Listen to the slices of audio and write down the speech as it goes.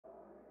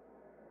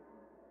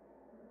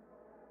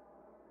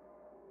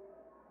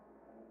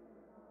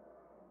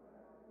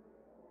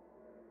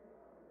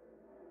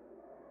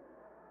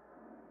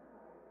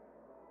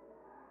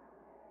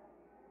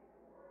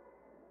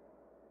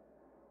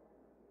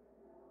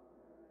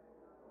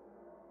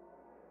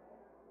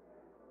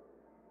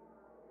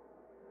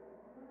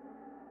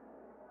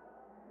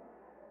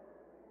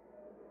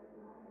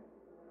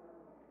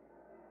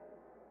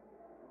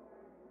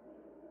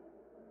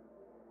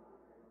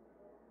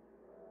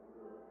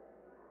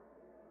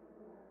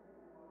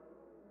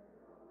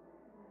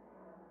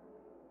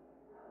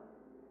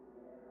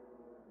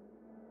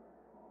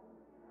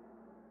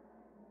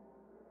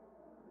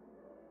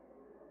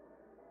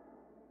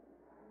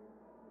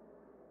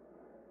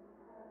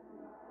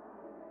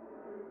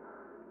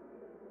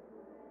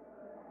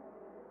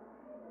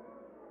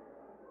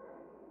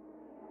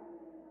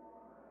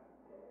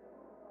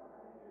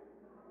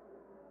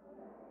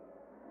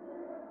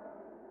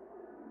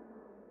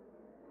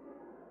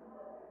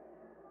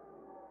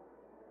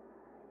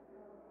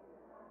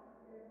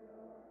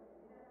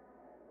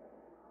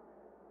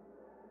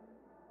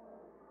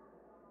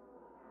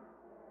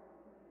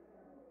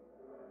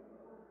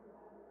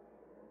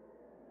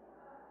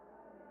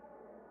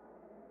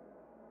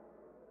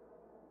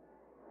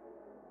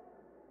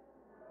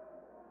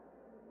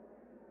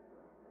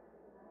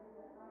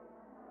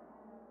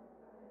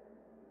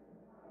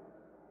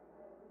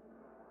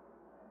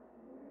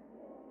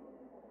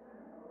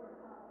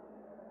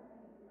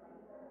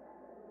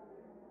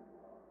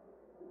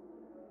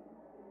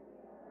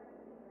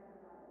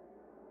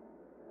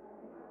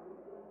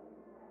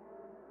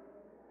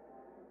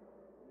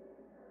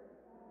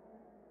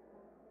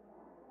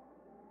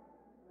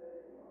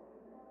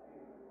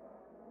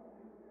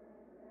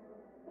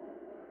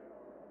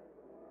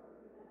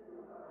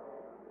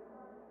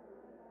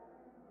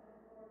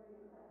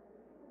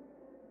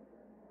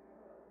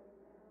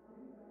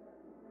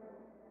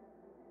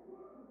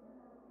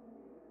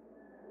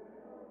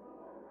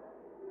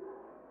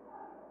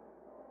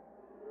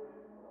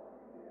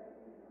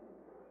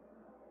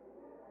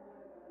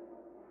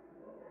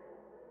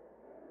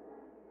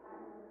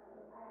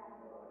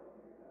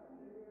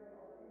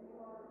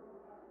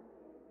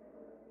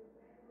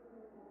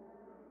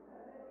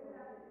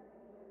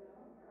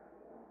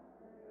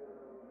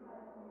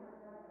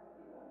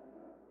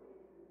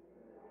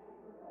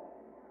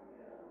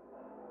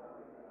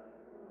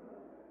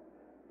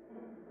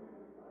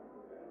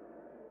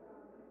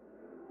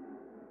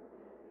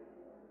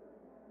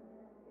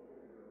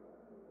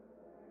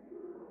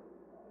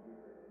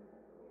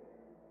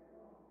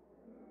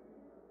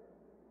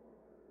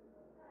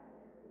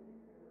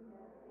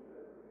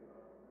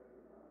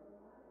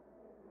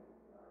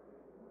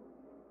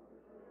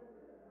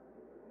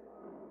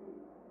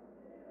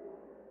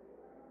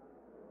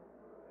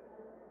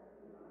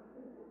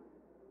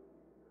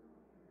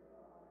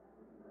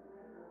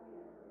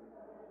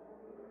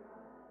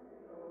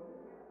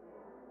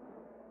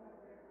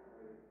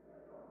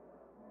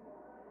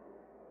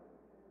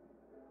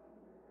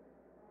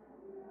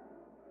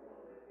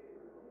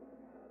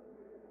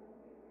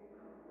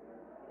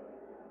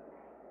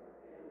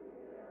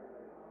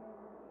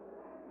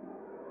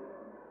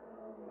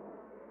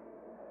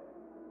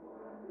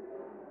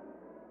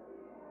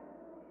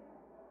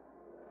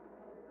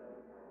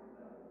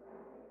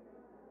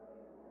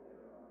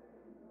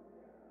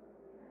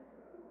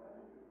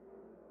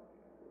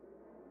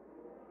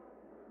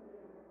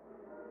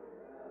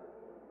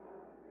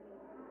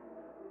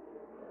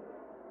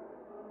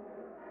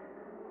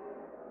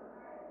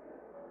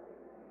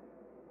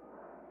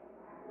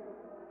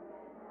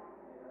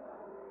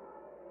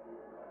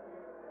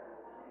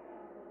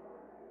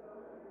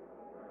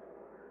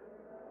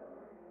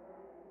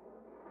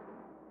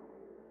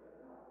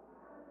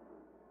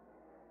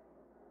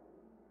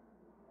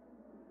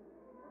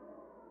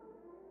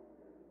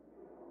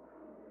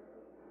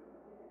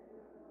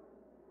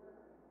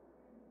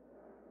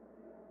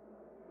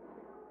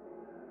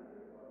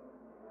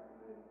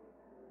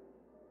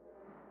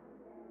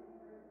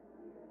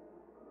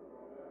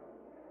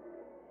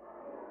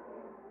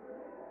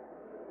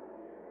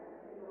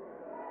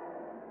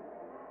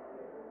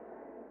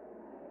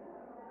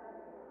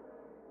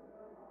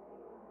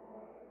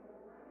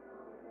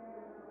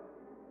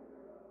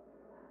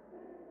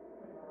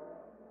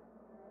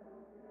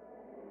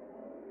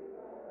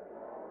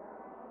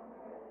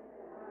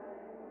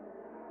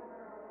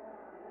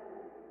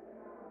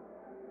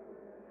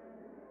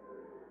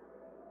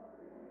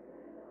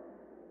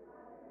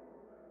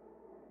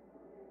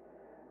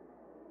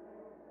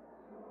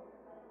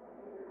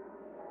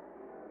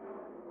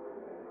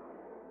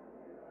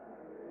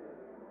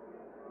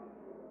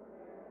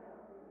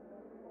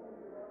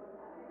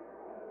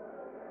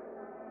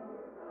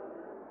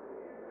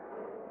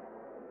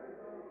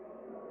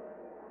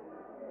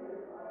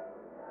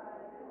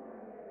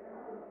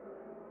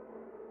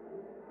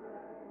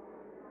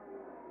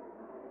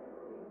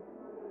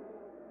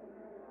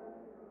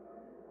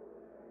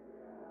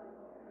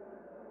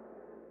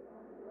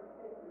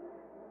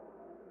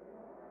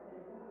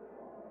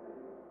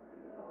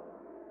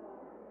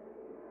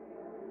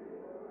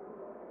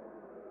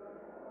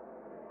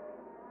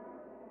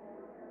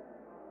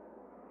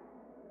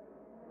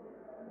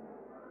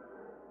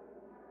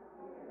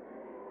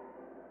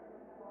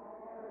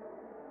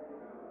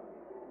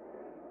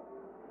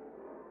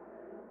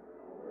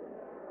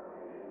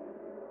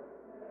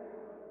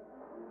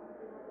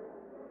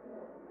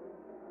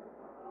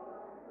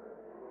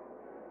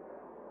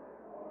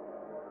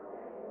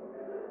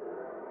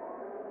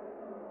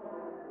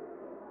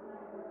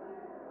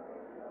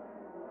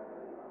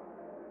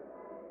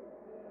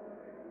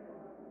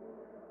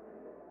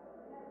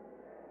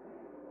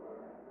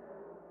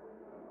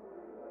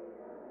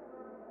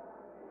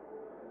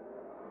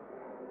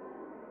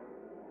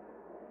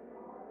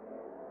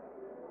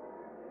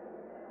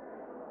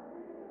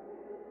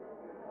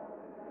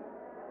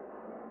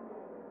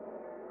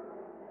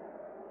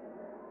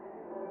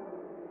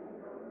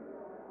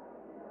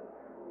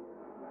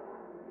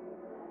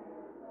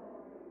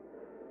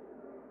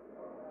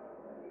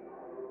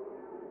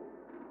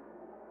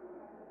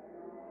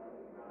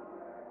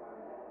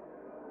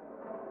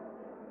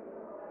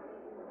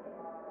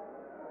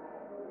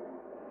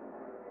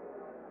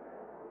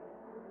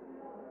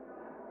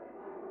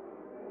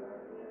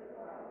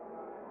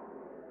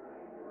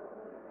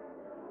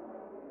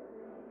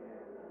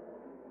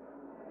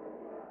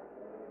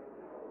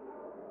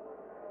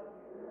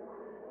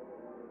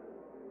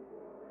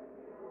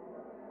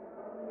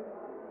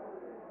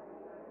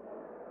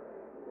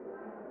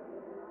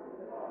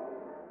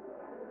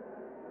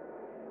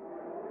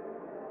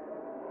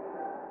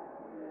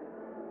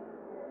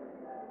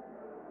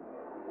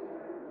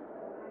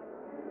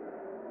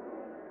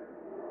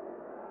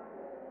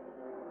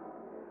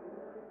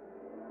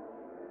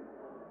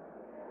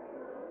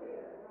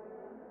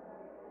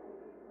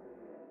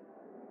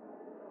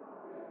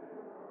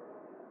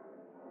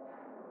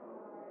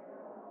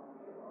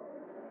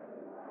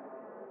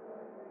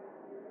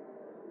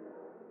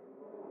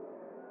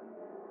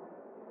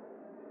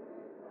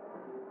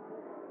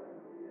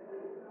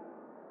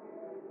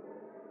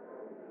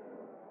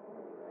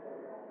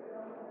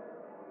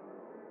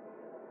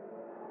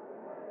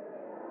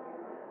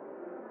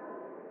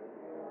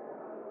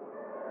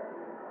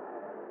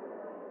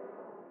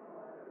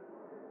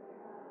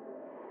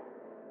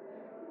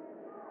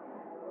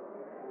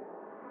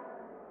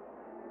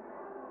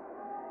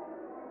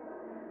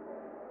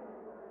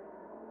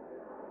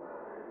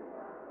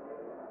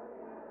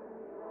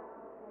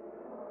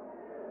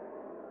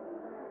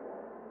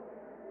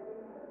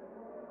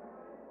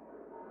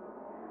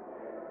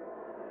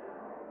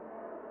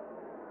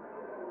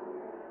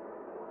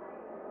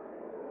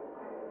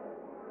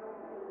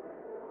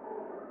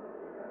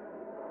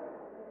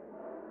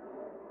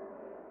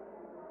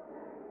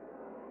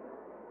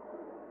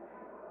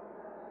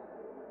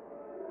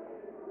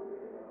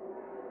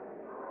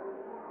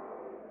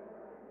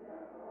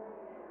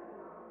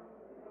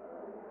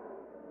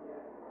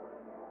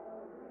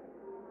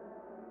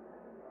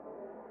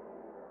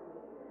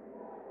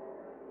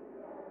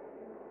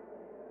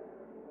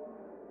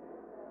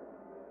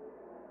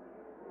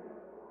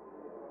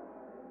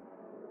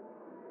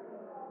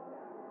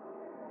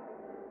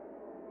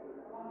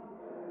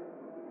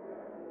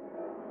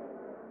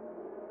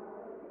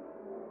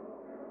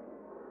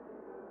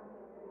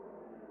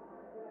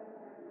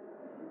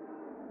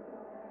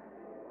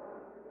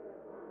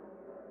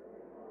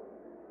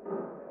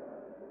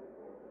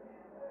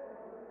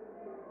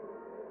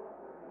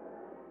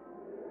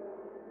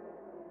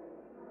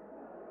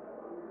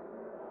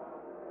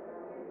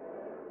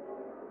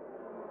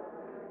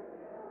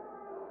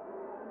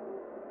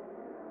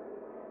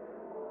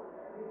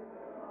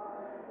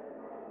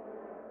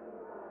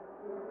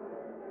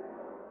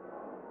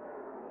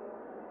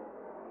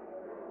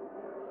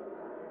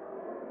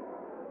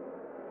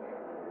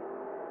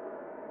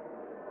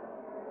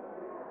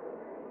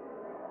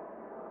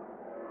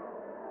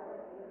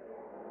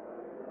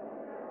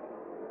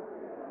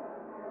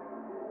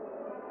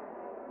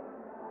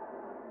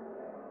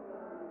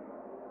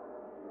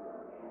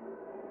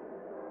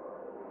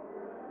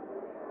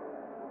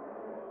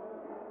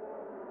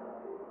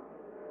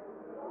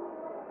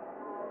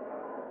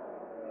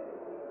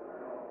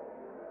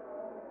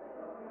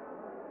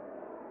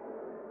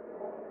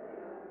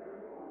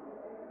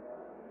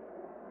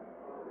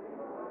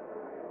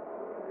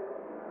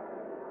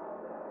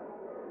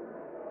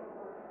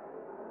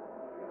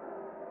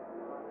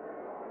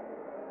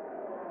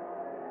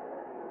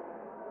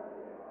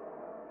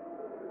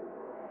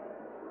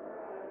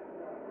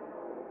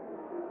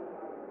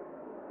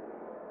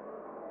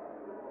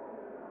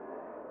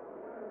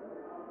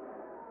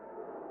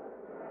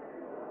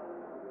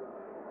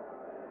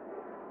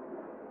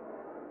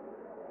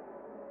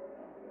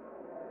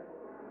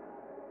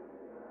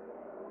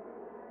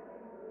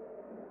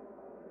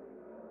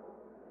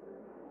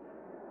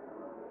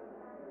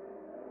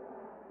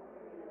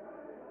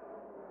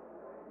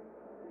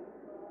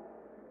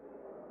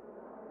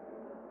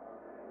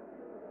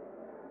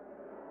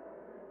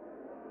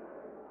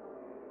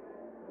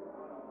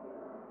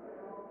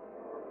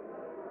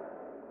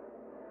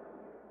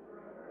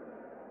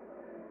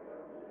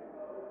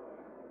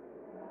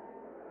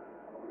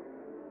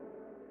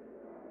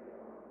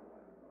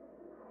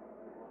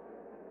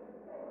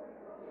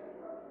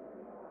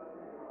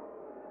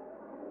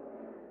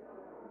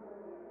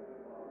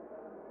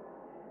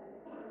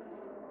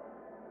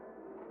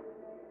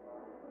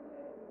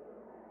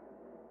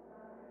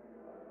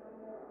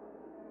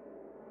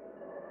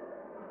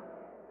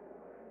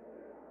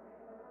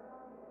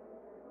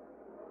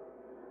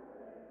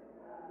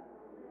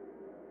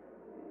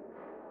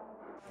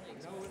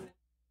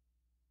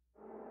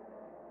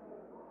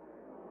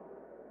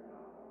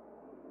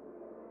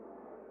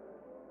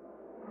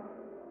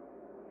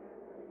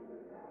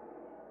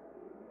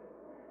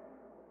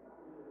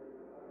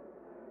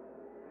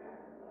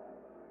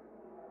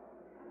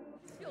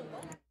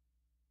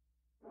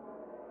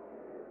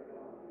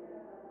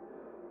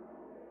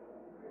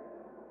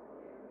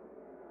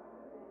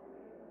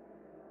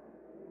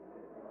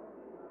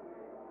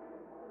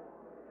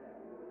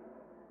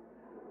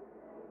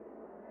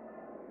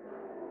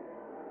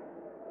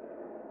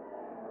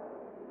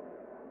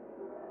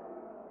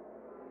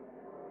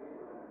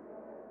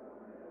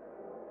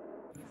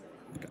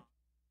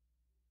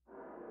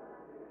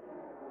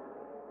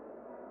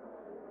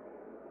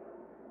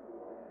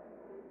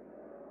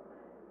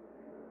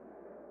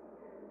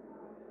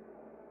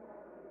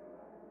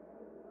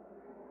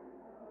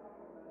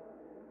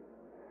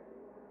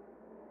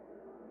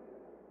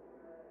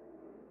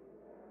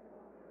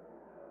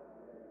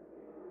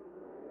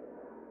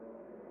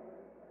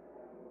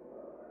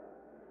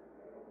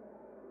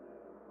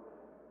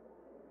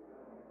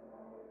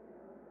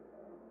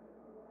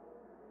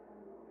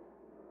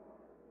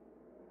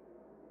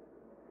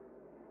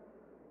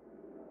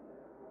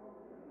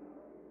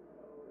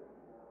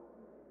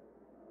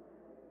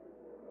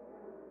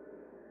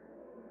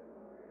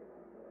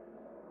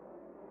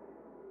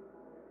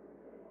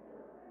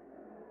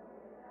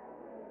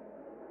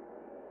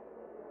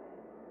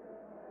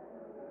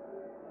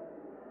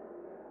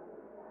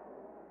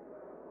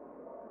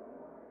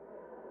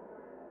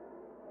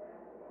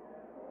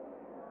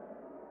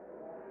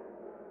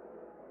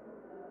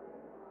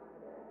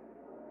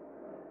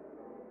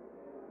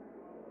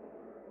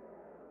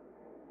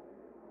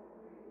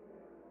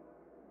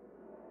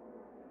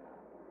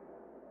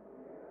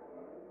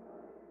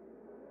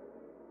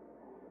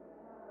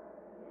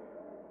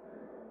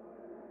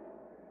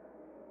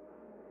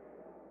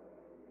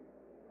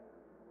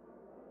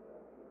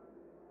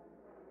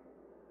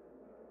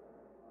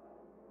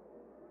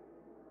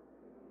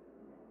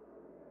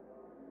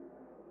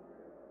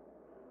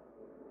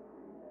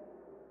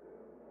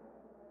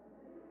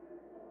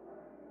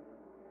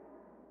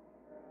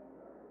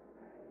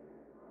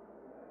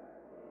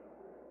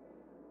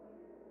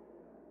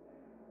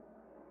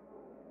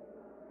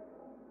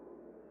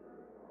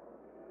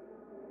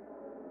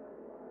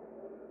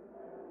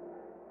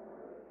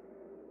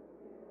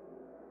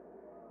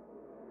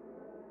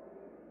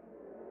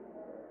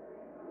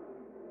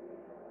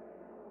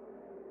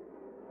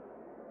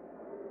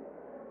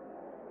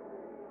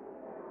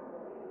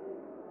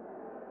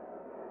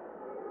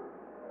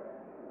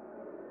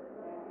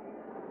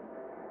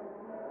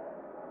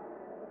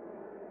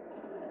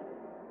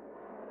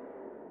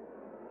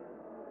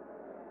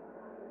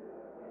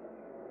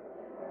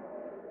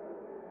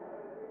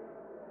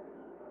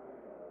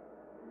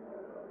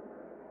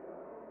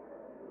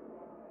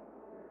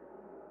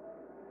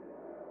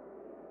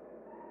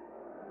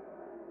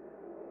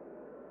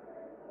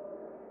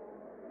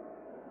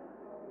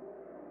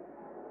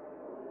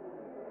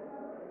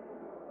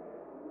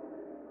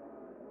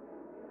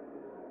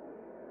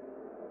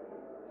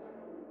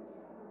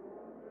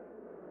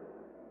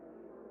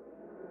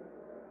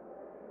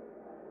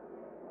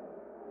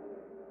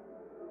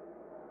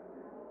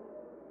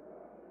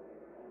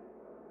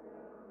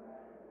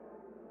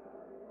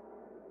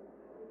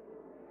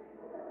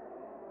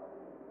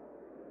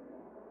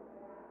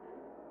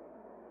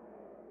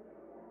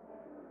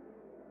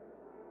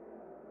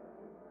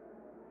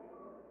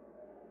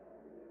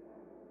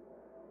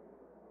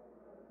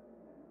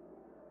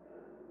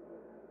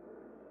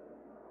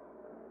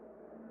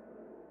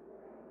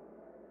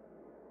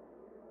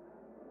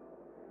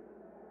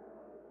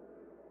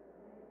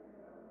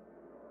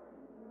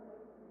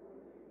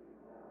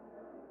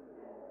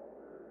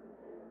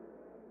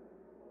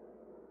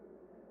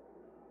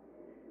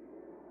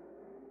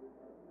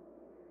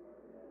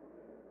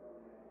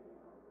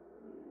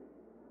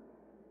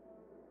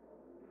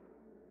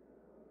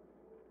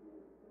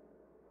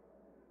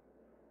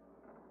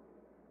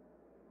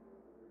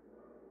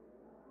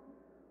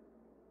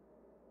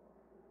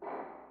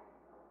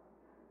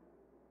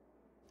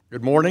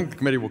Good morning. The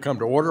committee will come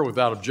to order.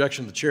 Without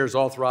objection, the chair is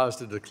authorized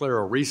to declare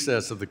a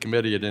recess of the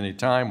committee at any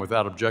time.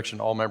 Without objection,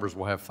 all members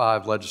will have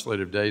 5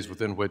 legislative days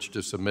within which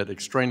to submit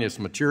extraneous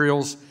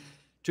materials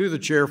to the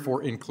chair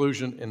for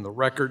inclusion in the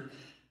record.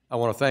 I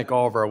want to thank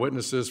all of our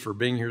witnesses for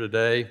being here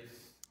today,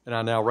 and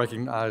I now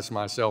recognize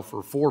myself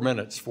for 4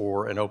 minutes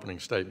for an opening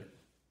statement.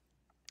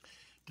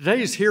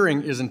 Today's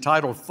hearing is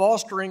entitled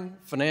Fostering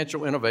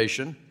Financial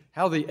Innovation: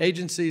 How the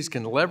Agencies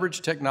Can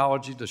Leverage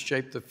Technology to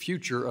Shape the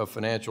Future of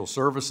Financial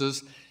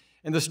Services.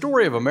 And the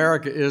story of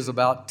America is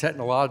about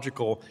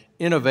technological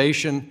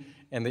innovation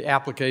and the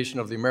application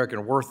of the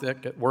American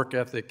work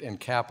ethic and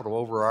capital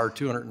over our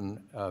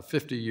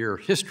 250-year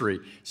history.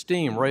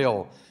 Steam,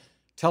 rail,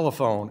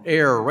 telephone,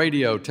 air,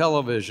 radio,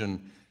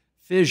 television,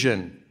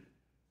 fission,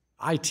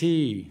 IT,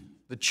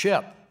 the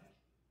chip,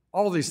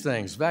 all these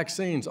things,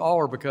 vaccines, all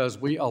are because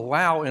we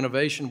allow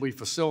innovation, we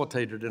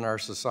facilitate it in our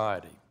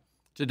society.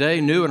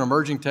 Today, new and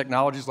emerging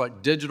technologies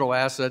like digital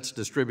assets,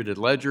 distributed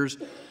ledgers,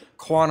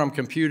 quantum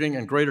computing,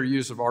 and greater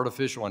use of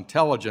artificial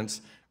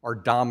intelligence are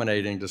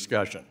dominating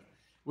discussion.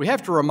 We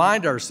have to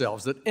remind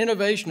ourselves that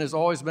innovation has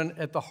always been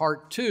at the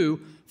heart,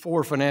 too,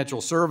 for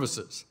financial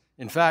services.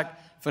 In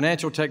fact,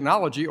 financial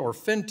technology, or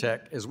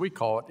FinTech, as we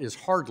call it, is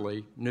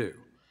hardly new.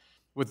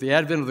 With the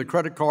advent of the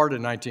credit card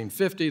in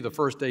 1950, the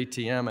first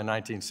ATM in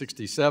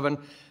 1967,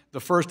 the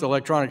first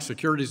electronic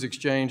securities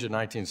exchange in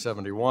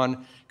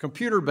 1971,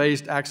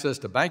 computer-based access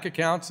to bank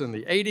accounts in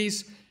the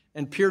 80s,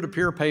 and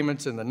peer-to-peer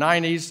payments in the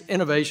 90s,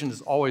 innovation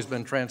has always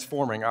been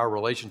transforming our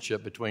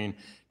relationship between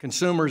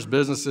consumers,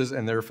 businesses,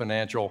 and their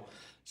financial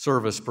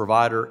service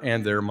provider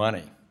and their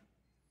money.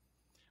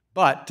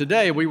 But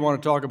today we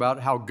want to talk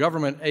about how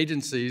government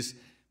agencies,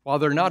 while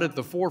they're not at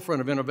the forefront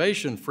of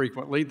innovation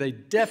frequently, they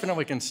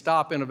definitely can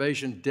stop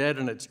innovation dead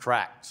in its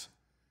tracks.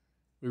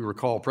 We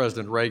recall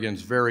President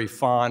Reagan's very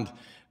fond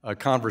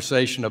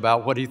conversation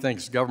about what he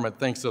thinks government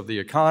thinks of the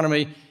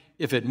economy.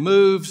 If it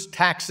moves,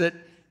 tax it.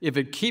 If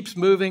it keeps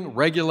moving,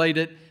 regulate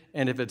it.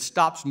 And if it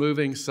stops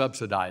moving,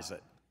 subsidize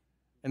it.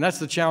 And that's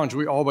the challenge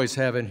we always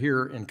have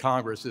here in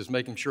Congress, is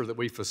making sure that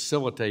we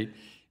facilitate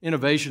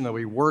innovation, that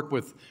we work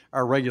with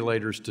our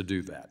regulators to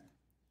do that.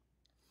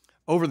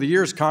 Over the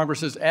years,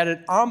 Congress has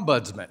added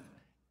ombudsmen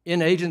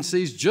in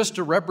agencies just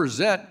to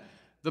represent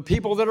the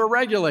people that are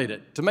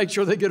regulated, to make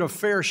sure they get a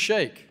fair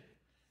shake.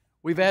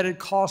 We've added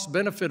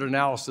cost-benefit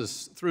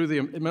analysis through the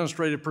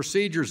Administrative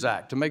Procedures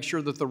Act to make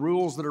sure that the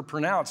rules that are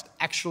pronounced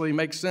actually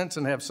make sense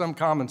and have some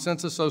common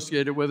sense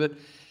associated with it.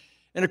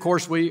 And of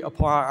course, we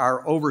apply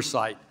our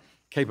oversight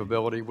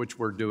capability, which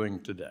we're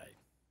doing today.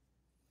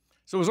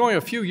 So it was only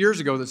a few years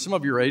ago that some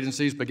of your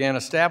agencies began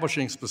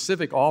establishing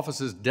specific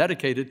offices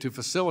dedicated to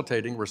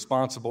facilitating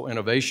responsible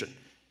innovation.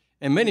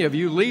 And many of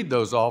you lead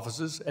those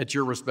offices at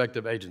your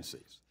respective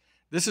agencies.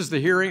 This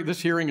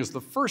hearing is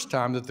the first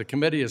time that the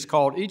committee has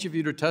called each of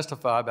you to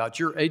testify about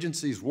your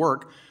agency's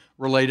work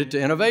related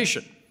to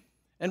innovation.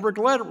 And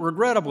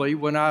regrettably,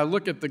 when I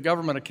look at the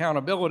Government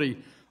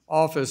Accountability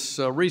Office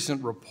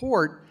recent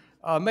report,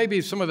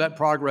 maybe some of that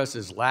progress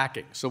is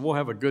lacking. So we'll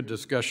have a good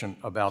discussion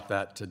about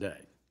that today.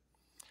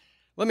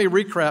 Let me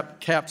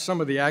recap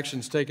some of the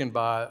actions taken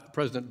by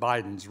President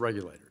Biden's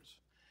regulators.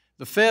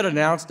 The Fed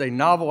announced a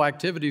novel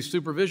activities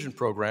supervision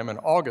program in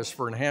August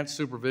for enhanced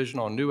supervision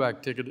on new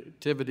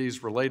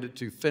activities related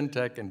to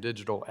fintech and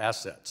digital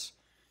assets.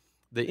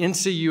 The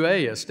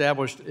NCUA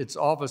established its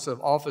Office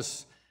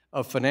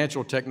of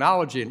Financial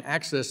Technology and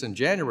Access in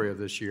January of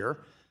this year.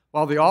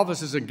 While the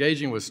office is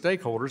engaging with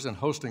stakeholders and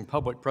hosting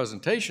public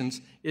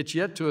presentations, it's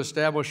yet to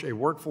establish a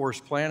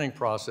workforce planning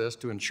process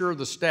to ensure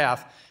the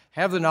staff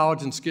have the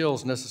knowledge and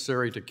skills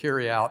necessary to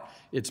carry out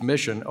its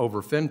mission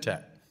over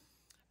fintech.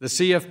 The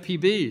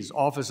CFPB's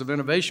Office of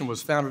Innovation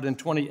was founded in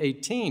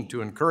 2018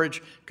 to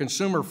encourage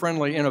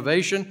consumer-friendly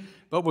innovation,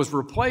 but was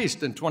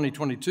replaced in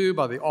 2022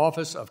 by the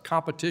Office of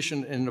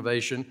Competition and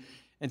Innovation,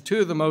 and two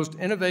of the most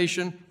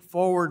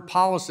innovation-forward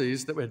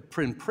policies that had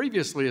been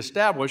previously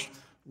established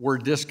were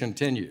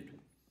discontinued.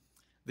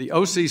 The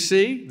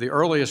OCC, the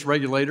earliest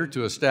regulator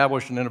to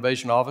establish an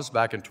innovation office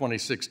back in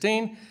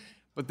 2016,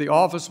 but the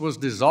office was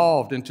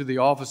dissolved into the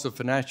Office of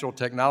Financial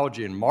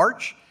Technology in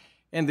March,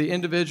 and the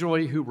individual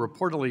who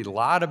reportedly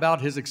lied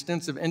about his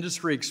extensive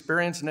industry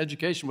experience and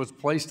education was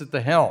placed at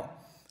the helm.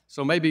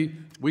 So maybe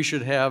we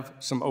should have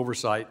some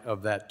oversight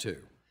of that too.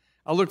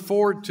 I look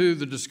forward to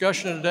the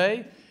discussion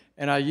today,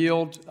 and I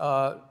yield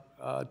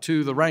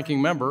to the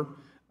ranking member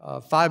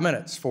 5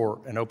 minutes for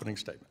an opening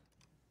statement.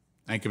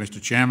 Thank you,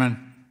 Mr.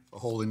 Chairman, for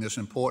holding this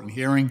important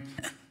hearing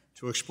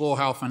to explore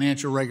how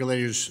financial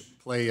regulators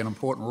play an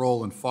important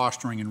role in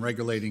fostering and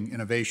regulating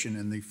innovation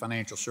in the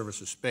financial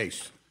services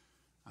space.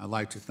 I'd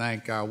like to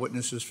thank our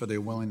witnesses for their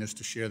willingness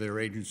to share their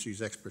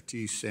agency's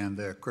expertise and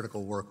their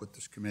critical work with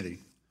this committee.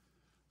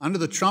 Under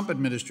the Trump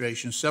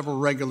administration, several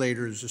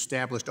regulators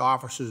established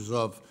offices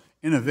of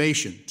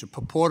innovation to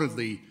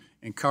purportedly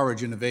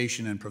encourage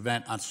innovation and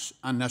prevent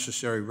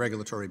unnecessary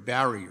regulatory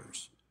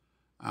barriers.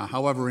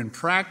 However, in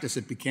practice,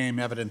 it became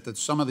evident that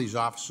some of these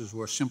offices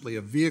were simply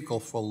a vehicle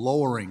for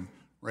lowering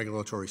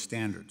regulatory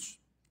standards.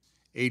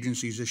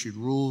 Agencies issued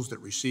rules that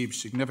received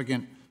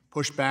significant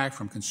pushback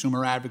from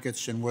consumer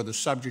advocates and were the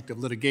subject of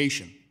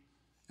litigation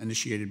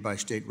initiated by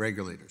state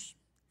regulators.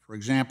 For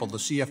example, the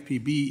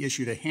CFPB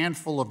issued a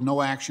handful of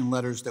no-action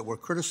letters that were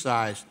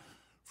criticized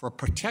for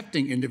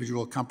protecting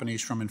individual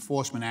companies from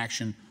enforcement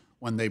action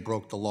when they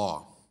broke the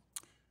law,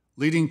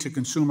 leading to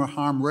consumer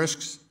harm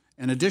risks.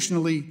 And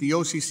additionally, the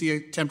OCC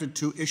attempted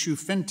to issue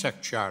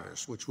fintech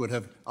charters, which would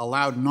have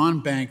allowed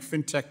non-bank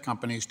fintech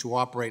companies to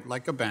operate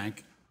like a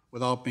bank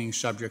without being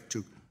subject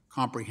to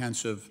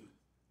comprehensive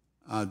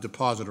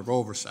depositor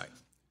oversight.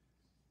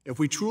 If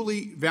we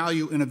truly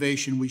value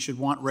innovation, we should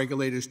want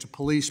regulators to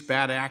police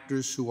bad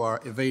actors who are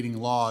evading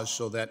laws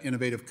so that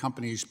innovative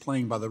companies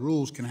playing by the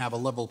rules can have a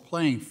level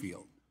playing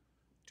field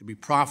to be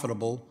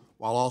profitable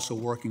while also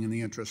working in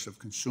the interests of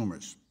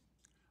consumers.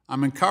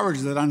 I'm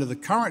encouraged that under the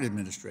current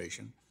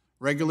administration,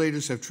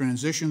 regulators have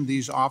transitioned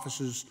these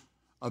offices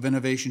of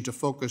Innovation to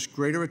focus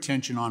greater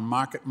attention on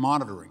market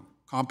monitoring,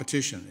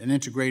 competition, and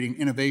integrating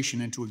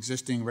innovation into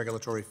existing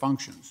regulatory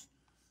functions.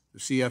 The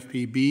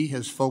CFPB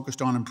has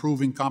focused on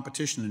improving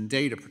competition and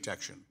data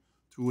protection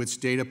through its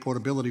data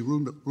portability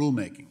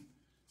rulemaking.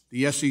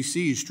 The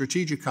SEC's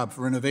Strategic Hub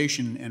for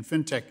Innovation and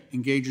FinTech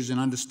engages in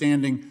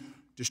understanding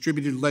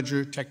distributed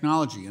ledger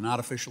technology and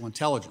artificial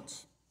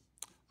intelligence.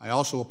 I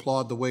also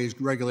applaud the ways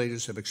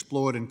regulators have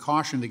explored and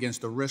cautioned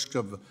against the risks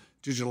of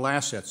digital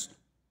assets.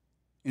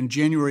 In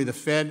January, the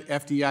Fed,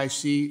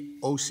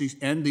 FDIC,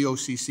 and the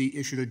OCC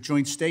issued a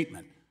joint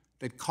statement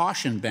that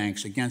cautioned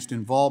banks against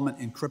involvement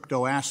in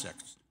crypto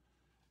assets,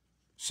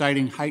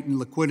 citing heightened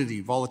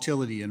liquidity,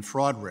 volatility, and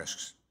fraud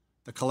risks.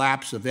 The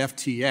collapse of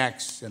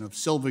FTX and of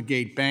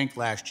Silvergate Bank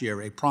last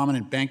year, a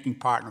prominent banking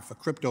partner for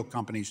crypto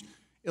companies,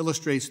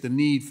 illustrates the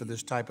need for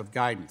this type of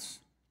guidance.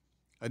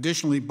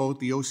 Additionally, both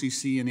the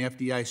OCC and the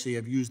FDIC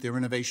have used their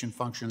innovation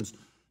functions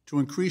to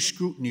increase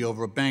scrutiny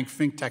over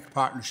bank-fintech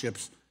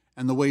partnerships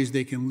and the ways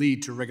they can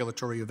lead to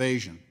regulatory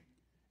evasion.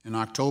 In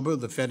October,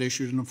 the Fed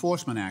issued an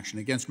enforcement action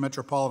against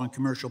Metropolitan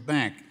Commercial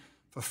Bank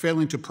for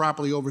failing to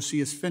properly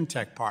oversee its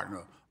fintech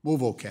partner,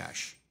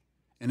 MovoCash.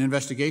 An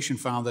investigation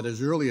found that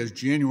as early as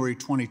January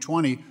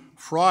 2020,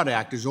 fraud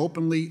actors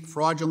openly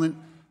fraudulent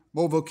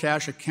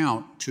MovoCash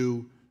account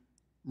to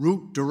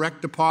route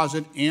direct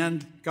deposit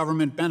and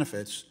government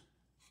benefits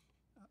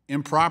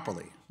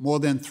improperly. More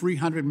than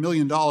 $300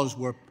 million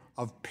worth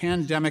of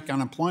pandemic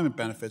unemployment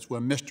benefits were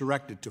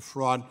misdirected to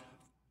fraud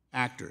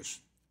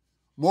actors.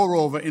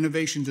 Moreover,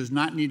 innovation does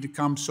not need to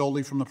come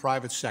solely from the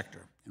private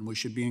sector, and we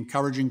should be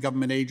encouraging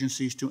government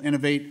agencies to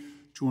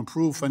innovate to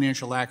improve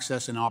financial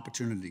access and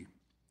opportunity.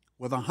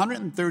 With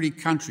 130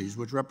 countries,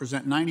 which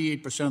represent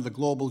 98% of the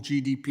global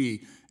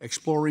GDP,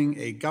 exploring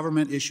a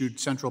government-issued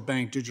central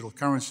bank digital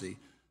currency,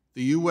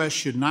 the U.S.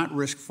 should not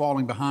risk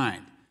falling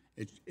behind.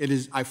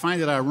 I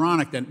find it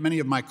ironic that many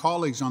of my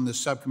colleagues on this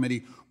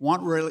subcommittee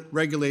want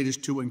regulators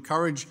to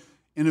encourage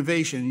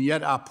innovation,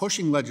 yet are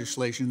pushing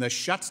legislation that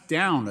shuts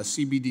down a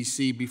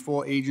CBDC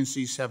before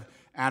agencies have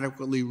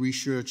adequately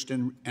researched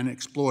and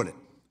explored it.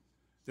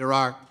 There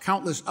are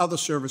countless other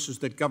services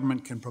that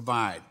government can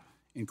provide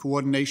in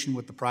coordination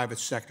with the private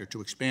sector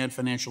to expand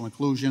financial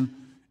inclusion,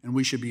 and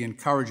we should be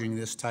encouraging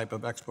this type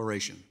of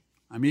exploration.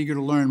 I'm eager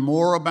to learn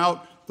more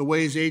about the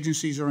ways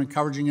agencies are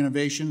encouraging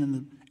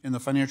innovation in the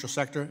financial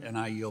sector, and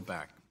I yield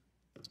back.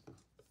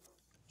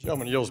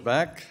 Gentleman yields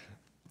back.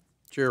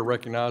 Chair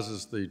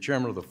recognizes the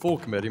chairman of the full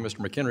committee, Mr.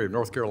 McHenry of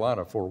North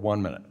Carolina, for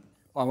 1 minute.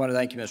 Well, I want to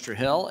thank you, Mr.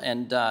 Hill,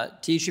 and to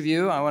each of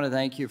you, I want to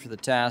thank you for the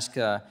task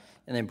and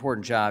the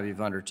important job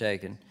you've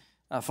undertaken.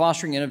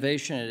 Fostering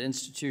innovation at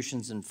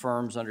institutions and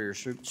firms under your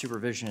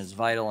supervision is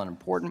vital and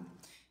important.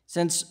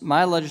 Since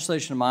my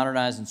legislation to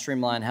modernize and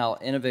streamline how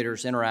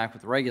innovators interact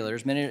with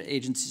regulators, many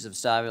agencies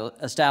have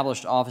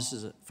established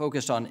offices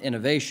focused on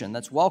innovation.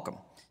 That's welcome.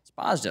 It's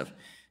positive.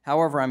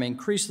 However, I'm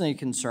increasingly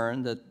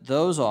concerned that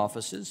those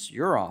offices,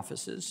 your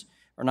offices,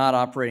 are not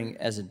operating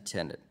as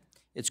intended.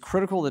 It's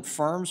critical that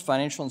firms,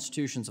 financial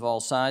institutions of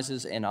all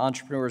sizes, and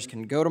entrepreneurs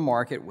can go to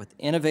market with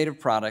innovative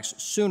products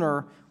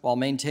sooner while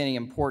maintaining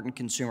important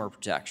consumer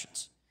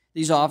protections.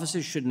 These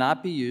offices should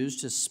not be used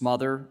to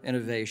smother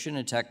innovation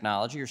and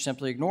technology or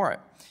simply ignore it.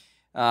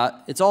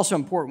 It's also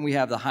important we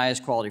have the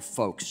highest quality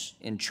folks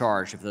in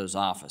charge of those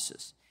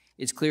offices.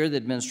 It's clear the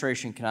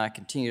administration cannot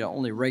continue to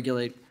only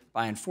regulate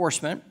by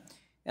enforcement,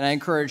 and I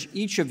encourage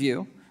each of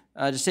you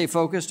to stay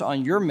focused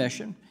on your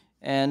mission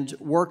and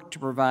work to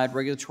provide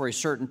regulatory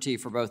certainty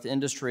for both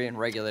industry and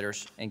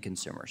regulators and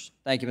consumers.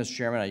 Thank you, Mr.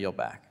 Chairman. I yield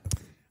back.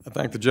 I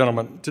thank the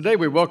gentleman. Today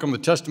we welcome the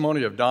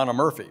testimony of Donna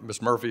Murphy.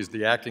 Ms. Murphy is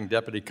the Acting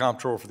Deputy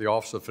Comptroller for the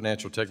Office of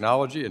Financial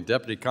Technology and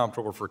Deputy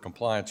Comptroller for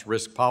Compliance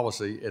Risk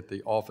Policy at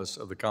the Office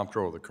of the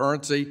Comptroller of the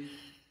Currency.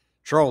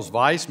 Charles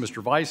Weiss.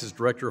 Mr. Weiss is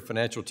Director of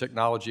Financial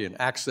Technology and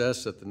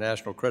Access at the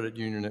National Credit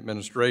Union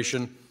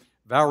Administration.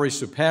 Valerie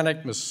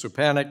Szczepanik. Ms.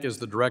 Szczepanik is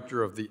the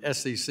Director of the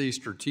SEC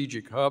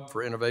Strategic Hub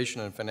for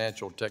Innovation and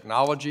Financial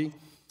Technology.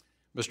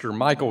 Mr.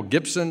 Michael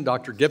Gibson.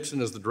 Dr.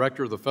 Gibson is the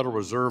Director of the Federal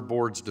Reserve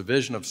Board's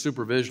Division of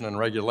Supervision and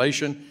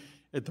Regulation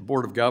at the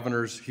Board of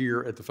Governors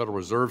here at the Federal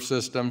Reserve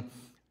System.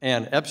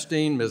 Ann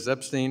Epstein. Ms.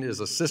 Epstein is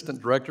Assistant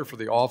Director for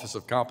the Office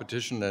of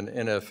Competition and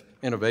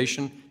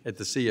Innovation at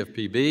the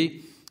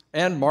CFPB.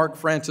 And Mark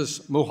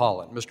Francis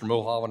Mulholland. Mr.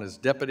 Mulholland is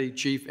Deputy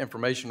Chief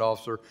Information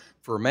Officer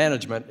for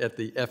Management at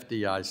the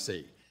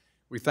FDIC.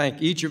 We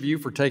thank each of you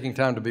for taking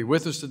time to be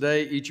with us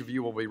today. Each of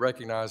you will be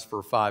recognized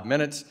for 5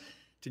 minutes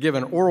to give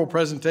an oral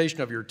presentation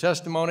of your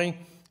testimony,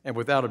 and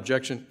without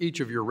objection, each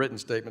of your written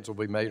statements will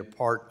be made a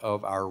part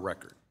of our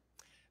record.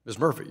 Ms.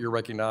 Murphy, you're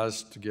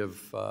recognized to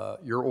give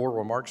your oral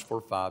remarks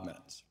for 5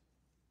 minutes.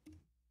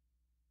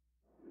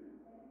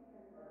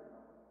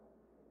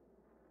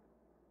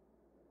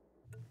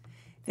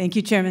 Thank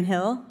you, Chairman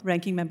Hill,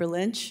 Ranking Member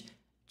Lynch,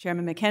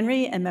 Chairman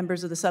McHenry, and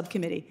members of the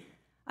subcommittee.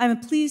 I am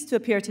pleased to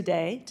appear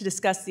today to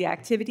discuss the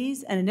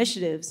activities and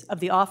initiatives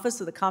of the Office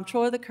of the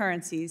Comptroller of the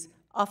Currency's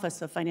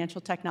Office of Financial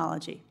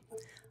Technology.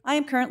 I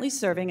am currently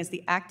serving as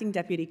the Acting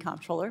Deputy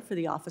Comptroller for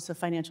the Office of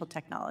Financial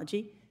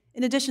Technology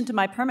in addition to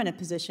my permanent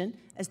position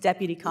as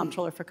Deputy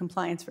Comptroller for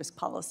Compliance Risk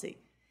Policy.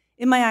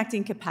 In my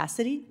acting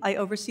capacity, I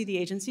oversee the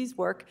agency's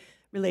work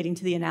relating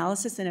to the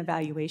analysis and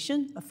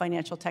evaluation of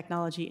financial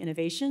technology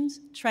innovations,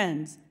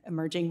 trends,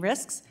 emerging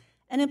risks,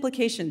 and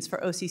implications for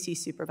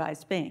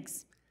OCC-supervised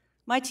banks.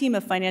 My team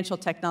of financial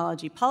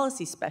technology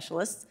policy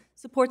specialists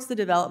supports the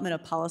development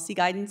of policy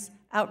guidance,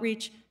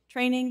 outreach,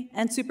 training,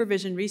 and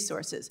supervision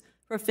resources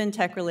for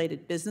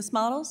fintech-related business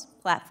models,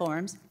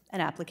 platforms,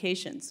 and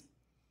applications.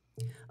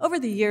 Over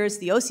the years,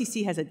 the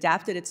OCC has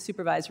adapted its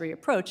supervisory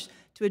approach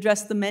to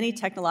address the many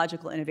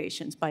technological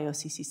innovations by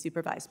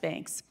OCC-supervised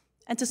banks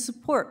and to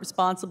support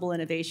responsible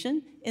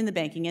innovation in the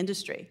banking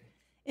industry.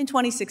 In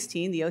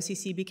 2016, the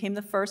OCC became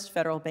the first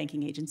federal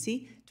banking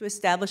agency to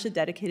establish a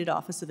dedicated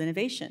Office of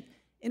Innovation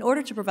in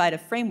order to provide a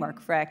framework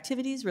for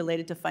activities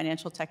related to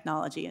financial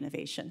technology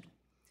innovation.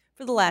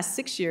 For the last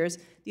 6 years,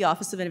 the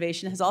Office of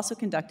Innovation has also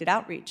conducted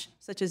outreach,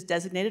 such as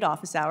designated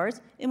office hours,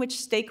 in which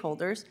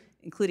stakeholders,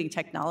 including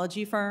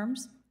technology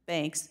firms,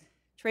 banks,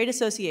 trade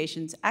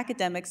associations,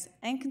 academics,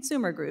 and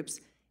consumer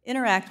groups,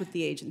 interact with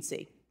the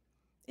agency.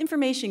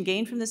 Information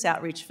gained from this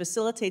outreach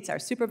facilitates our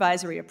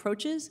supervisory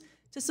approaches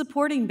to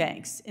supporting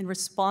banks in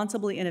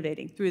responsibly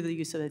innovating through the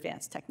use of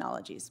advanced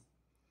technologies.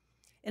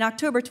 In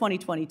October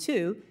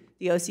 2022,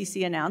 the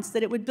OCC announced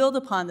that it would build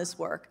upon this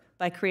work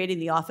by creating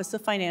the Office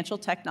of Financial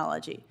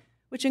Technology,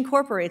 which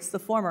incorporates the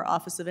former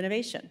Office of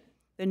Innovation.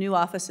 The new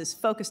office is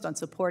focused on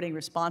supporting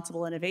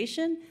responsible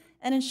innovation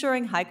and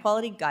ensuring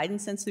high-quality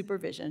guidance and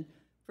supervision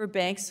for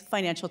banks'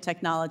 financial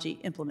technology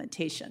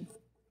implementation.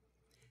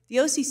 The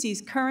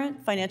OCC's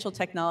current financial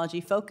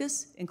technology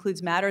focus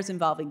includes matters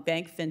involving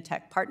bank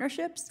fintech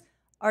partnerships,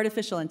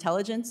 artificial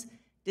intelligence,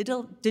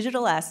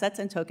 digital assets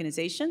and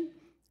tokenization,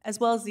 as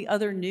well as the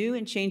other new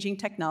and changing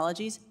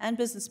technologies and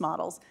business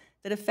models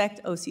that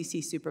affect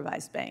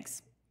OCC-supervised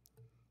banks.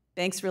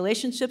 Banks'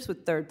 relationships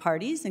with third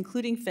parties,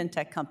 including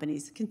fintech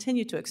companies,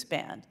 continue to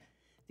expand.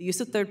 The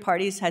use of third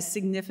parties has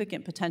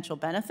significant potential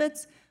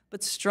benefits,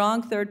 but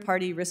strong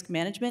third-party risk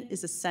management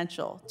is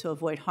essential to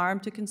avoid harm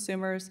to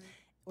consumers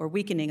or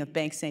weakening of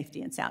bank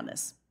safety and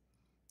soundness.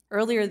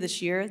 Earlier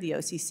this year, the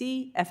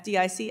OCC,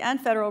 FDIC, and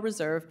Federal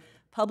Reserve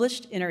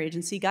published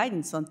interagency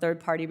guidance on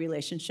third-party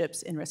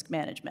relationships in risk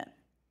management.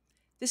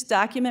 This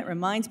document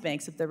reminds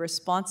banks of their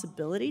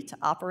responsibility to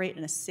operate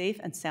in a safe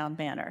and sound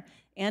manner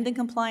and in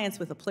compliance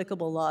with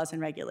applicable laws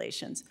and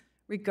regulations,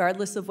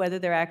 regardless of whether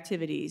their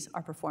activities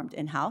are performed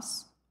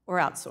in-house or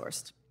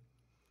outsourced.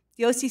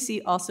 The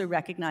OCC also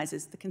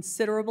recognizes the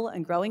considerable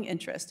and growing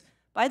interest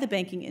by the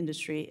banking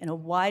industry in a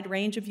wide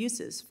range of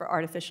uses for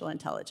artificial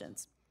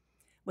intelligence.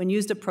 When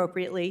used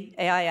appropriately,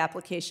 AI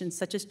applications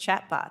such as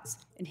chatbots,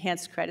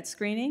 enhanced credit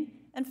screening,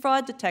 and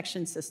fraud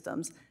detection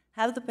systems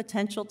have the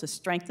potential to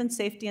strengthen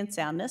safety and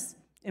soundness,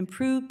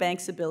 improve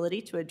banks'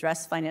 ability to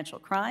address financial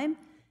crime,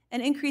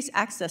 and increase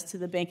access to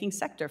the banking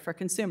sector for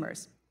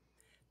consumers.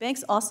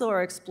 Banks also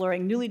are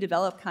exploring newly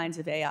developed kinds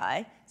of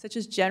AI, such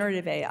as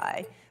generative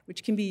AI,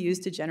 which can be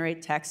used to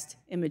generate text,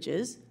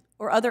 images,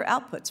 or other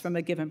outputs from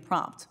a given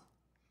prompt.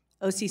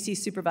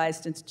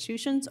 OCC-supervised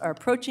institutions are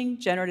approaching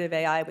generative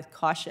AI with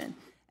caution,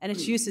 and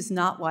its use is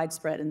not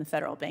widespread in the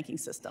federal banking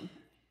system.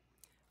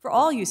 For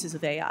all uses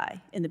of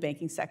AI in the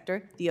banking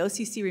sector, the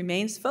OCC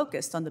remains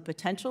focused on the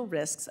potential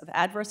risks of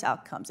adverse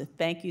outcomes if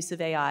bank use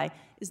of AI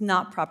is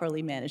not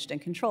properly managed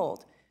and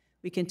controlled.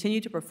 We continue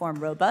to perform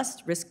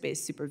robust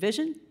risk-based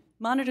supervision,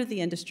 monitor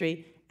the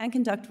industry, and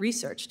conduct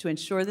research to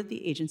ensure that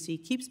the agency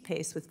keeps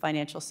pace with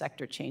financial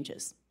sector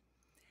changes.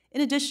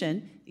 In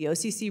addition, the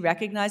OCC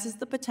recognizes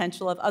the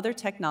potential of other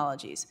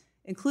technologies,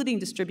 including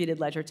distributed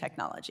ledger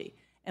technology,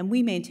 and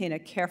we maintain a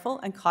careful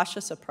and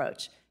cautious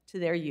approach to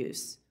their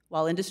use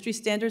while industry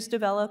standards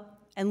develop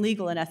and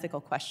legal and ethical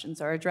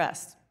questions are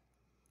addressed.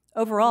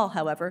 Overall,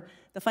 however,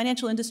 the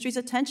financial industry's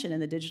attention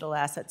in the digital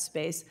asset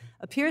space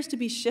appears to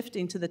be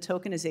shifting to the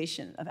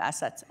tokenization of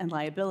assets and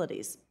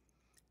liabilities.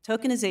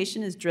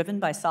 Tokenization is driven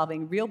by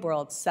solving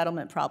real-world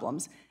settlement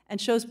problems and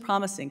shows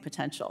promising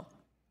potential.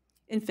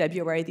 In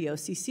February, the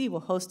OCC will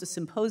host a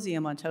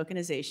symposium on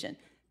tokenization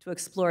to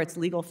explore its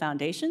legal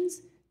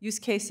foundations, use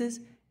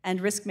cases,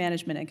 and risk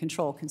management and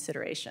control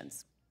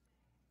considerations.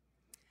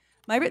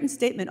 My written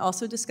statement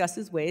also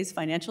discusses ways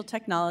financial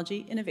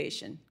technology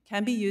innovation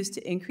can be used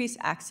to increase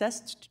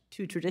access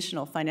to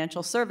traditional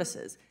financial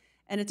services,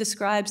 and it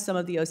describes some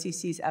of the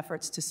OCC's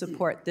efforts to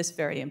support this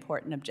very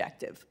important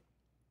objective.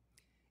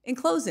 In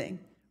closing,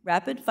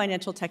 rapid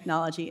financial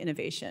technology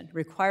innovation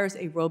requires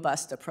a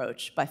robust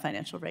approach by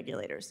financial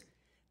regulators.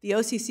 The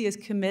OCC is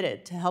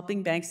committed to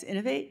helping banks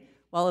innovate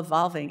while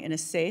evolving in a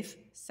safe,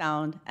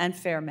 sound, and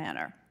fair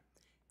manner.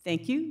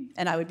 Thank you,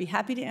 and I would be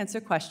happy to answer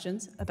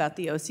questions about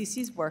the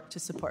OCC's work to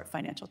support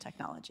financial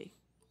technology.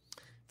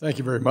 Thank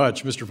you very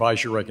much. Mr.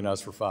 Vice, you're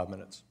recognized for 5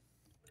 minutes.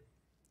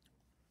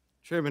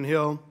 Chairman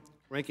Hill,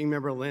 Ranking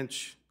Member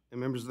Lynch,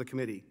 and members of the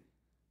committee,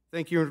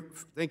 thank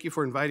you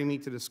for inviting me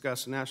to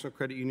discuss the National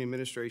Credit Union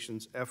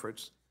Administration's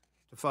efforts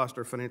to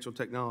foster financial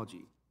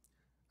technology.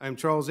 I am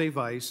Charles A.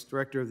 Vice,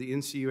 Director of the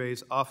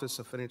NCUA's Office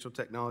of Financial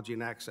Technology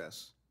and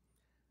Access.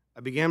 I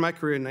began my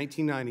career in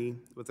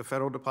 1990 with the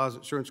Federal Deposit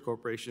Insurance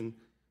Corporation,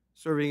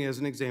 serving as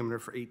an examiner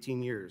for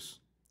 18 years.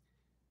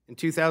 In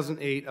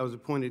 2008, I was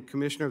appointed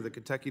Commissioner of the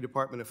Kentucky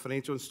Department of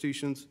Financial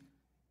Institutions,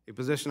 a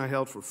position I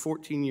held for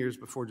 14 years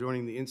before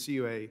joining the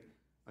NCUA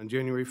on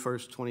January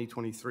 1st,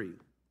 2023.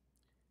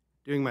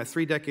 During my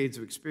 3 decades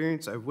of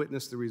experience, I've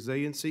witnessed the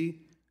resiliency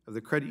of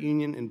the credit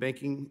union and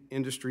banking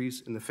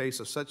industries in the face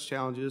of such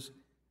challenges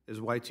as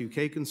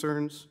Y2K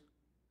concerns,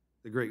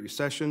 the Great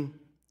Recession,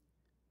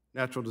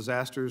 natural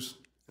disasters,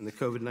 and the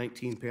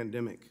COVID-19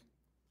 pandemic.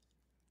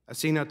 I've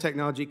seen how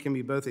technology can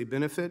be both a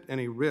benefit and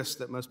a risk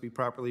that must be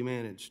properly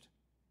managed.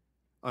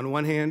 On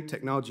one hand,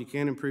 technology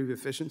can improve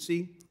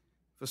efficiency,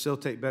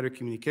 facilitate better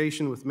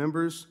communication with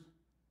members,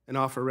 and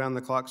offer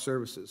around-the-clock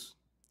services.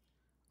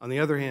 On the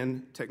other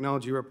hand,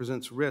 technology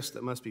represents risks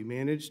that must be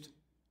managed,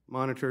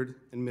 monitored,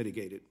 and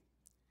mitigated.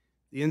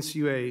 The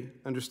NCUA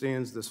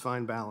understands this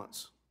fine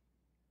balance.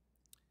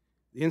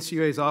 The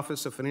NCUA's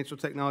Office of Financial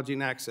Technology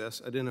and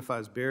Access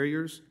identifies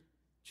barriers,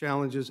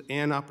 challenges,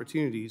 and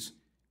opportunities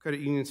credit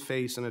unions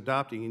face in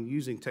adopting and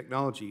using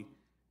technology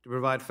to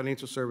provide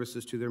financial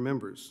services to their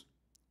members.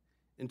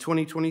 In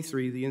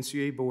 2023, the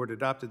NCUA Board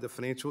adopted the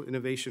Financial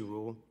Innovation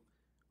Rule,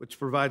 which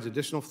provides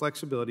additional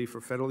flexibility for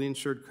federally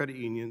insured credit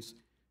unions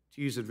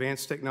to use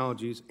advanced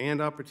technologies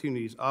and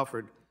opportunities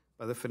offered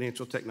by the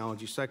financial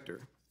technology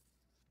sector.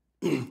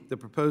 The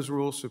proposed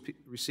rule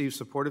received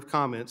supportive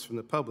comments from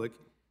the public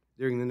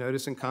during the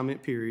notice and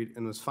comment period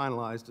and was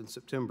finalized in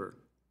September.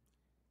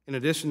 In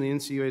addition, the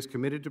NCUA is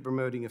committed to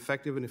promoting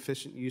effective and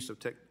efficient use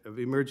of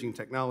emerging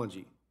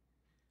technology.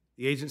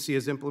 The agency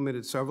has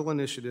implemented several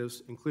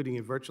initiatives, including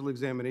a virtual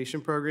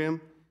examination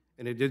program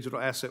and a digital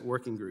asset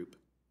working group.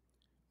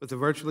 With the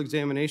virtual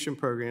examination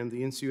program,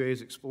 the NCUA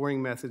is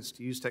exploring methods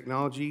to use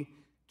technology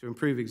to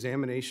improve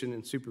examination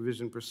and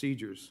supervision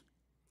procedures.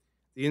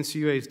 The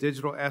NCUA's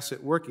Digital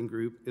Asset Working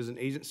Group is an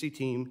agency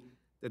team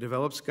that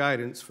develops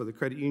guidance for the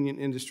credit union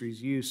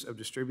industry's use of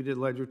distributed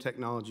ledger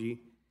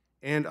technology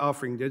and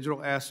offering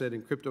digital asset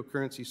and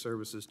cryptocurrency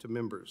services to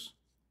members.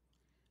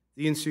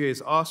 The NCUA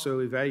is also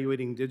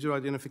evaluating digital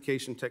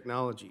identification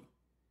technology.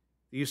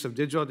 The use of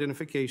digital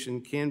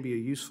identification can be a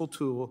useful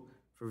tool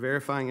for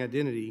verifying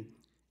identity,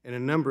 and a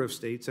number of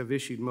states have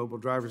issued mobile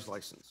driver's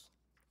license.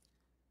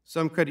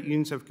 Some credit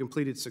unions have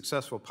completed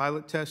successful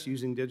pilot tests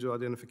using digital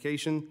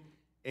identification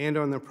and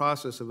are in the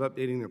process of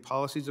updating their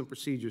policies and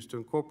procedures to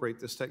incorporate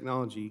this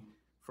technology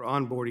for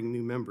onboarding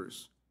new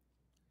members.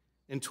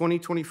 In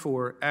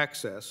 2024,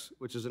 ACCESS,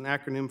 which is an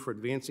acronym for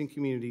Advancing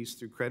Communities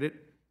Through Credit,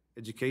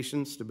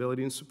 Education,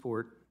 Stability, and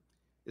Support,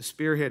 is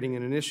spearheading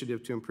an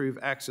initiative to improve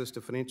access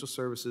to financial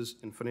services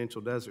in financial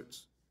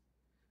deserts.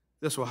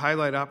 This will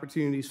highlight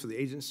opportunities for the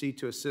agency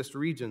to assist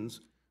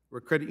regions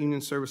where credit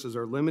union services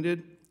are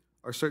limited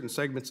or certain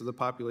segments of the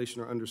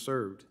population are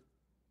underserved.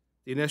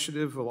 The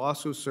initiative will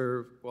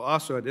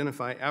also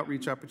identify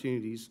outreach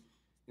opportunities,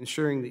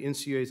 ensuring the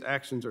NCUA's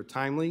actions are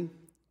timely,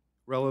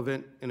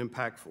 relevant, and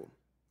impactful.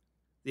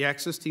 The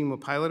Access team will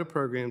pilot a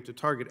program to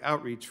target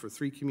outreach for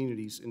 3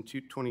 communities in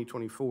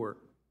 2024.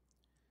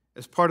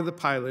 As part of the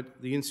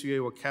pilot, the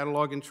NCUA will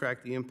catalog and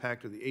track the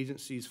impact of the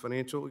agency's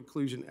financial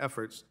inclusion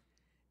efforts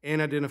and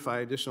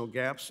identify additional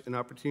gaps and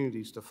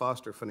opportunities to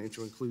foster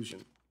financial inclusion.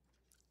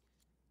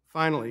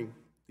 Finally,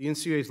 the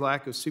NCUA's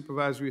lack of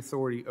supervisory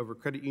authority over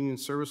credit union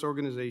service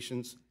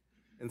organizations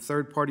and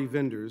third-party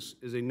vendors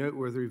is a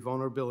noteworthy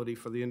vulnerability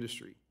for the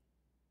industry.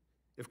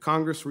 If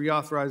Congress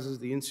reauthorizes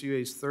the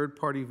NCUA's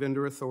third-party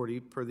vendor authority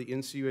per the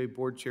NCUA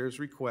Board Chair's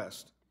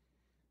request,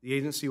 the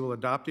agency will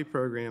adopt a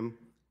program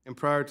and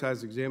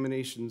prioritize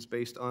examinations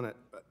based on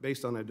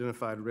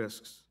identified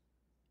risks.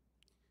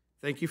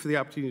 Thank you for the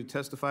opportunity to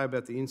testify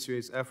about the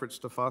NCUA's efforts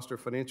to foster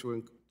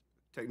financial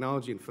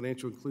technology and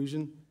financial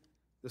inclusion.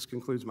 This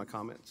concludes my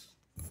comments.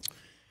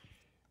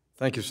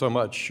 Thank you so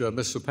much.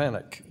 Ms.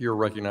 Szczepanik, you're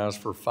recognized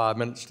for 5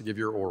 minutes to give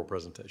your oral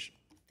presentation.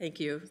 Thank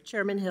you.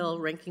 Chairman Hill,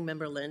 Ranking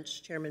Member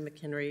Lynch, Chairman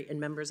McHenry, and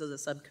members of the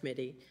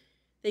subcommittee.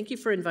 Thank you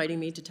for inviting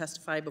me to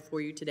testify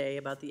before you today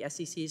about the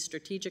SEC's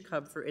Strategic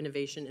Hub for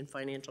Innovation in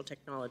Financial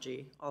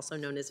Technology, also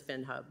known as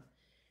FinHub.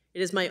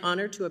 It is my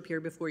honor to appear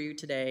before you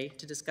today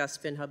to discuss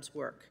FinHub's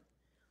work.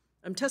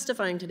 I'm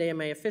testifying today in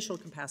my official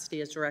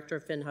capacity as Director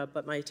of FinHub,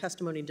 but my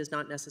testimony does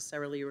not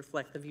necessarily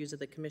reflect the views of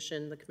the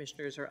Commission, the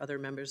Commissioners, or other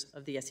members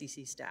of the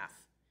SEC staff.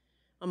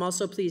 I'm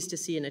also pleased to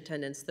see in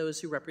attendance those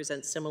who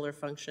represent similar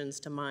functions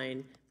to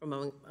mine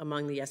from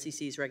among the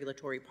SEC's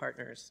regulatory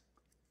partners.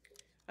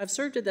 I've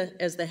served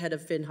as the head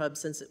of FinHub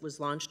since it was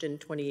launched in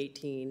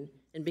 2018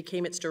 and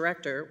became its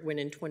director when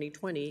in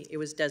 2020 it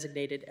was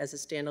designated as a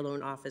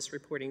standalone office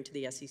reporting to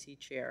the SEC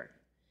chair.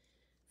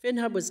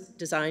 FinHub was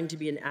designed to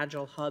be an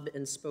agile hub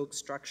and spoke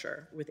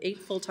structure with 8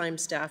 full-time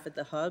staff at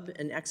the hub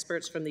and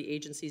experts from the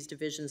agency's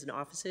divisions and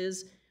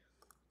offices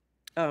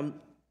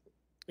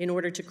in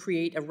order to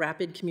create a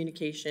rapid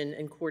communication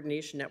and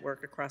coordination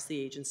network across the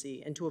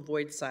agency and to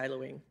avoid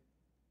siloing.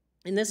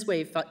 In this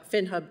way,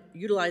 FinHub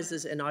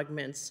utilizes and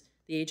augments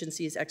the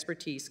agency's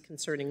expertise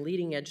concerning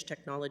leading-edge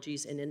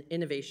technologies and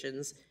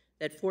innovations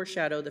that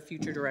foreshadow the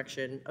future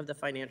direction of the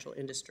financial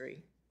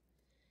industry.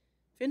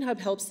 FinHub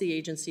helps the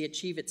agency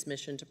achieve its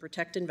mission to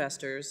protect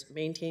investors,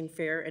 maintain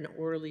fair and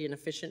orderly and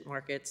efficient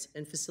markets,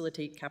 and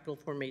facilitate capital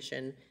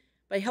formation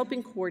by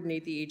helping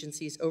coordinate the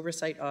agency's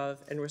oversight of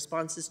and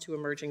responses to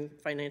emerging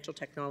financial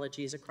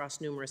technologies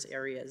across numerous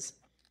areas,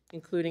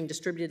 including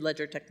distributed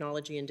ledger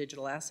technology and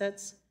digital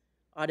assets,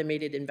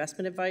 automated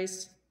investment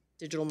advice,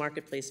 digital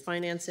marketplace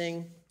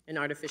financing, and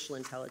artificial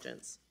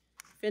intelligence.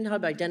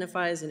 FinHub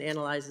identifies and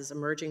analyzes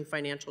emerging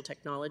financial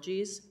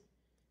technologies,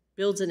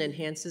 builds and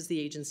enhances the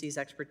agency's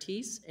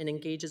expertise, and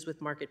engages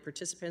with market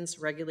participants,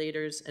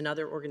 regulators, and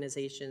other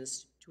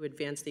organizations to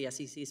advance the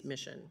SEC's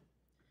mission.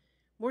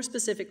 More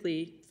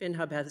specifically,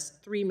 FinHub has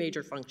three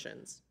major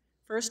functions.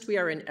 First, we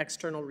are an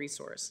external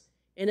resource.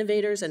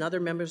 Innovators and other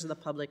members of the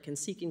public can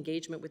seek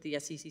engagement with the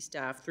SEC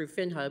staff through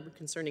FinHub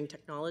concerning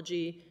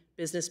technology,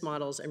 business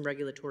models, and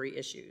regulatory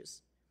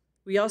issues.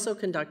 We also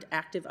conduct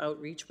active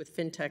outreach with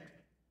fintech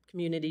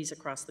communities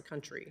across the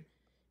country,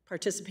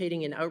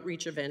 participating in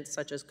outreach events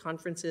such as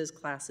conferences,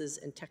 classes,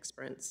 and tech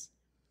sprints.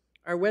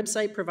 Our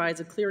website provides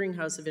a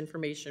clearinghouse of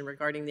information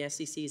regarding the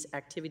SEC's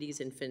activities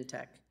in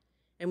fintech,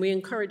 and we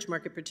encourage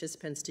market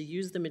participants to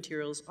use the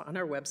materials on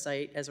our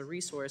website as a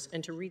resource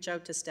and to reach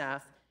out to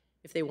staff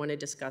if they want to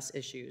discuss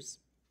issues.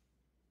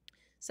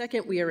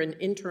 Second, we are an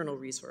internal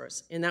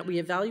resource in that we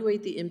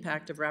evaluate the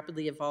impact of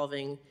rapidly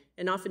evolving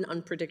and often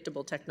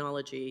unpredictable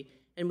technology,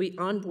 and we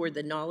onboard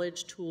the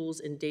knowledge,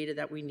 tools, and data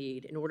that we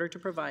need in order to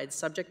provide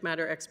subject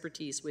matter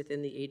expertise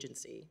within the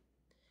agency.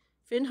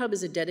 FinHub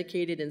is a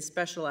dedicated and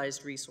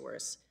specialized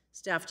resource,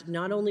 staffed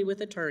not only with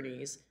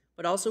attorneys,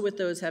 but also with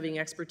those having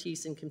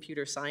expertise in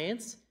computer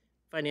science,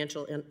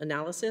 financial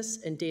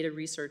analysis, and data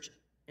research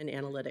and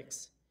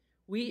analytics.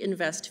 We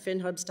invest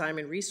FinHub's time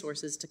and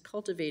resources to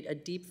cultivate a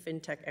deep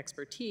fintech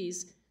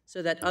expertise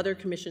so that other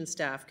commission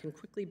staff can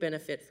quickly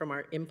benefit from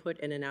our input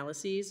and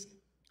analyses,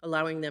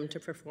 allowing them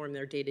to perform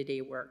their day-to-day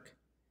work.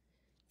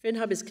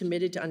 FinHub is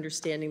committed to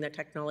understanding the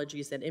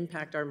technologies that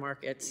impact our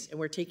markets, and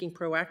we're taking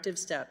proactive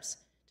steps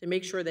to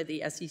make sure that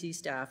the SEC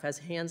staff has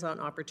hands-on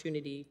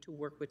opportunity to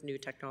work with new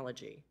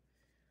technology.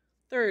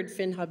 Third,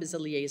 FinHub is a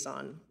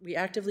liaison. We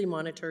actively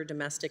monitor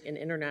domestic and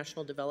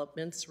international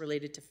developments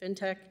related to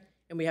fintech,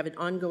 and we have an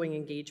ongoing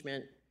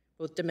engagement,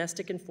 both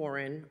domestic and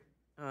foreign,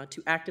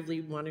 to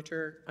actively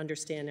monitor,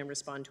 understand, and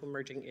respond to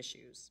emerging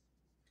issues.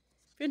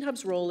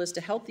 FinHub's role is to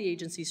help the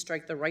agency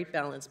strike the right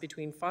balance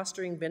between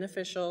fostering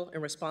beneficial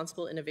and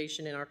responsible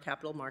innovation in our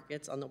capital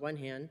markets on the one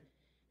hand,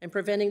 and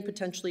preventing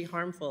potentially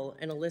harmful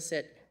and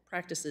illicit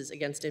practices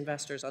against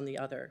investors on the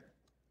other.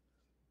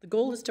 The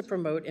goal is to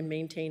promote and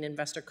maintain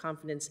investor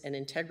confidence and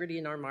integrity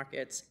in our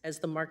markets as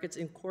the markets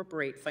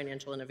incorporate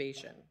financial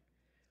innovation.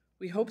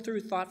 We hope through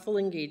thoughtful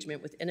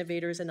engagement with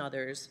innovators and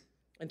others,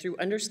 and through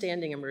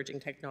understanding emerging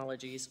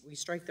technologies, we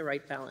strike the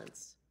right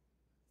balance.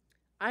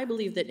 I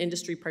believe that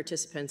industry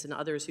participants and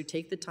others who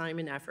take the time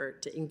and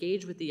effort to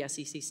engage with the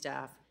SEC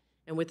staff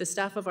and with the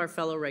staff of our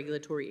fellow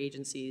regulatory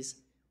agencies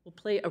will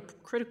play a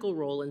critical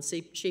role in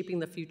shaping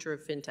the future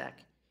of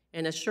fintech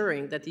and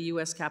assuring that the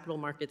U.S. capital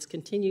markets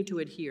continue to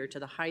adhere to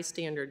the high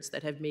standards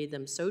that have made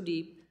them so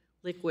deep,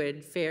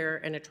 liquid,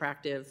 fair, and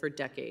attractive for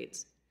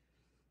decades.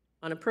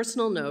 On a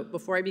personal note,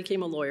 before I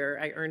became a lawyer,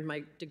 I earned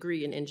my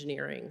degree in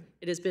engineering.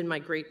 It has been my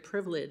great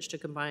privilege to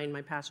combine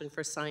my passion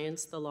for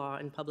science, the law,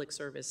 and public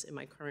service in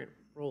my current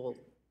role.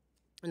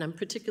 And I'm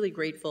particularly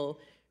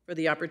grateful for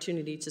the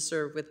opportunity to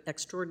serve with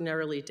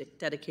extraordinarily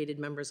dedicated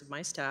members of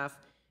my staff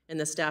and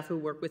the staff who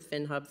work with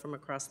FinHub from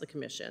across the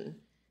Commission.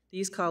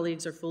 These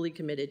colleagues are fully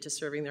committed to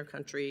serving their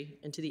country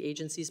and to the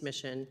agency's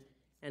mission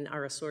and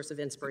are a source of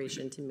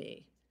inspiration to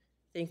me.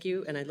 Thank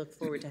you, and I look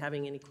forward to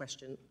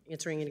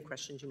answering any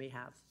questions you may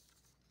have.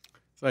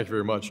 Thank you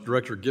very much.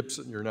 Director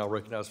Gibson, you're now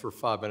recognized for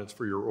 5 minutes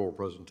for your oral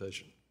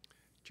presentation.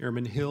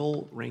 Chairman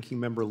Hill, Ranking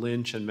Member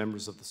Lynch, and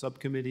members of the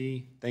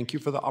subcommittee, thank you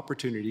for the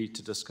opportunity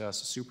to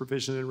discuss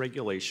supervision and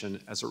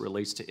regulation as it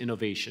relates to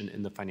innovation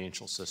in the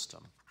financial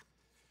system.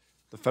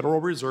 The Federal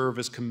Reserve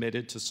is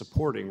committed to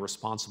supporting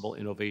responsible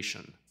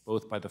innovation,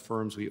 both by the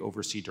firms we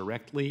oversee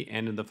directly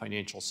and in the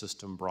financial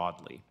system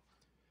broadly.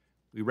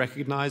 We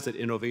recognize that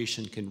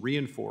innovation can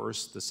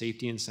reinforce the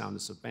safety and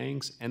soundness of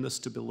banks and the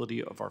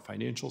stability of our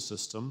financial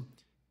system,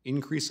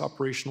 increase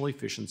operational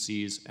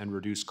efficiencies, and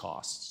reduce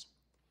costs.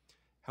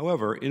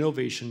 However,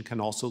 innovation can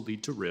also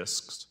lead to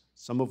risks,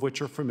 some of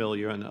which are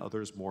familiar and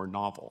others more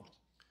novel.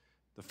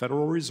 The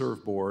Federal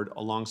Reserve Board,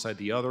 alongside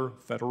the other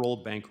federal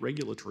bank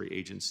regulatory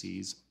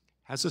agencies,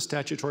 has a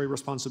statutory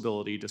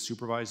responsibility to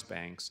supervise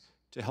banks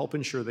to help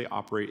ensure they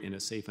operate in a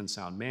safe and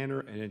sound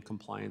manner and in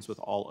compliance with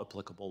all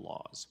applicable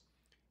laws.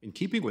 In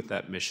keeping with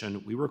that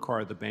mission, we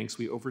require the banks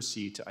we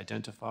oversee to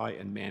identify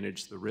and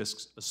manage the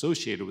risks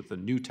associated with the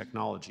new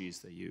technologies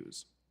they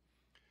use.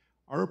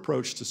 Our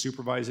approach to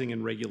supervising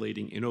and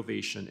regulating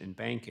innovation in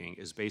banking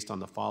is based on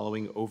the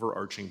following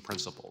overarching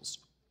principles.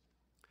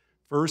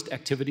 First,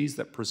 activities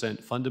that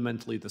present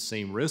fundamentally the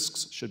same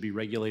risks should be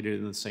regulated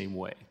in the same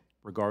way,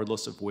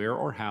 regardless of where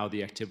or how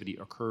the activity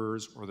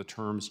occurs or the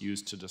terms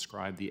used to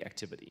describe the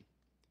activity.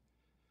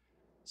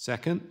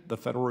 Second, the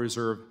Federal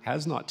Reserve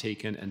has not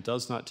taken and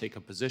does not take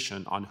a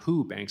position on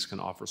who banks can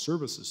offer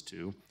services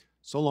to,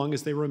 so long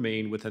as they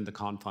remain within the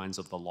confines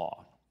of the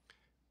law.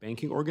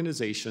 Banking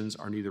organizations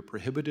are neither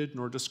prohibited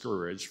nor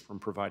discouraged from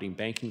providing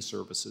banking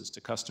services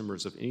to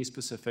customers of any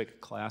specific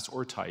class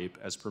or type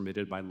as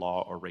permitted by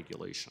law or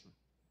regulation.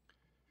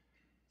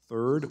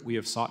 Third, we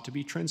have sought to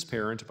be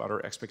transparent about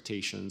our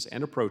expectations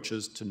and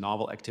approaches to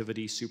novel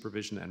activity,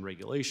 supervision, and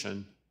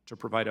regulation to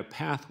provide a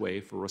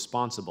pathway for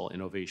responsible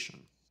innovation.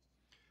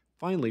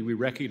 Finally, we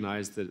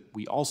recognize that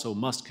we also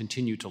must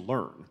continue to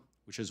learn,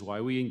 which is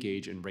why we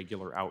engage in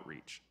regular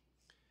outreach.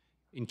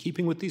 In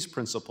keeping with these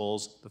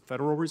principles, the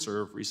Federal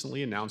Reserve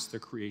recently announced the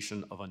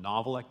creation of a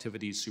Novel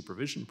Activities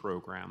Supervision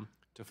Program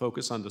to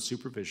focus on the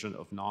supervision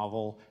of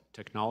novel,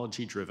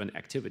 technology-driven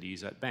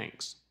activities at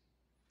banks.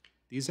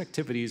 These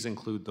activities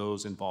include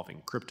those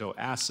involving crypto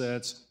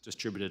assets,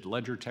 distributed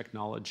ledger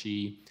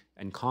technology,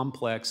 and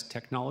complex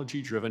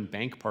technology-driven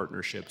bank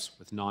partnerships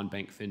with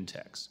non-bank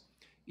fintechs,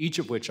 each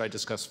of which I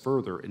discuss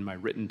further in my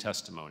written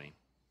testimony.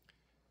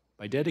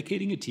 By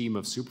dedicating a team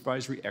of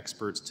supervisory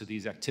experts to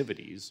these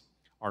activities,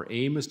 our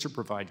aim is to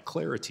provide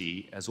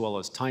clarity as well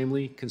as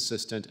timely,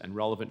 consistent, and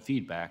relevant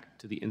feedback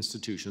to the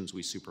institutions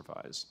we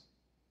supervise.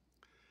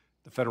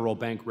 The federal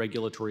bank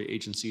regulatory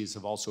agencies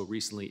have also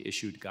recently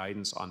issued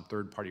guidance on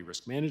third-party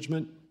risk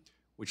management,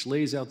 which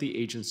lays out the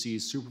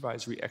agency's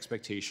supervisory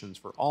expectations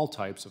for all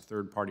types of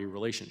third-party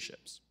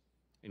relationships,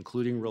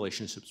 including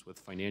relationships with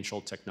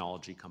financial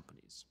technology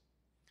companies.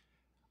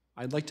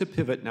 I'd like to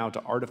pivot now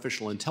to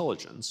artificial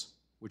intelligence,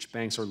 which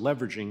banks are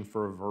leveraging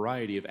for a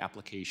variety of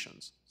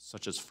applications,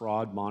 such as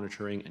fraud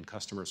monitoring and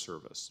customer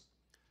service.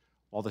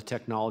 While the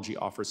technology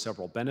offers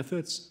several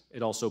benefits,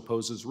 it also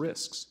poses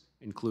risks,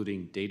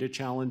 including data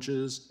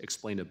challenges,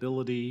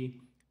 explainability,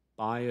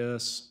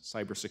 bias,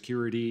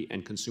 cybersecurity,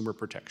 and consumer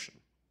protection.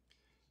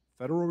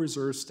 Federal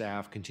Reserve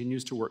staff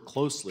continues to work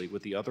closely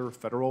with the other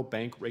federal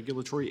bank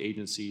regulatory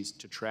agencies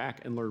to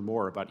track and learn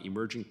more about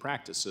emerging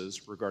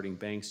practices regarding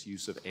banks'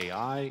 use of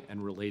AI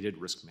and related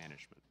risk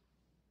management.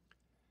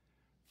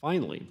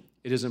 Finally,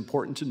 it is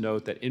important to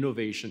note that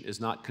innovation is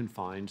not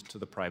confined to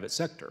the private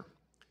sector.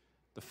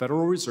 The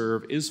Federal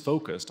Reserve is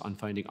focused on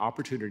finding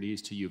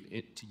opportunities to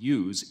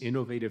use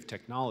innovative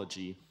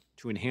technology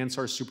to enhance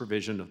our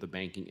supervision of the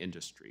banking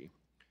industry.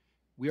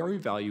 We are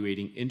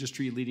evaluating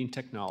industry-leading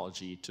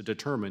technology to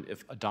determine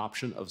if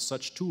adoption of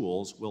such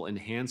tools will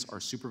enhance our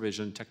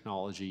supervision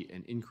technology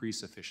and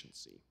increase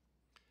efficiency.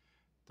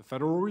 The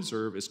Federal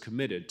Reserve is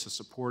committed to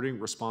supporting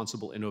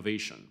responsible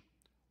innovation,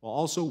 while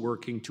also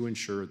working to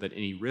ensure that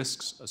any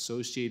risks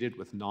associated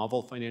with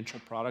novel financial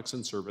products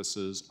and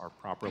services are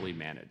properly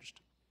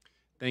managed.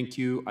 Thank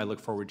you. I look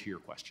forward to your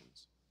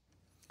questions.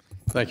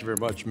 Thank you very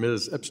much.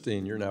 Ms.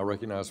 Epstein, you're now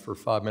recognized for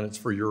 5 minutes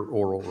for your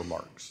oral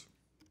remarks.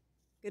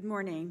 Good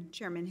morning,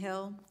 Chairman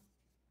Hill,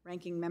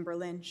 Ranking Member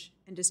Lynch,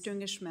 and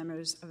distinguished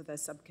members of the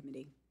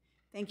subcommittee.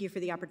 Thank you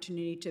for the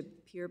opportunity to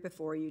appear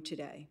before you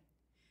today.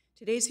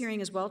 Today's hearing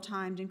is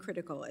well-timed and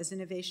critical as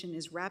innovation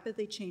is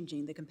rapidly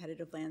changing the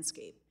competitive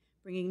landscape,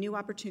 bringing new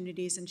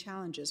opportunities and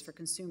challenges for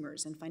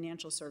consumers and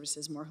financial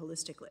services more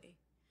holistically.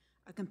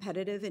 A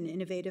competitive and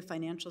innovative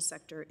financial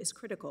sector is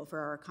critical for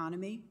our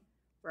economy,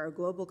 for our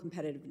global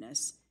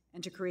competitiveness,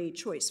 and to create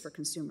choice for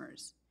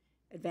consumers.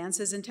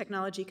 Advances in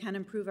technology can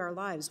improve our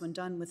lives when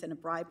done within a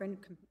vibrant,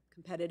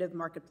 competitive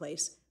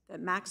marketplace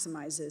that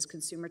maximizes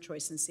consumer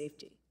choice and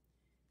safety.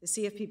 The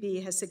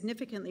CFPB has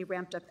significantly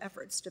ramped up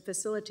efforts to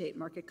facilitate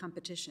market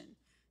competition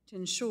to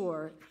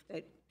ensure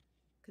that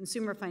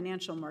consumer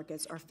financial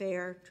markets are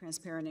fair,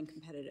 transparent, and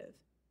competitive.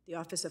 The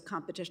Office of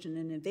Competition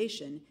and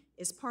Innovation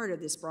is part of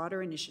this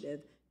broader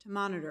initiative to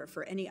monitor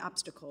for any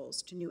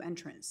obstacles to new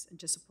entrants and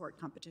to support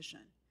competition.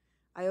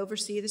 I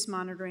oversee this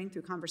monitoring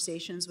through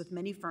conversations with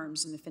many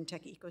firms in the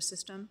fintech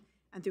ecosystem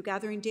and through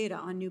gathering data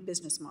on new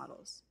business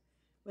models.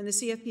 When the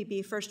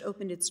CFPB first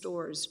opened its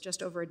doors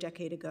just over a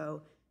decade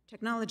ago,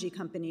 technology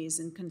companies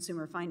in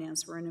consumer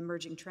finance were an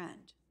emerging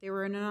trend. They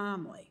were an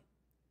anomaly.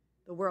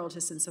 The world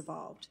has since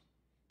evolved.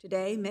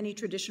 Today, many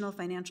traditional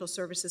financial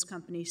services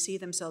companies see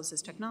themselves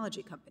as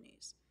technology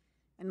companies.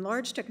 And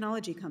large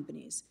technology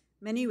companies,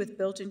 many with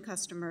built-in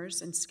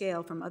customers and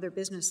scale from other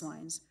business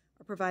lines,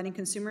 are providing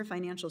consumer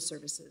financial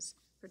services,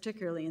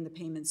 particularly in the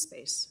payments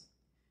space.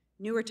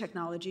 Newer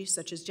technologies,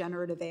 such as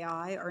generative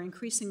AI, are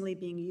increasingly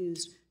being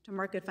used to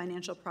market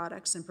financial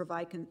products and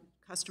provide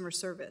customer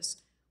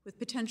service with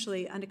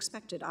potentially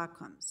unexpected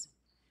outcomes.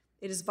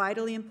 It is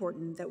vitally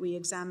important that we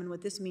examine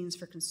what this means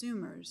for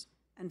consumers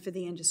and for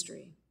the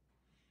industry.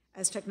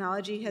 As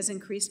technology has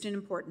increased in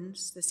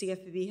importance, the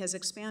CFPB has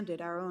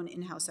expanded our own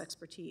in-house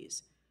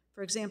expertise.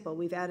 For example,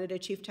 we've added a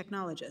chief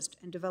technologist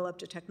and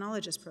developed a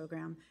technologist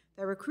program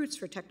that recruits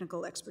for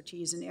technical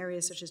expertise in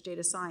areas such as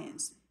data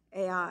science,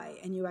 AI,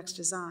 and UX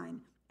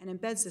design, and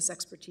embeds this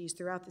expertise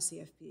throughout the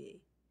CFPB.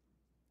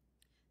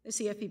 The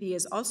CFPB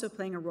is also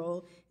playing a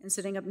role in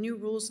setting up new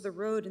rules of the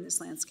road in this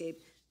landscape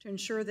to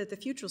ensure that the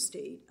future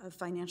state of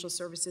financial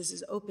services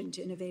is open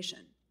to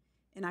innovation.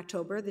 In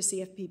October, the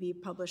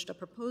CFPB published a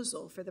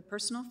proposal for the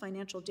Personal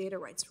Financial Data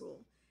Rights Rule,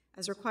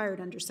 as required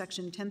under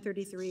Section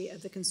 1033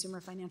 of the Consumer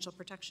Financial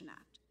Protection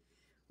Act.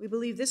 We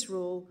believe this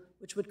rule,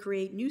 which would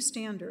create new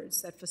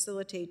standards that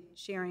facilitate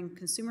sharing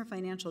consumer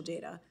financial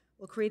data,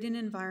 will create an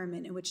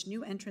environment in which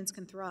new entrants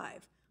can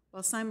thrive,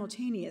 while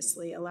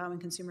simultaneously allowing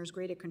consumers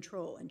greater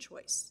control and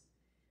choice.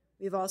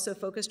 We've also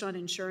focused on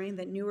ensuring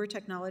that newer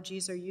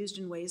technologies are used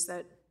in ways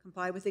that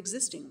comply with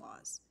existing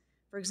laws.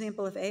 For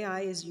example, if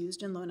AI is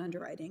used in loan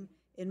underwriting,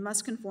 it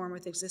must conform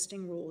with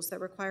existing rules that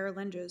require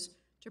lenders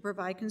to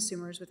provide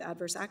consumers with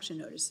adverse action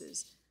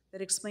notices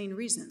that explain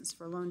reasons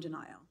for loan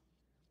denial.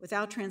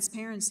 Without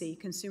transparency,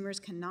 consumers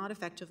cannot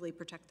effectively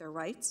protect their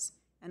rights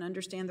and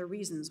understand the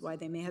reasons why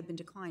they may have been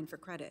declined for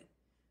credit.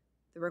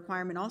 The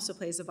requirement also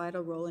plays a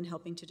vital role in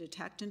helping to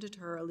detect and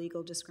deter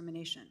illegal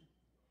discrimination.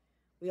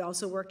 We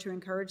also work to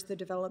encourage the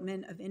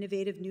development of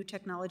innovative new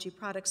technology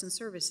products and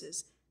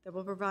services that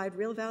will provide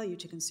real value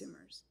to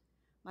consumers.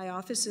 My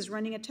office is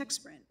running a tech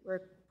sprint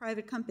where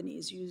private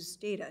companies use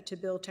data to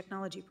build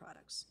technology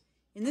products,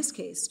 in this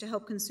case, to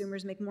help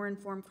consumers make more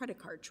informed credit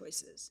card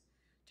choices.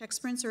 Tech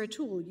sprints are a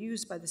tool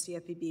used by the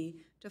CFPB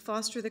to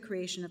foster the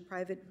creation of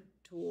private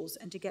tools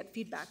and to get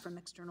feedback from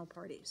external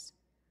parties.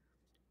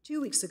 2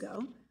 weeks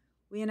ago,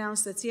 we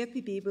announced that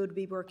CFPB would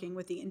be working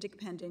with the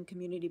Independent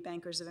Community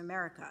Bankers of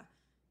America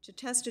to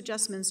test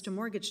adjustments to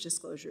mortgage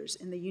disclosures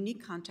in the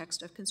unique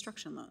context of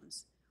construction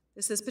loans.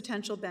 This has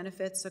potential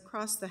benefits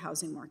across the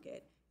housing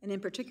market, and in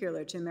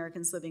particular to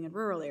Americans living in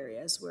rural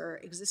areas where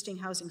existing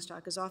housing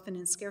stock is often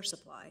in scarce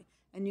supply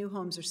and new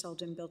homes are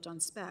seldom built on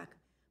spec,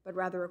 but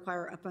rather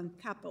require upfront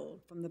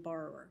capital from the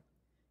borrower.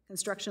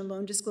 Construction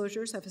loan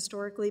disclosures have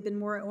historically been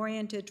more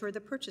oriented toward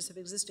the purchase of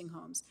existing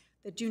homes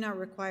that do not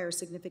require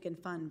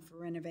significant fund for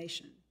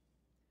renovation.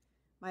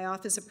 My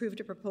office approved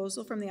a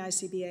proposal from the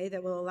ICBA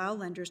that will allow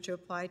lenders to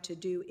apply to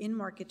do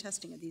in-market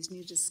testing of these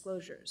new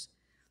disclosures.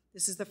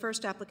 This is the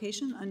first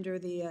application under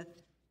the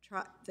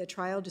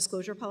trial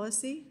disclosure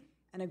policy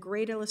and a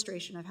great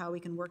illustration of how we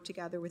can work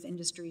together with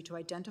industry to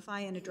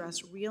identify and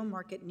address real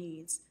market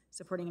needs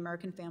supporting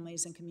American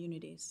families and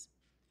communities.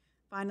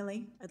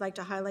 Finally, I'd like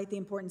to highlight the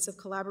importance of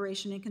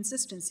collaboration and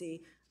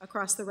consistency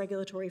across the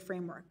regulatory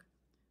framework.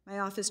 My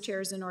office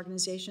chairs an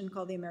organization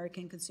called the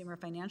American Consumer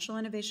Financial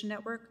Innovation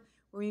Network,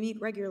 where we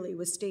meet regularly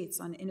with states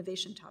on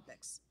innovation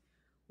topics.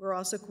 We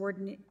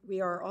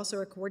are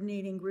also a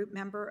coordinating group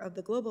member of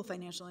the Global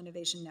Financial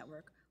Innovation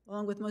Network,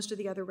 along with most of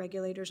the other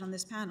regulators on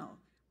this panel.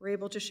 We're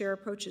able to share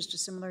approaches to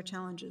similar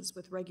challenges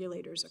with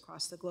regulators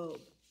across the globe.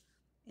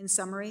 In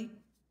summary,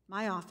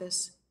 my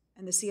office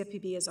and the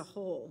CFPB as a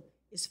whole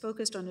is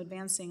focused on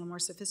advancing a more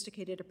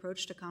sophisticated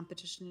approach to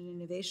competition and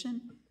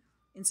innovation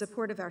in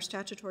support of our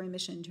statutory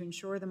mission to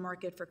ensure the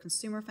market for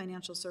consumer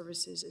financial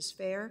services is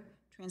fair,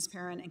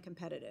 transparent, and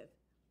competitive.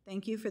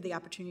 Thank you for the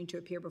opportunity to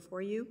appear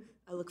before you.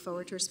 I look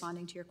forward to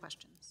responding to your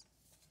questions.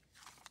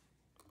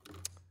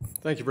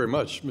 Thank you very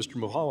much. Mr.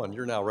 Mulholland,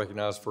 you're now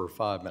recognized for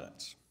 5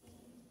 minutes.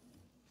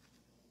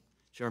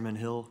 Chairman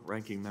Hill,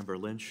 Ranking Member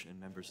Lynch, and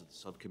members of the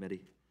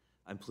subcommittee,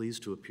 I'm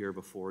pleased to appear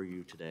before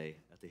you today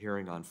at the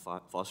hearing on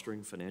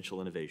fostering financial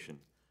innovation,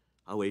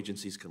 how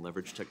agencies can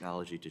leverage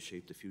technology to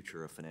shape the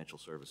future of financial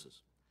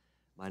services.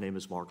 My name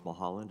is Mark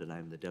Mulholland, and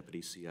I'm the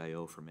Deputy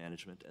CIO for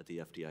Management at the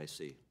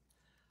FDIC.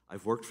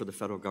 I've worked for the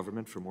federal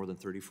government for more than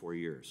 34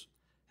 years,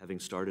 having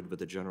started with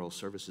the General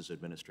Services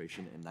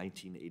Administration in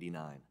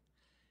 1989.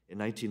 In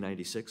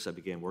 1996, I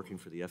began working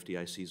for the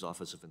FDIC's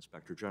Office of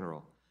Inspector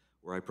General,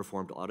 where I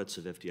performed audits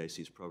of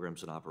FDIC's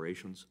programs and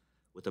operations,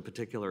 with a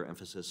particular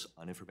emphasis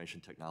on information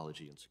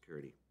technology and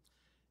security.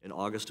 In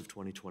August of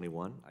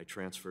 2021, I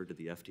transferred to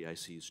the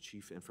FDIC's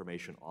Chief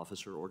Information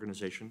Officer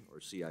Organization, or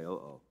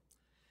CIOO.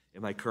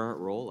 In my current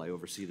role, I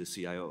oversee the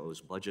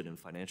CIOO's budget and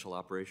financial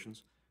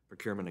operations,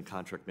 procurement and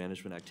contract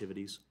management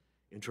activities,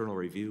 internal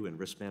review and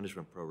risk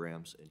management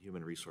programs, and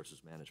human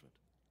resources management.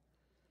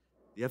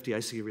 The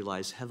FDIC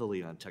relies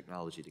heavily on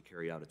technology to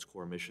carry out its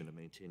core mission of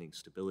maintaining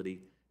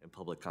stability and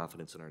public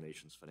confidence in our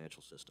nation's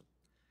financial system.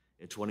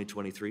 In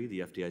 2023, the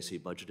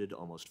FDIC budgeted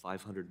almost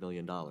 $500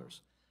 million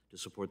to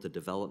support the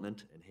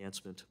development,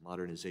 enhancement,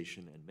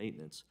 modernization, and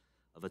maintenance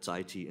of its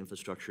IT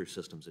infrastructure,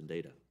 systems, and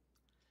data.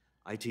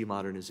 IT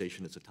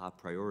modernization is a top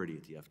priority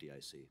at the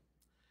FDIC.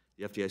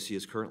 The FDIC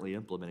is currently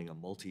implementing a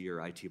multi-year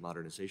IT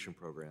modernization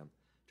program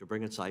to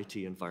bring its IT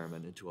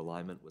environment into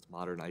alignment with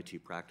modern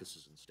IT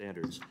practices and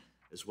standards,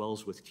 as well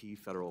as with key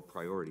federal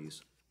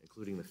priorities,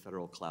 including the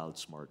Federal Cloud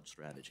Smart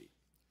Strategy.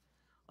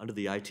 Under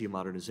the IT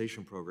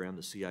modernization program,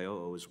 the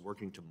CIOO is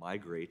working to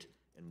migrate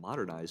and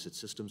modernize its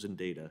systems and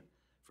data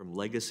from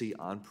legacy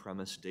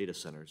on-premise data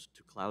centers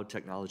to cloud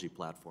technology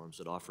platforms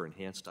that offer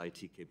enhanced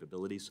IT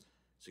capabilities,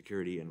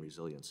 security, and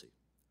resiliency.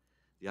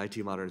 The IT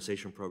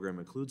modernization program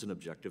includes an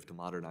objective to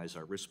modernize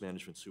our risk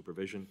management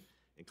supervision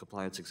and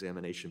compliance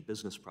examination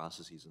business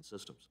processes and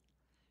systems.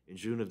 In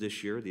June of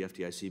this year, the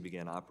FDIC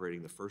began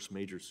operating the first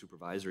major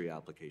supervisory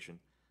application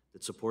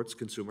that supports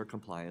consumer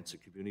compliance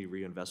and Community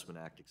Reinvestment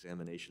Act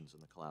examinations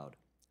in the cloud.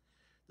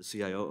 The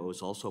CIOO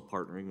is also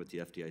partnering with the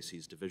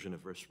FDIC's Division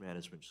of Risk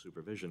Management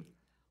Supervision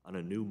on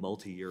a new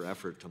multi-year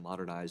effort to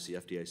modernize the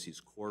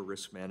FDIC's core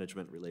risk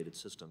management-related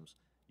systems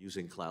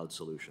using cloud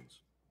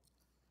solutions.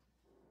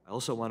 I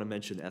also want to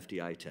mention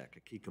FDI Tech, a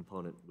key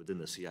component within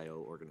the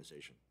CIO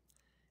organization.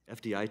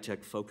 FDI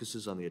Tech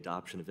focuses on the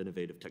adoption of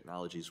innovative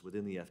technologies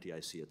within the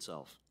FDIC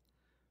itself.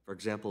 For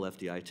example,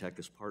 FDI Tech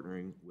is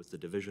partnering with the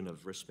Division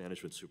of Risk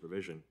Management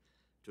Supervision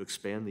to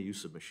expand the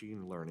use of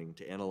machine learning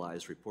to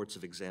analyze reports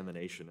of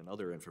examination and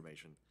other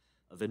information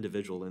of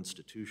individual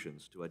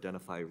institutions to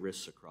identify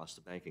risks across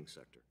the banking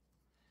sector.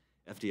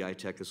 FDI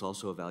Tech is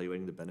also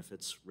evaluating the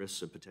benefits,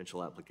 risks, and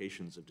potential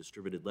applications of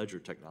distributed ledger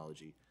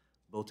technology,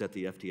 both at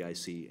the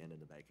FDIC and in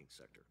the banking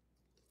sector.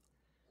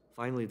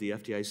 Finally, the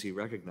FDIC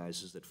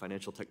recognizes that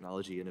financial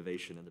technology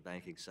innovation in the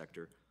banking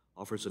sector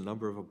offers a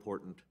number of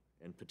important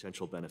and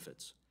potential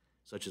benefits,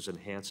 such as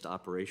enhanced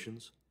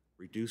operations,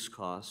 reduced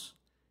costs,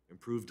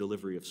 improved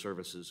delivery of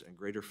services, and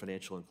greater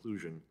financial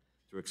inclusion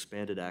through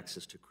expanded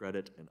access to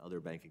credit and other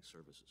banking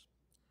services.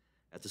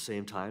 At the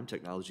same time,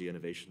 technology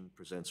innovation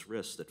presents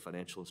risks that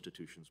financial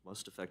institutions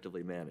must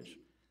effectively manage,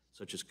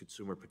 such as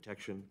consumer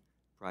protection,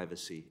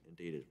 privacy, and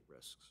data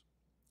risks.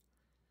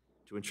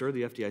 To ensure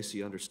the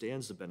FDIC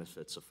understands the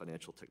benefits of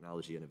financial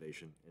technology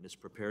innovation and is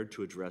prepared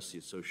to address the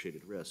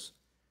associated risks,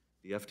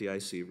 the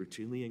FDIC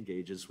routinely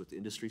engages with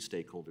industry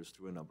stakeholders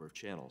through a number of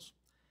channels.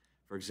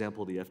 For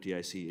example, the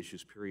FDIC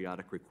issues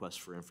periodic requests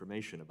for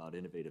information about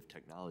innovative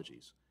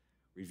technologies,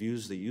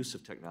 reviews the use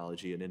of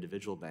technology in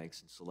individual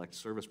banks and select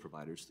service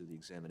providers through the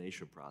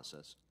examination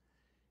process,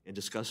 and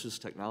discusses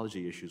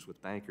technology issues with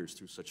bankers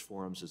through such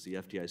forums as the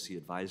FDIC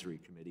Advisory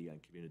Committee on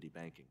Community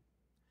Banking.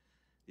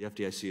 The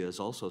FDIC has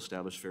also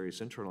established various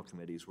internal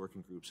committees,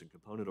 working groups, and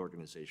component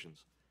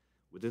organizations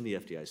within the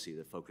FDIC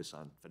that focus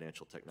on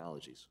financial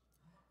technologies.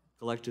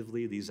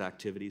 Collectively, these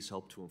activities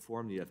help to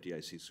inform the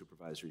FDIC's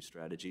supervisory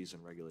strategies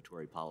and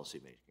regulatory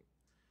policymaking.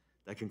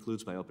 That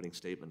concludes my opening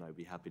statement. I'd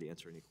be happy to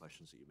answer any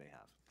questions that you may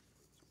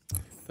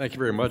have. Thank you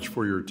very much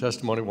for your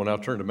testimony. We'll now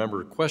turn to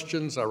member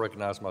questions. I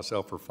recognize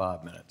myself for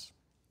 5 minutes.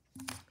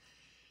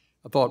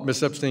 I thought,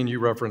 Ms. Epstein, you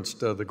referenced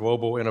the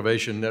Global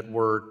Innovation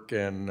Network,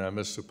 and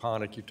Ms.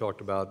 Szczepanik, you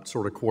talked about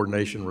sort of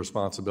coordination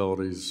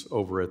responsibilities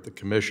over at the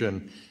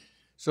Commission.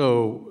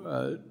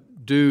 So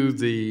do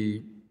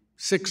the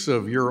 6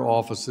 of your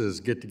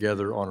offices get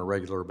together on a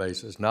regular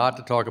basis, not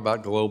to talk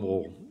about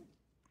global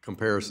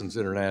comparisons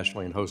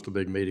internationally and host a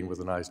big meeting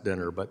with a nice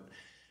dinner, but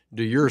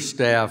do your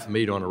staff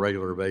meet on a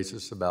regular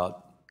basis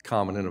about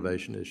common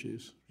innovation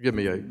issues? Give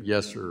me a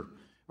yes or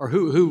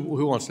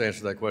who wants to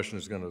answer that question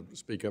is going to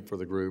speak up for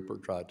the group or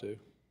try to.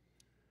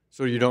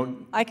 So you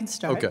don't? I can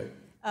start. Okay.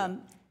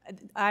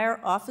 Our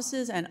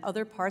offices and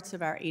other parts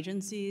of our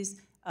agencies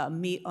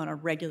meet on a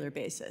regular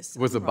basis.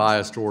 With a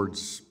bias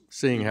towards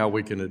seeing how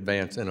we can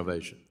advance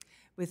innovation.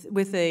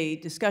 With a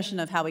discussion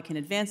of how we can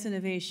advance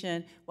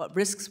innovation, what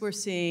risks we're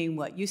seeing,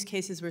 what use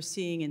cases we're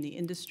seeing in the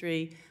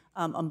industry,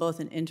 on both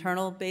an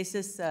internal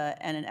basis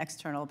and an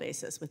external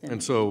basis within.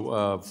 And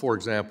so, for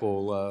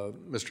example,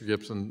 Mr.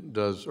 Gibson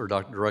does, or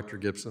Director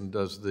Gibson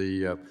does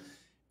the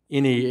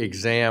any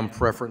exam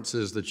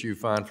preferences that you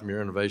find from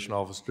your innovation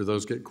office, do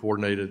those get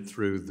coordinated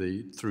through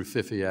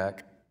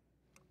FIFIAC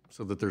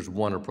so that there's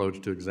one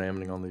approach to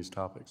examining on these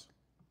topics?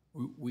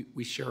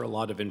 We share a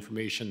lot of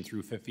information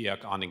through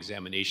FIFIAC on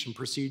examination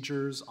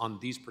procedures. On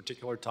these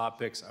particular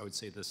topics, I would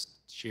say this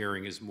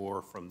sharing is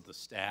more from the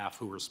staff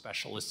who are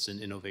specialists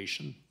in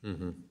innovation.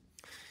 Mm-hmm.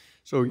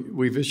 So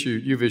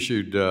you've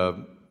issued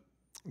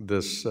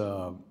this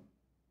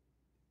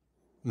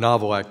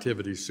novel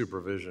activities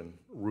supervision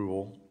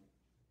rule,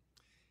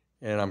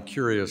 and I'm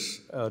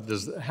curious,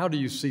 how do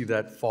you see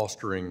that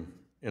fostering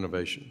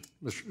innovation,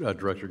 Mr.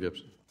 Director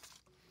Gibson?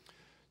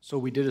 So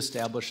we did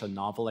establish a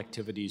novel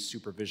activities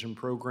supervision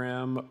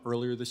program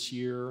earlier this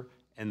year,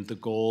 and the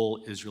goal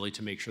is really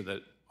to make sure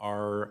that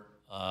our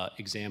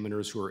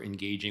examiners who are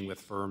engaging with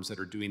firms that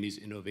are doing these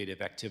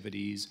innovative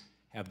activities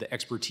have the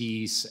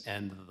expertise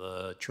and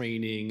the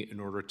training in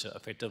order to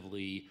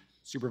effectively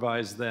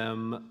supervise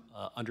them,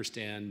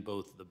 understand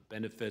both the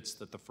benefits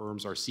that the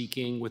firms are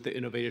seeking with the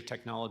innovative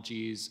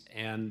technologies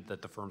and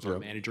that the firms are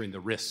managing the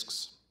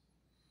risks.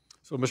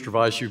 So, Mr.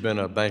 Vice, you've been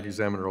a bank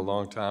examiner a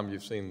long time.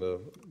 You've seen the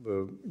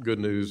good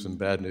news and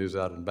bad news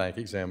out in bank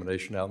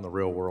examination out in the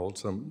real world.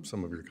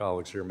 Some of your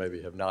colleagues here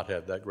maybe have not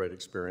had that great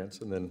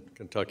experience. And then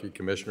Kentucky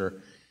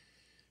Commissioner.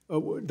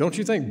 Don't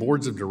you think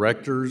boards of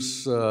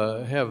directors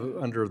have,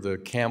 under the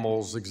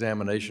CAMELS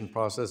examination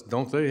process,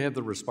 don't they have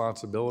the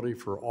responsibility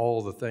for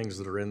all the things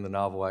that are in the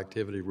novel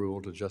activity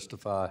rule to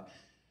justify,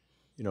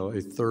 you know,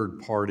 a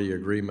third-party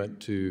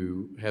agreement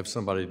to have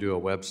somebody do a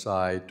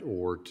website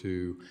or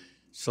to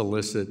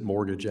solicit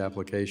mortgage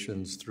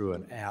applications through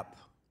an app?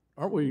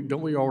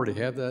 Don't we already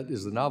have that?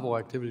 Is the novel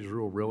activities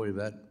rule really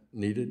that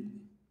needed?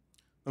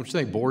 Don't you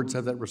think boards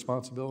have that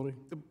responsibility?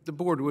 The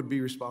board would be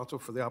responsible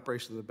for the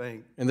operation of the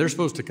bank. And they're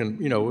supposed to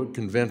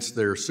convince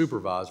their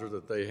supervisor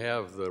that they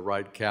have the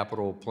right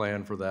capital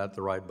plan for that,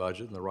 the right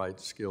budget, and the right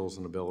skills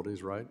and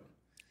abilities, right?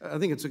 I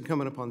think it's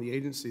incumbent upon the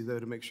agency, though,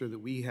 to make sure that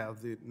we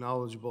have the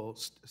knowledgeable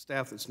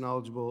staff that's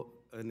knowledgeable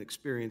an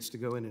experience to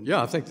go in and.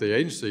 Yeah, I think the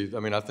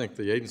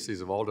agencies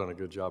have all done a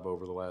good job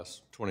over the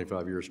last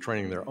 25 years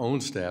training their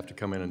own staff to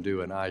come in and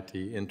do an IT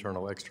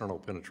internal, external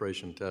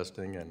penetration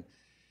testing and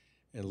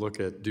look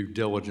at due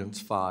diligence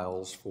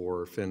files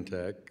for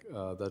fintech.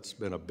 That's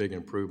been a big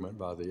improvement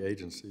by the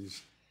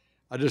agencies.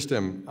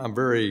 I'm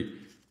very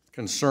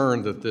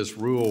concerned that this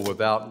rule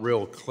without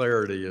real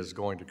clarity is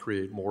going to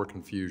create more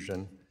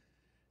confusion.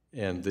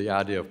 And the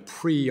idea of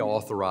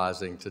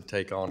pre-authorizing to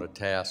take on a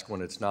task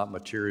when it's not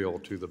material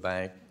to the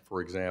bank,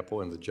 for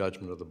example, in the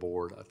judgment of the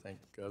board, I think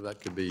that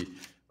could be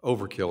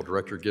overkill.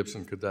 Director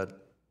Gibson, could that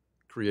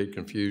create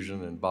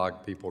confusion and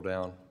bog people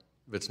down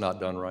if it's not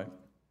done right?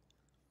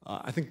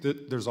 I think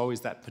that there's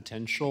always that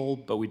potential,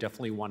 but we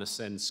definitely want to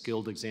send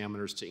skilled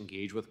examiners to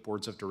engage with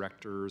boards of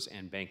directors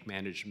and bank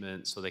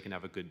management so they can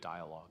have a good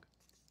dialogue.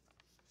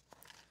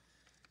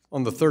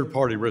 On the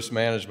third-party risk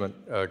management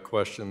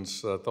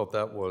questions, I thought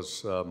that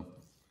was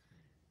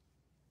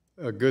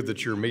good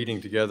that you're meeting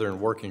together and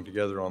working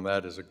together on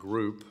that as a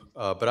group.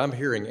 But I'm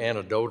hearing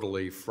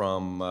anecdotally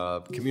from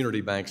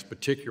community banks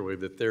particularly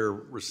that they're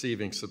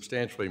receiving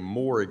substantially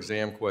more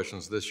exam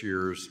questions this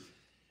year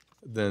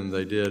than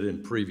they did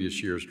in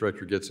previous years.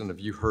 Director Gibson, have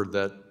you heard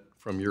that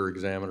from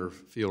your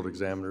field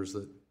examiners,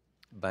 that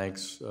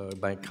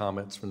bank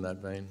comments from that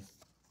vein?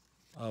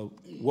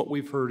 What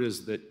we've heard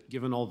is that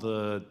given all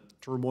the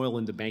turmoil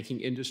in the banking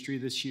industry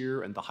this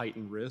year and the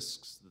heightened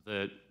risks,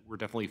 that we're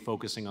definitely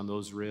focusing on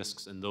those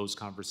risks, and those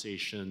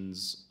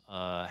conversations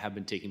have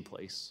been taking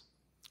place.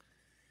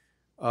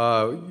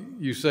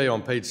 You say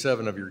on page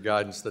 7 of your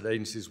guidance that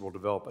agencies will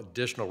develop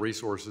additional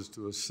resources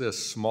to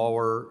assist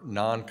smaller,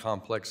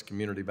 non-complex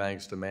community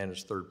banks to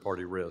manage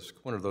third-party risk.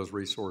 When are those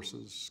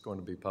resources going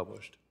to be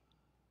published?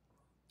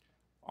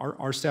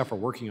 Our staff are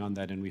working on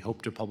that, and we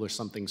hope to publish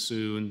something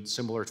soon,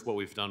 similar to what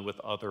we've done with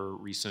other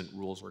recent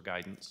rules or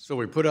guidance. So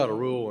we put out a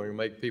rule and we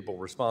make people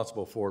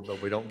responsible for it,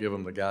 but we don't give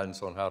them the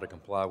guidance on how to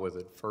comply with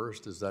it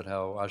first. Is that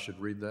how I should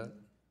read that?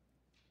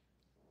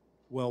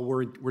 Well,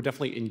 we're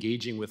definitely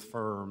engaging with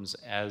firms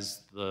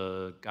as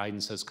the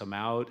guidance has come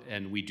out,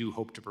 and we do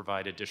hope to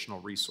provide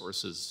additional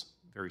resources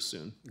very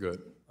soon.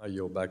 Good. I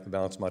yield back the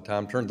balance of my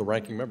time. Turn to the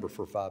ranking member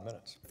for 5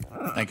 minutes.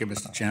 Thank you,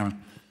 Mr.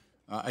 Chairman.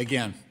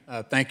 Again,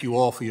 thank you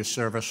all for your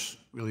service.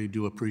 Really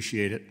do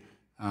appreciate it.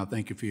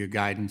 Thank you for your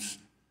guidance.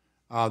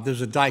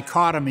 There's a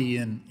dichotomy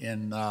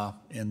in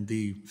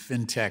the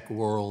fintech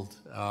world,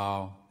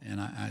 and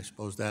I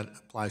suppose that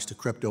applies to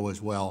crypto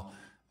as well.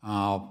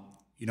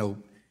 You know,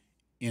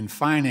 in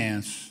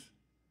finance,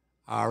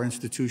 our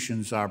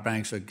institutions, our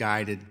banks are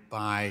guided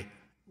by,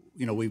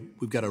 you know,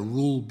 we've got a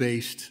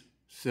rule-based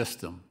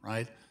system,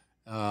 right?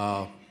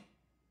 A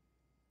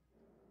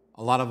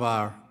lot of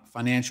our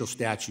financial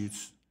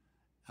statutes,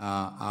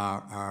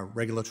 our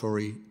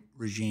regulatory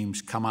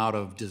regimes come out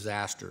of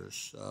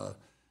disasters.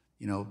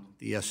 You know,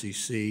 the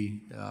SEC,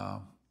 you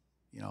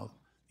know,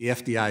 the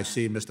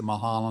FDIC, Mr.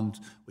 Mulholland.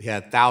 We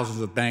had thousands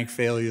of bank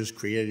failures,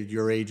 created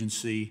your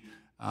agency.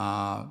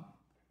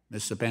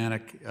 Ms.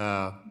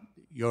 Szczepanik,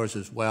 yours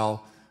as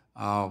well.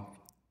 You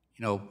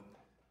know,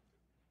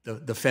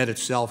 the Fed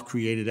itself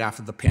created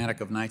after the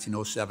panic of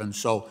 1907.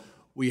 So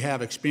we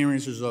have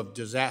experiences of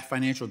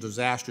financial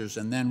disasters,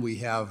 and then we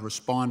have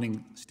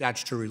responding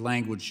statutory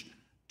language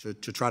to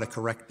try to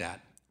correct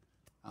that.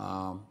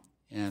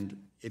 And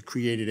it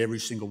created every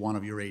single one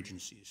of your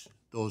agencies,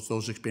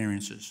 those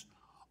experiences.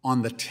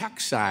 On the tech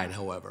side,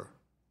 however,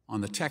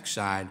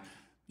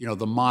 you know,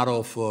 the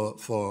motto for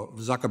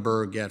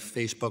Zuckerberg at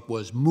Facebook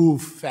was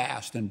move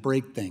fast and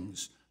break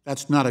things.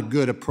 That's not a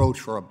good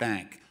approach for a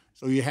bank.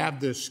 So you have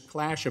this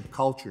clash of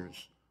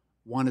cultures.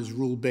 One is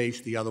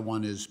rule-based, the other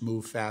one is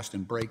move fast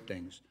and break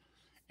things.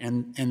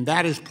 And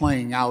that is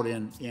playing out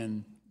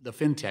in the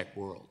fintech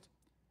world.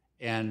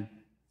 And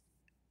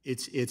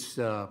it's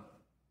going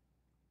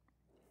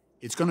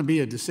to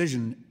be a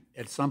decision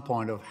at some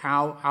point of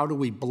how do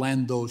we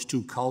blend those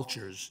two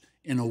cultures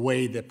in a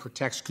way that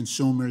protects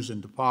consumers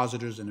and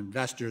depositors and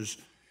investors,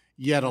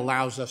 yet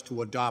allows us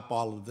to adopt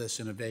all of this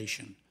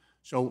innovation.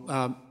 So,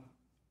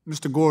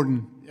 Mr.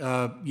 Gordon,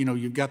 you know,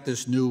 you've got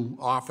this new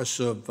Office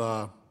of,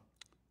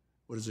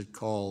 what is it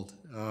called?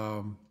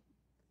 I'm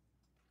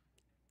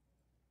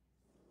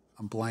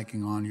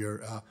blanking on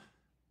your,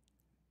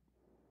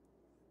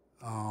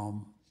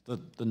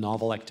 the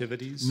novel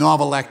activities?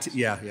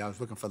 Yeah, I was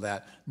looking for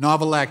that.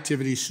 Novel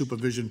Activities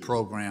Supervision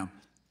Program,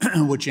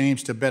 which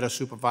aims to better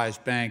supervise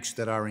banks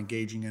that are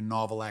engaging in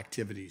novel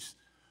activities.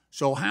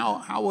 So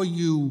how are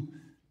you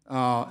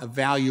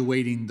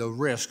evaluating the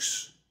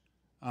risks?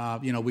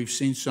 You know, we've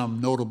seen some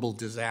notable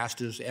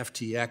disasters.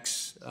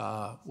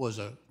 FTX was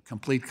a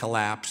complete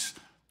collapse.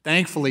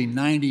 Thankfully,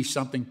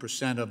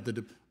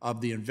 90-something%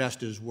 of the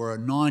investors were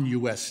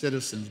non-U.S.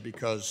 citizens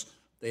because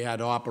they had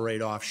to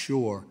operate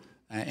offshore.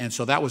 And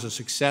so that was a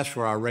success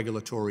for our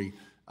regulatory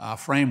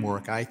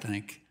framework, I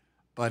think.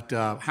 But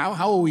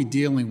how are we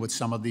dealing with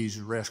some of these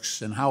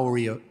risks, and how are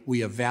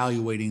we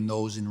evaluating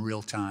those in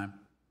real time?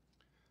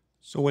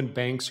 So when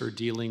banks are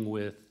dealing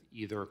with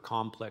either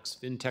complex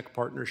fintech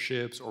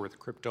partnerships or with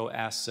crypto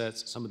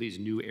assets, some of these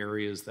new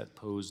areas that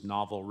pose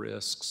novel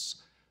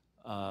risks.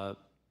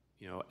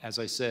 As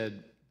I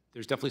said,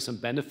 there's definitely some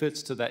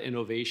benefits to that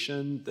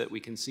innovation that we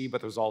can see,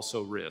 but there's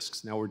also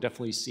risks. Now, we're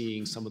definitely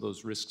seeing some of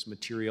those risks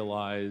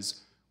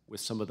materialize with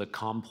some of the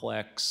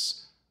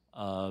complex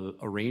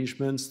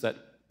arrangements that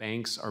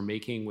banks are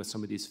making with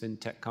some of these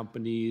fintech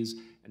companies,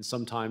 and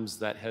sometimes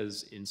that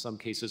has, in some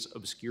cases,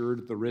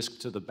 obscured the risk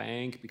to the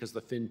bank because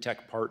the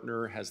fintech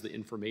partner has the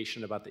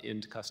information about the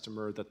end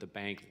customer that the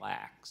bank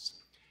lacks.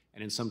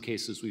 And in some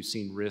cases, we've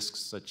seen risks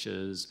such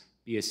as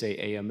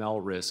BSA AML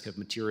risk have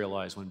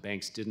materialized when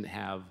banks didn't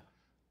have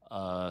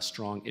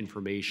strong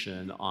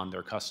information on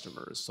their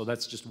customers. So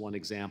that's just one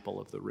example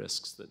of the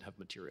risks that have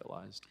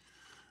materialized.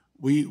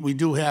 We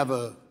do have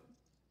a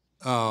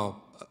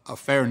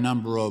fair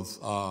number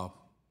of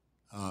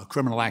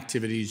criminal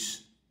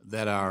activities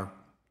that are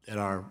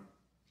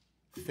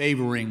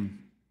favoring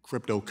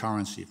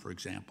cryptocurrency, for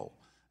example.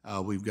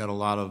 We've got a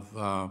lot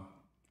of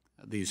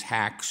these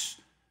hacks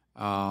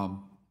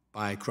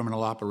by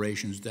criminal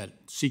operations that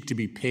seek to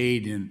be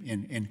paid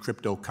in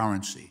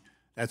cryptocurrency.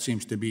 That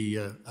seems to be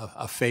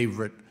a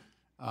favorite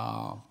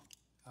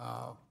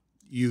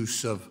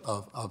use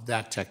of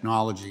that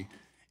technology.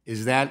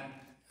 Is that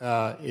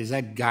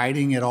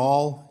guiding at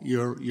all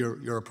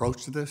your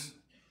approach to this?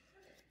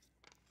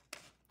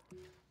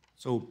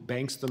 So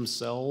banks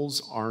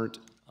themselves aren't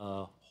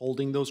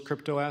holding those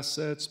crypto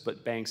assets,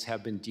 but banks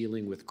have been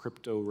dealing with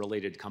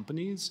crypto-related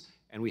companies,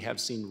 and we have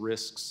seen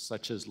risks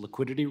such as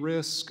liquidity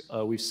risk.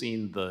 We've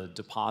seen the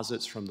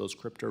deposits from those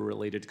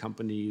crypto-related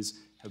companies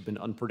have been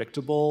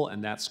unpredictable,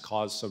 and that's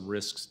caused some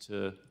risks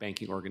to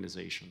banking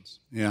organizations.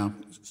 Yeah.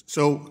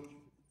 So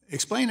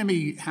explain to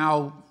me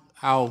how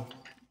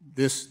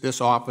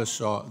this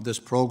office or this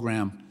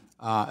program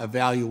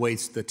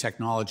evaluates the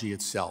technology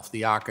itself,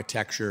 the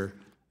architecture,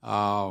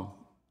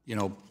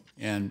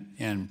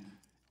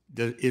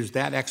 is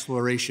that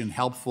exploration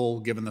helpful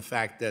given the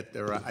fact that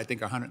there are, I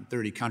think,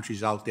 130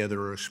 countries out there that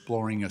are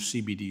exploring a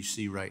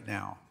CBDC right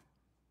now?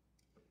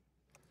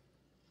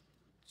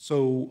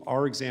 So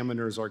our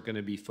examiners are going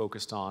to be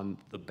focused on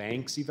the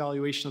bank's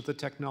evaluation of the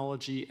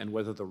technology and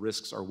whether the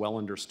risks are well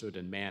understood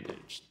and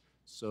managed.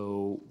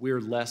 So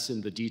we're less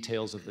in the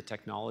details of the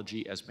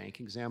technology as bank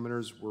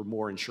examiners. We're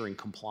more ensuring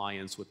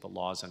compliance with the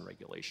laws and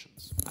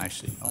regulations. I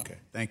see. Okay.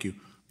 Thank you.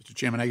 Mr.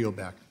 Chairman, I yield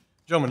back.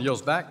 Gentleman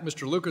yields back.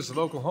 Mr. Lucas of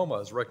Oklahoma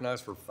is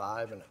recognized for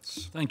 5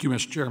 minutes. Thank you,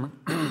 Mr. Chairman.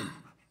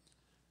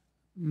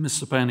 Ms.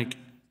 Szczepanik,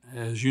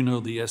 as you know,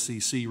 the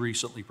SEC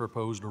recently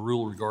proposed a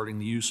rule regarding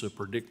the use of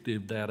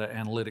predictive data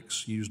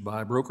analytics used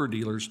by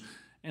broker-dealers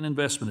and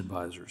investment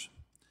advisors.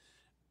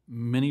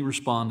 Many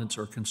respondents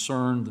are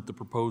concerned that the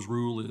proposed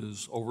rule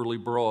is overly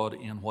broad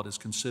in what is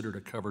considered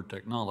a covered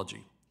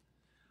technology.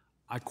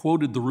 I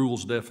quoted the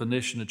rule's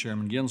definition to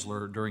Chairman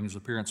Gensler during his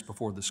appearance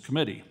before this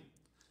committee.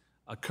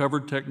 A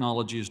covered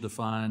technology is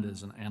defined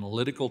as an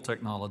analytical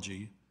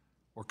technology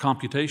or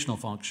computational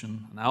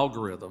function, an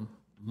algorithm,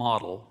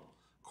 model,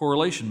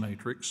 correlation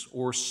matrix,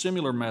 or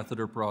similar method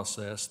or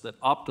process that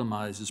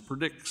optimizes,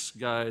 predicts,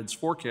 guides,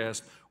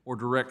 forecasts, or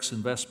directs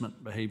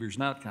investment behaviors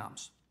and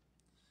outcomes.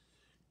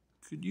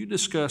 Could you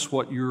discuss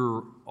what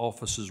your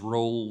office's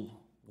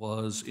role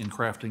was in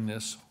crafting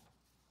this?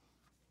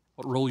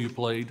 What role you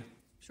played?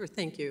 Sure,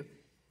 thank you.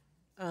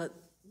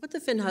 What the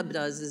FinHub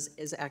does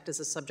is act as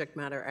a subject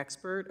matter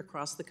expert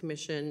across the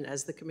commission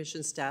as the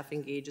commission staff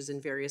engages in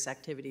various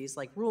activities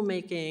like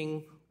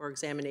rulemaking or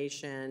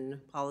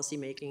examination, policy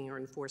making, or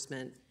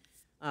enforcement,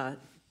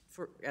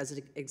 as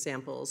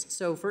examples.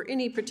 So for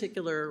any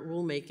particular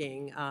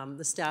rulemaking,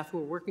 the staff who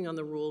are working on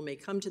the rule may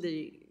come to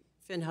the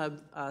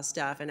FinHub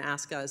staff and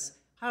ask us,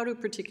 how do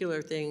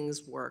particular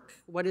things work?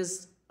 What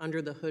is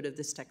under the hood of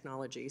this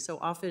technology? So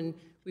often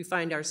we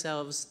find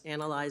ourselves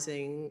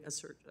analyzing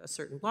a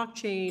certain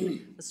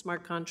blockchain, a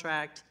smart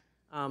contract,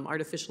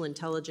 artificial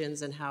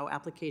intelligence, and how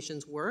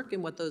applications work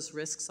and what those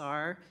risks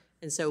are.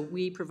 And so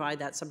we provide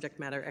that subject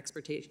matter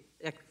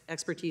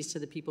expertise to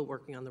the people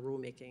working on the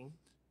rulemaking.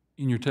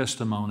 In your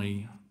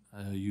testimony,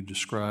 you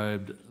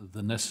described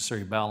the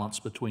necessary balance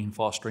between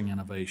fostering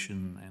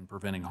innovation and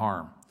preventing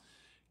harm.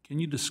 Can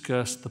you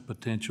discuss the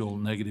potential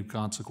negative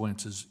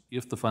consequences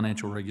if the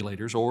financial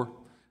regulators, or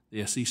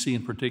the SEC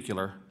in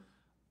particular,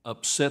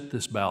 upset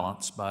this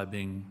balance by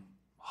being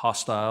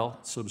hostile,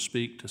 so to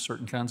speak, to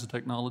certain kinds of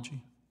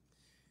technology?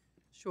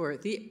 Sure. I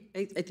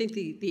think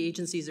the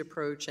agency's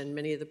approach, and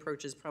many of the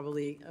approaches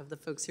probably of the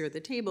folks here at the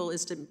table,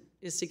 is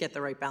to get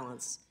the right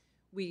balance.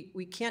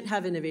 We can't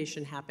have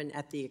innovation happen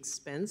at the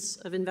expense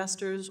of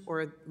investors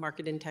or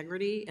market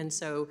integrity, and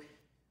so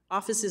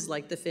offices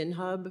like the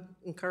FinHub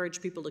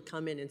encourage people to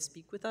come in and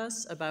speak with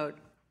us about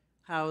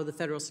how the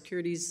federal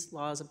securities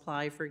laws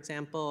apply, for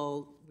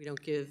example. We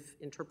don't give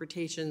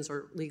interpretations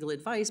or legal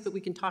advice, but we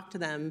can talk to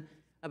them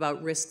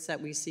about risks that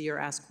we see or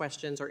ask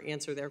questions or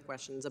answer their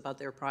questions about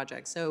their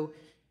projects. So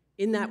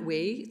in that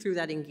way, through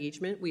that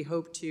engagement, we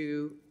hope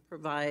to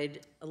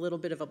provide a little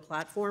bit of a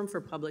platform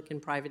for public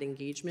and private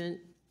engagement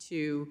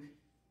to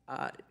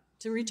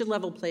to reach a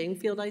level playing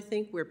field, I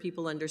think, where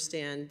people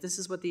understand this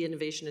is what the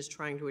innovation is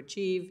trying to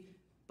achieve,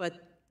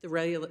 but the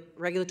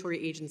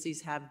regulatory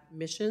agencies have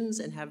missions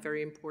and have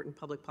very important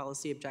public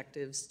policy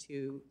objectives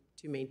to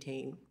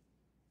maintain.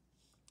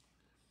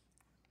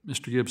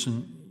 Mr.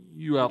 Gibson,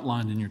 you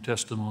outlined in your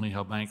testimony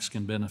how banks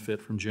can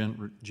benefit from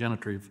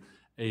generative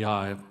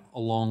AI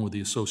along with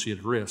the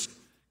associated risk.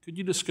 Could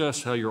you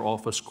discuss how your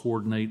office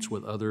coordinates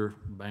with other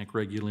bank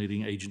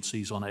regulating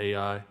agencies on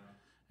AI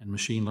and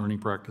machine learning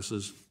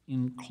practices,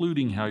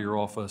 including how your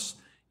office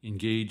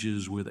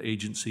engages with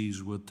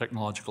agencies with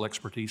technological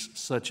expertise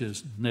such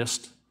as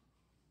NIST?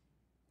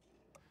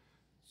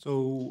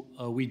 So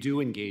we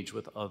do engage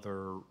with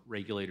other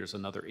regulators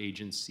and other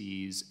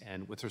agencies,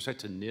 and with respect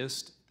to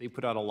NIST, they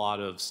put out a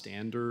lot of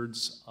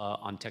standards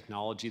on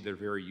technology that are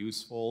very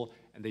useful,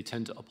 and they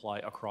tend to apply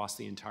across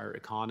the entire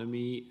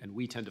economy, and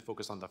we tend to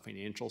focus on the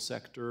financial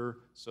sector.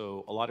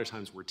 So a lot of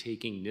times we're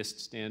taking NIST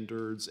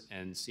standards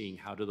and seeing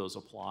how do those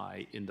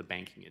apply in the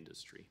banking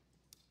industry.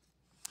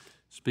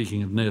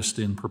 Speaking of NIST,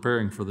 in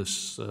preparing for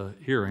this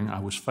hearing, I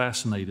was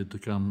fascinated to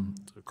come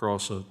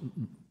across a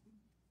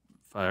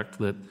fact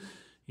that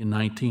in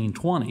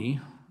 1920,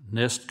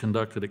 NIST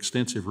conducted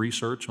extensive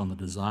research on the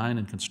design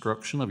and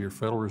construction of your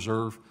Federal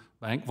Reserve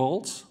bank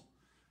vaults,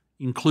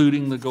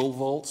 including the gold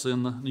vaults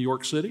in New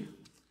York City.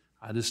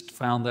 I just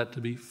found that to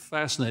be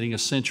fascinating a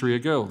century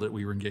ago that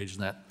we were engaged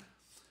in that.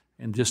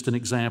 And just an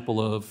example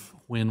of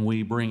when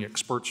we bring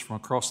experts from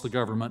across the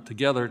government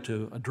together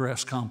to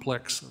address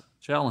complex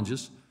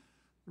challenges,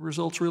 the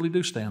results really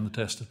do stand the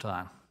test of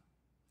time.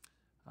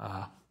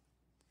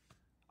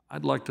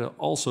 I'd like to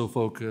also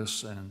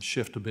focus and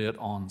shift a bit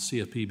on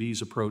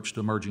CFPB's approach to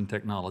emerging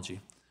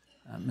technology.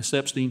 Ms.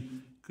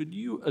 Epstein, could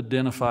you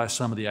identify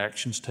some of the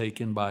actions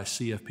taken by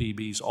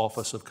CFPB's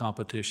Office of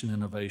Competition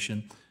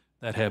Innovation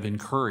that have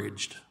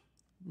encouraged,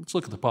 let's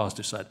look at the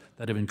positive side,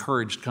 that have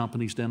encouraged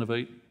companies to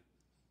innovate?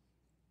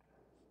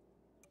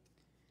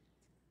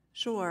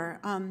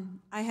 Sure.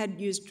 I had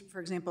used, for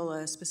example,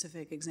 a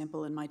specific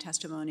example in my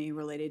testimony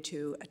related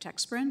to a tech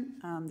sprint.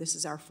 This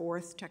is our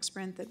 4th tech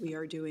sprint that we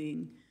are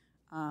doing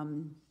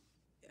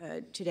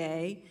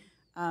today.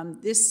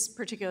 This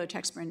particular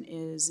tech sprint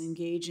is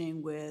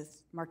engaging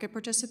with market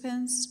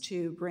participants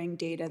to bring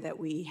data that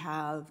we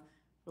have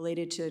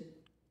related to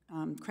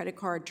credit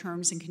card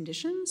terms and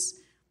conditions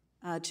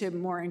to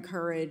more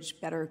encourage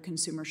better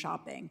consumer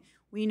shopping.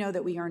 We know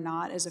that we are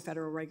not, as a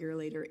federal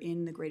regulator,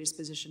 in the greatest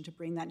position to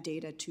bring that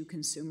data to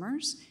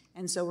consumers,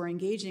 and so we're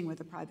engaging with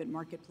the private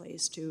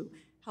marketplace to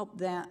help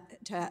them,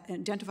 to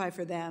identify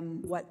for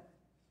them what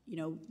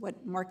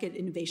market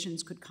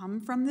innovations could come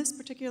from this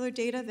particular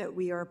data that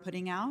we are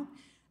putting out.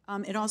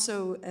 It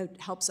also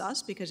helps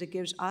us because it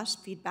gives us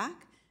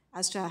feedback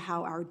as to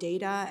how our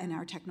data and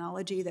our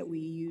technology that we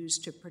use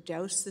to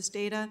produce this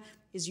data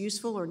is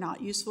useful or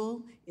not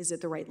useful. Is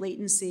it the right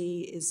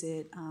latency? Is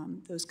it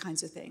those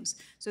kinds of things?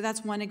 So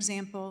that's one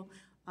example.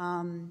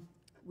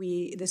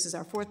 This is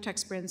our 4th tech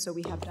sprint, so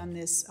we have done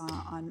this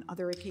on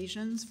other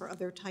occasions for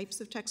other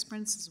types of tech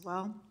sprints as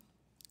well.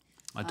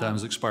 My time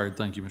has expired.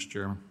 Thank you, Mr.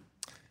 Chairman.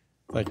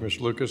 Thank you,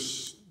 Mr.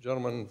 Lucas.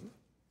 Gentlemen,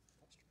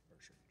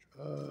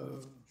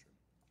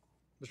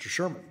 Mr.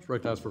 Sherman is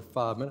recognized for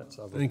 5 minutes.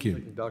 Thank you.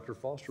 Dr.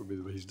 Foster will be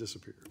there, he's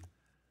disappeared.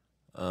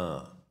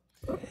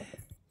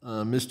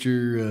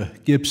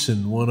 Mr.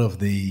 Gibson, one of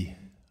the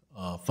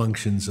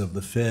functions of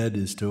the Fed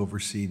is to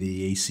oversee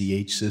the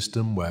ACH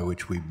system, by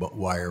which we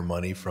wire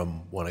money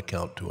from one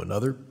account to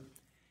another.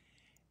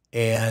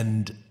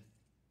 And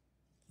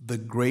the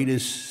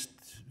greatest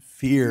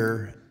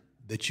fear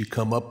that you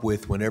come up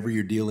with whenever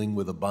you're dealing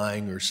with a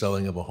buying or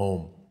selling of a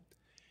home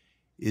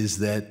is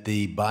that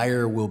the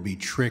buyer will be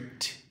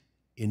tricked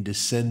into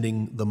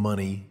sending the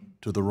money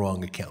to the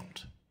wrong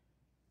account.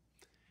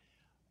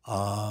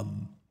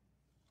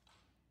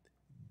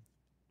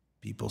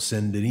 People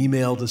send an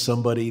email to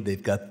somebody,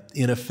 they've got,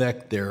 in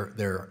effect,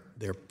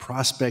 their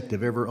prospect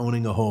of ever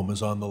owning a home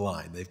is on the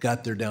line. They've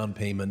got their down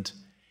payment,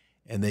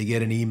 and they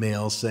get an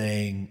email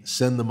saying,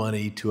 send the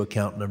money to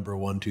account number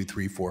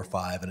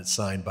 12345, and it's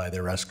signed by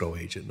their escrow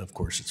agent. And of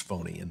course, it's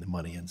phony, and the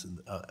money ends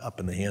up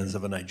in the hands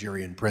of a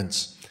Nigerian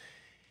prince.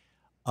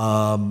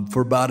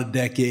 For about a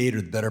decade,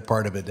 or the better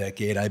part of a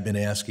decade, I've been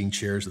asking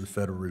chairs of the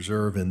Federal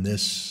Reserve in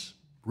this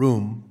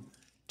room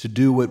to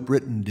do what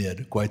Britain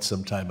did quite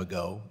some time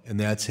ago, and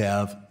that's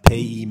have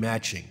payee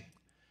matching,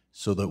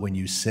 so that when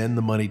you send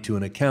the money to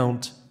an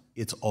account,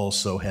 it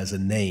also has a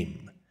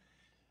name.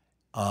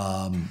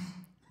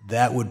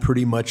 That would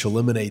pretty much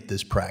eliminate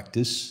this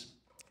practice.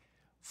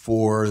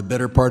 For the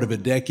better part of a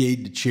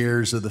decade, the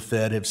chairs of the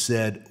Fed have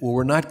said, well,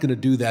 we're not going to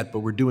do that, but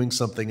we're doing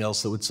something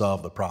else that would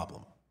solve the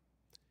problem.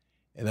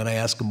 And then I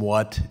ask them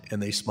what,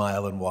 and they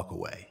smile and walk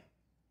away.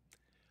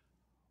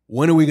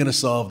 When are we going to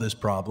solve this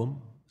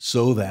problem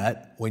so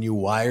that when you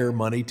wire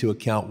money to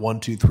account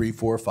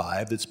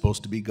 12345 that's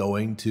supposed to be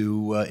going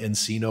to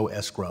Encino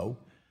escrow,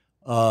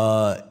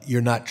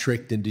 you're not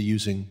tricked into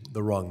using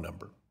the wrong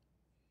number?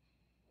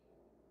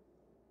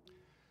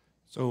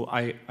 So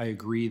I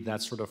agree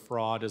that sort of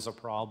fraud is a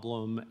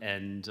problem,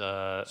 and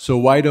So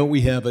why don't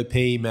we have a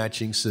pay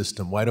matching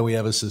system? Why don't we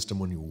have a system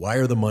when you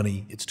wire the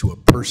money, it's to a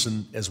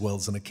person as well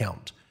as an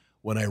account?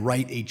 When I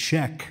write a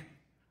check,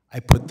 I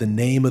put the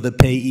name of the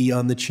payee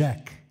on the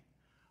check.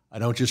 I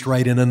don't just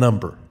write in a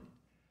number.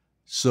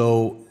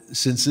 So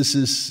since this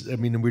is, I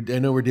mean, I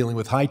know we're dealing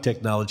with high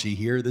technology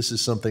here. This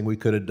is something we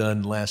could have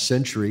done last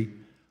century.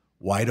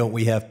 Why don't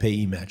we have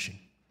payee matching?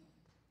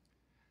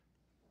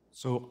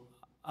 so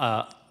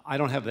I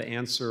don't have the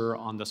answer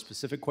on the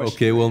specific question.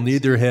 Okay, well,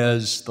 neither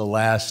has the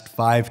last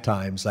 5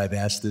 times I've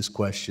asked this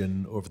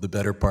question over the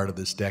better part of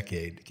this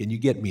decade. Can you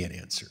get me an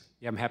answer?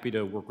 Yeah, I'm happy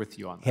to work with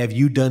you on that. Have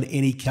you done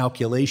any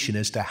calculation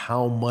as to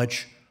how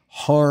much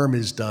harm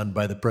is done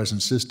by the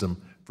present system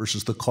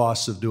versus the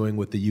costs of doing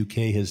what the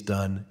UK has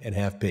done and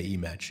have payee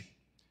matching?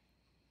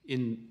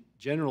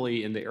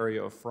 Generally, in the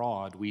area of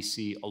fraud, we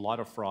see a lot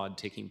of fraud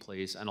taking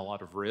place and a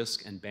lot of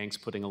risk, and banks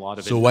putting a lot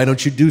of. So why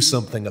don't you do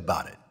something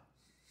about it?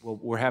 Well,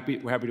 we're happy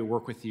to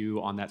work with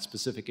you on that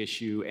specific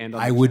issue and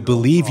on I the would general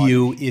believe fraud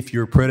you issue. if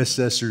your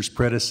predecessor's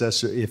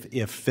predecessor,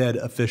 if Fed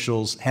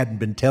officials hadn't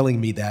been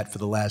telling me that for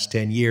the last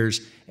 10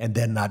 years and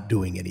then not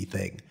doing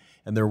anything.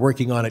 And they're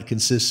working on it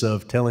consists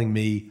of telling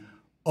me,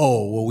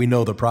 oh, well, we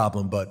know the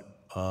problem, but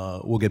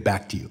we'll get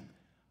back to you.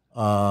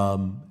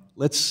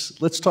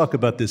 Let's talk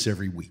about this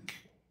every week.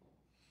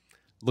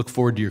 Look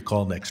forward to your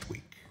call next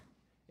week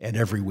and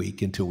every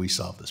week until we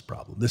solve this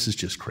problem. This is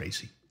just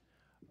crazy.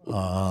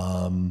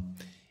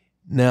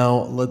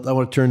 Now, I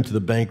want to turn to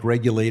the bank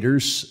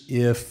regulators.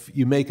 If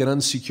you make an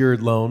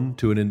unsecured loan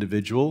to an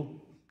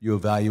individual, you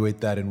evaluate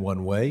that in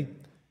one way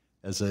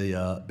as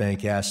a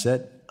bank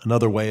asset.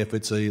 Another way if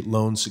it's a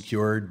loan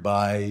secured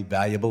by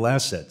valuable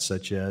assets,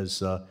 such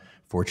as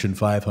Fortune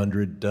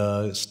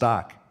 500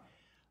 stock.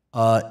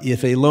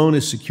 If a loan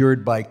is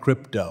secured by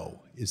crypto,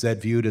 is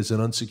that viewed as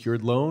an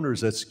unsecured loan, or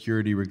is that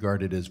security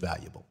regarded as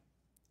valuable?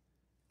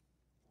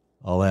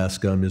 I'll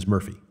ask Ms.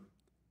 Murphy.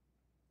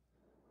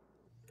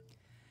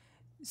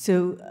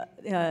 So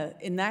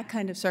in that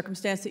kind of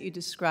circumstance that you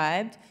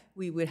described,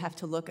 we would have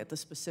to look at the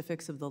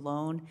specifics of the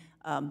loan.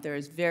 There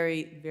is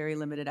very, very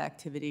limited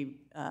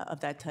activity of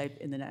that type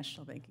in the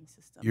national banking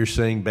system. You're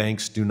saying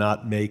banks do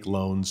not make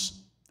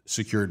loans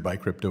secured by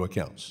crypto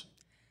accounts?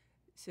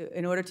 So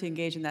in order to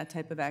engage in that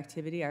type of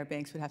activity, our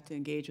banks would have to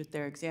engage with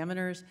their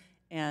examiners,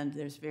 and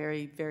there's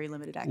very, very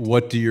limited activity.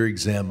 What do your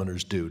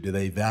examiners do? Do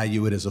they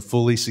value it as a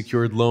fully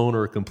secured loan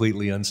or a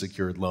completely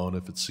unsecured loan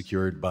if it's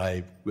secured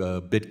by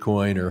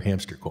Bitcoin or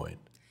hamster coin?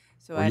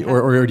 So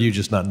or do you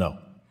just not know?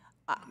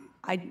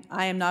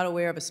 I am not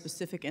aware of a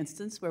specific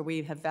instance where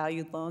we have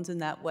valued loans in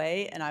that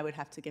way, and I would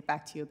have to get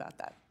back to you about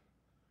that.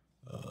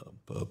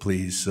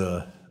 Please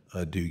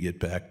do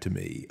get back to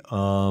me.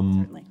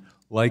 Certainly.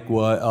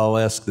 Likewise, I'll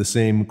ask the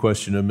same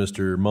question of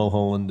Mr.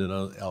 Mulholland, and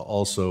I'll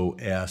also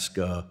ask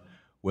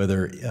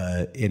whether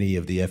any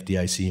of the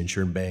FDIC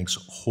insured banks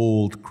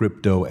hold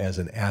crypto as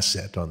an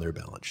asset on their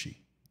balance sheet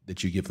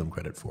that you give them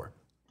credit for.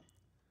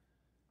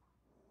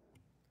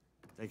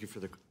 Thank you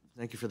for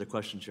the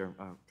question,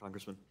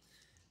 Congressman.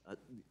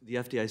 The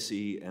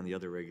FDIC and the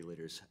other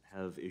regulators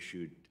have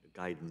issued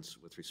guidance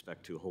with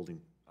respect to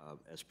holding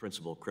as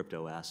principal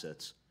crypto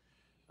assets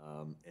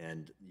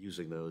and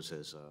using those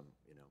as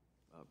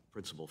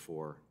principal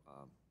for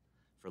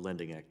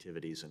lending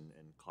activities and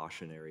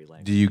cautionary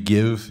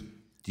language.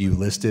 Do you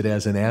list it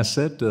as an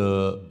asset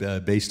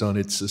based on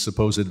its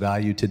supposed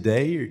value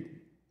today? Or?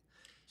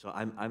 So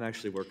I'm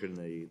actually working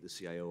in the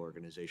CIO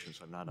organization,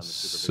 so I'm not on the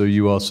supervision. So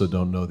you also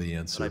don't know the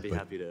answer. But I'd be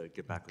happy to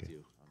get back with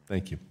you.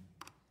 Thank you.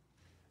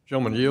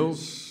 Gentleman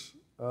yields.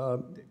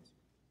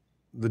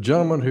 The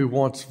gentleman who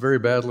wants very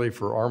badly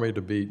for Army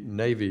to beat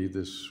Navy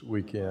this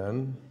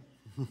weekend,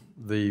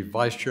 the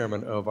Vice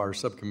Chairman of our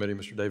subcommittee,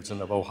 Mr.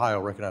 Davidson of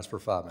Ohio, recognized for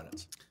 5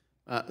 minutes.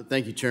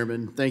 Thank you,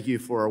 Chairman. Thank you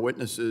for our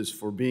witnesses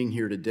for being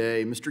here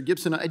today. Mr.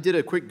 Gibson, I did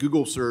a quick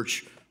Google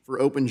search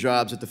for open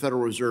jobs at the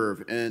Federal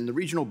Reserve, and the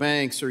regional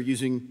banks are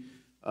using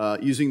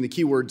the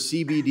keyword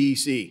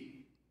CBDC,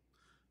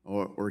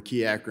 or a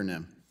key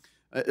acronym.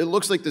 It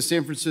looks like the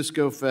San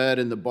Francisco Fed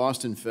and the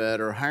Boston Fed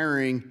are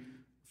hiring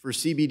for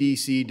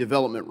CBDC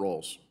development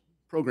roles,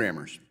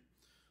 programmers.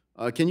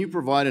 Can you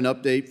provide an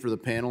update for the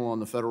panel on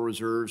the Federal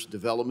Reserve's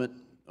development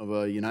of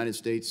a United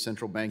States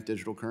central bank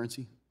digital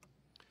currency?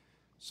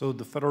 So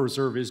the Federal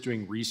Reserve is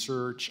doing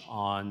research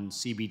on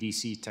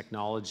CBDC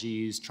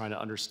technologies, trying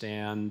to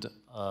understand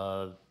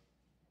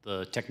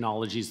the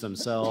technologies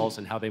themselves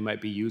and how they might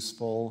be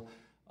useful.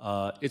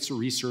 It's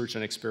research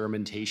and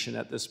experimentation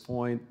at this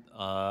point,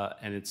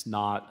 and it's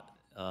not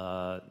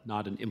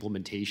an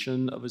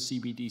implementation of a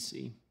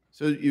CBDC.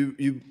 So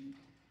you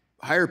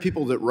hire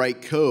people that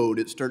write code,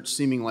 it starts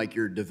seeming like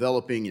you're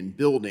developing and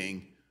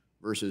building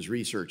versus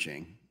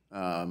researching.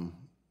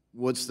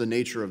 What's the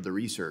nature of the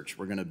research?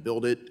 We're going to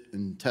build it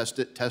and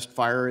test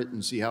fire it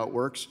and see how it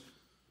works?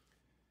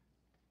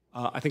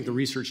 I think the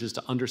research is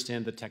to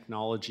understand the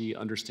technology,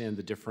 understand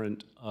the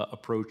different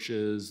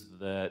approaches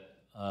that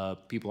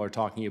people are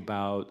talking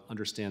about,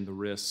 understand the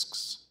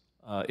risks,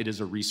 it is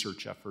a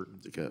research effort.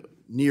 Like a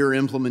near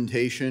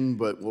implementation,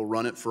 but we'll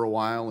run it for a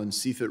while and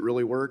see if it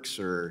really works?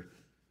 Or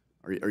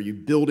are you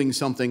building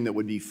something that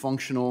would be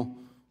functional,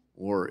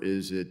 or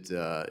is it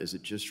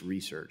just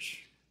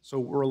research? So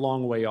we're a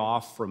long way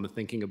off from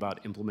thinking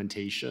about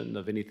implementation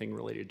of anything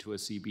related to a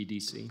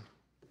CBDC.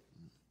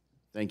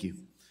 Thank you.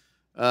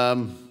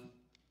 Mr.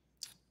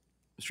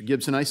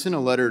 Gibson, I sent a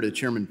letter to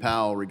Chairman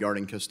Powell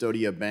regarding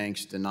Custodia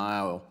Bank's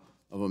denial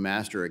of a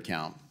master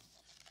account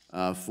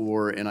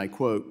for, and I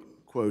quote,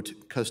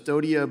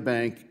 Custodia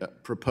Bank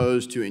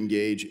proposed to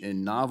engage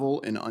in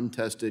novel and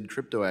untested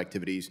crypto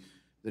activities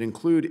that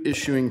include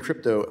issuing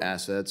crypto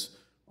assets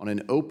on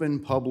an open,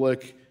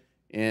 public,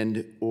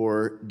 and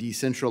or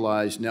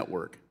decentralized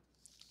network,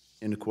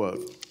 end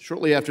quote.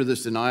 Shortly after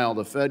this denial,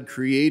 the Fed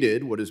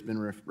created what has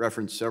been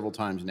referenced several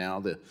times now,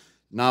 the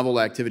Novel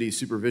Activities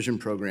Supervision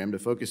Program, to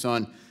focus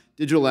on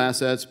digital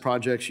assets,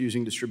 projects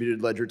using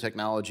distributed ledger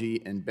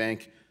technology, and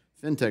bank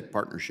fintech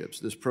partnerships.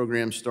 This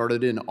program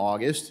started in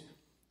August,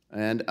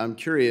 and I'm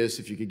curious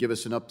if you could give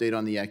us an update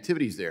on the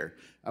activities there.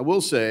 I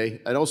will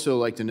say, I'd also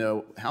like to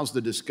know, how's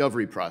the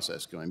discovery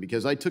process going?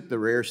 Because I took the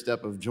rare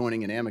step of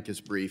joining an amicus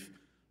brief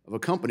of a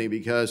company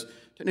because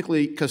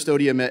technically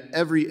Custodia met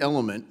every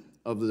element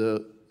of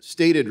the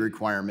stated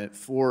requirement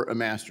for a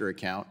master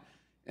account,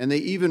 and they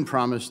even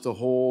promised to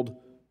hold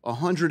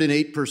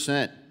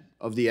 108%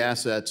 of the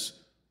assets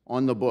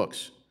on the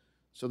books.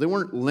 So they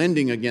weren't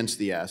lending against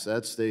the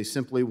assets, they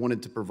simply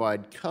wanted to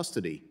provide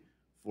custody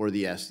for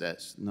the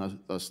assets,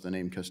 thus the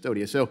name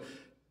Custodia. So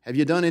have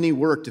you done any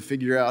work to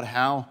figure out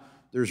how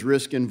there's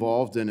risk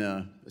involved in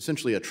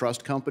essentially a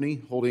trust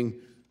company holding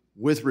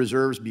with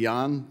reserves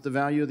beyond the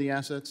value of the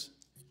assets?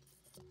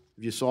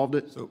 Have you solved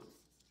it?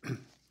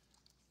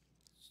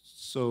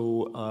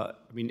 I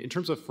mean, in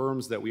terms of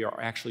firms that we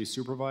are actually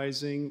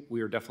supervising,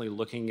 we are definitely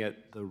looking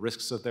at the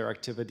risks of their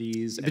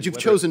activities. But you've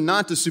chosen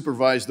not to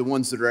supervise the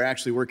ones that are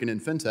actually working in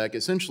fintech.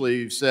 Essentially,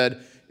 you've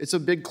said, it's a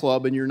big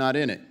club and you're not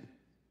in it.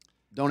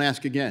 Don't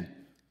ask again.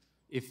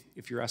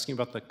 If you're asking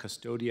about the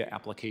Custodia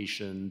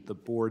application, the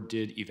board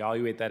did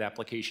evaluate that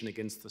application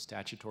against the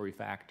statutory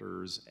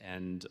factors,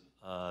 and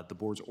the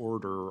board's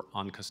order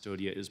on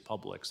Custodia is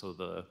public, so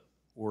the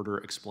order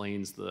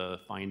explains the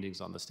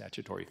findings on the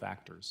statutory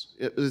factors.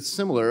 It's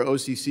similar.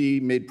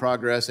 OCC made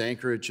progress,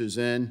 Anchorage is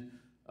in,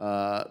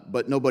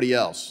 but nobody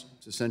else.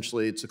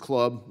 It's a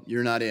club,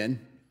 you're not in.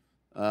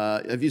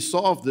 Have you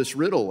solved this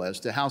riddle as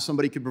to how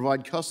somebody could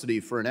provide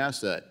custody for an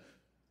asset?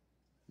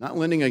 Not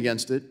lending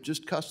against it,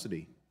 just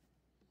custody.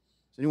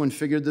 Has anyone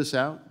figured this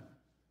out?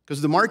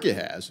 Because the market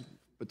has,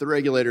 but the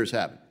regulators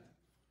haven't.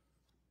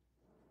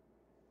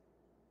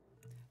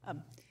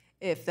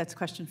 If that's a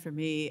question for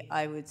me,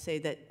 I would say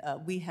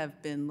that we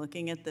have been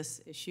looking at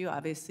this issue.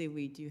 Obviously,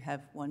 we do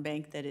have one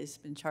bank that has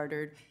been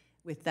chartered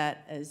with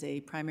that as a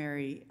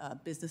primary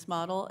business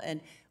model.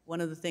 And one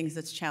of the things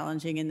that's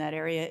challenging in that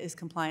area is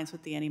compliance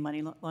with the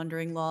anti-money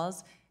laundering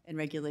laws and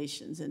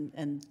regulations.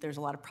 And there's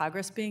a lot of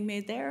progress being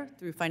made there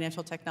through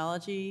financial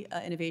technology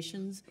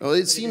innovations. Well,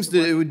 it seems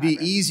that it would be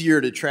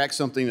easier to track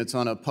something that's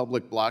on a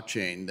public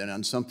blockchain than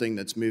on something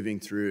that's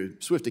moving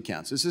through SWIFT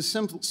accounts. This is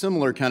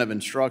similar kind of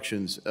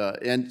instructions.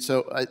 And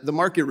so the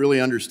market really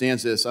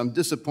understands this. I'm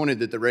disappointed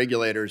that the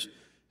regulators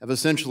have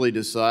essentially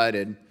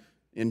decided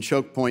in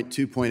choke point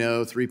 2.0,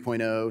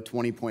 3.0,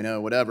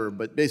 20.0, whatever,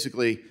 but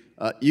basically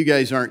you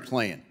guys aren't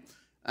playing.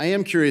 I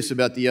am curious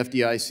about the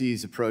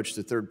FDIC's approach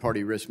to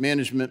third-party risk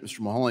management.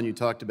 Mr. Mulholland, you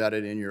talked about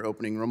it in your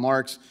opening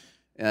remarks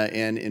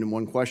and in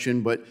one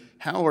question, but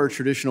how are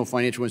traditional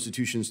financial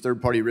institutions'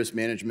 third-party risk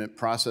management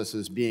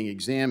processes being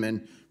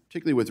examined,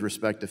 particularly with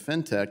respect to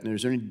fintech? And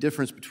is there any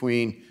difference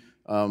between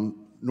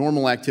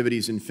normal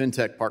activities and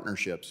fintech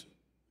partnerships?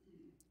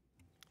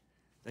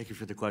 Thank you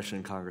for the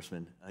question,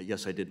 Congressman.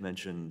 Yes, I did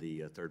mention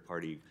the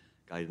third-party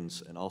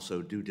guidance and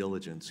also due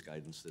diligence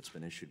guidance that's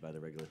been issued by the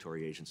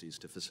regulatory agencies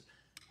to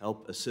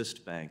help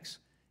assist banks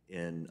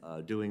in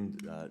doing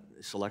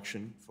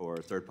selection for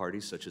third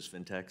parties such as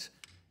fintechs,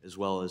 as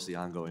well as the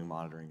ongoing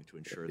monitoring to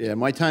ensure that... Yeah,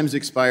 my time's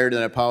expired,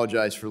 and I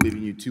apologize for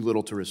leaving you too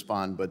little to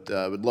respond, but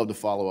I would love to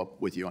follow up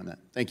with you on that.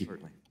 Thank you.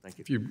 Certainly. Thank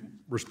you. If you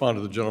respond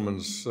to the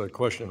gentleman's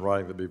question in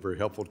writing, that'd be very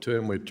helpful to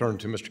him. We turn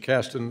to Mr.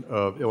 Caston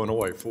of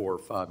Illinois for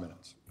 5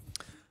 minutes.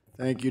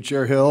 Thank you,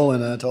 Chair Hill,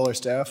 and to all our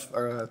staff,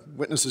 our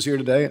witnesses here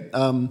today.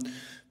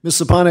 Ms.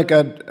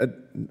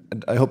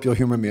 Szczepanik, I hope you'll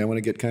humor me. I want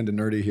to get kind of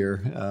nerdy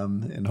here,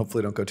 and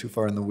hopefully don't go too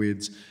far in the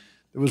weeds.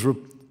 There was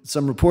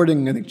some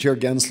reporting, I think Chair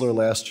Gensler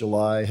last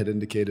July had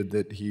indicated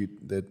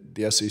that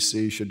the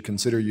SEC should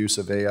consider use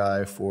of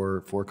AI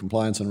for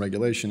compliance and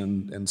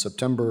regulation. In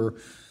September,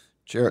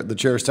 the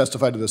chair has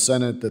testified to the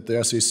Senate that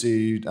the SEC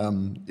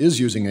is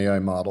using AI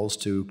models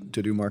to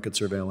do market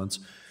surveillance.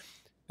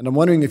 And I'm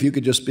wondering if you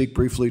could just speak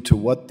briefly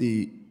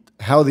to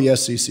how the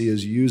SEC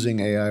is using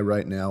AI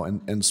right now,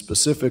 and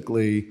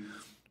specifically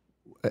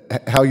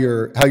how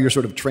you're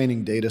sort of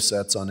training data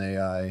sets on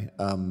AI,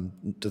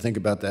 to think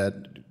about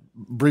that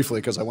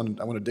briefly, because I want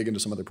to dig into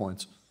some other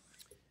points.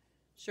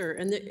 Sure,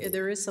 and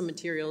there is some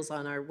materials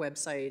on our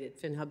website,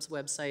 at FinHub's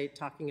website,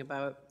 talking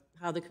about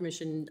how the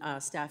commission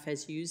staff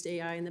has used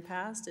AI in the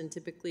past, and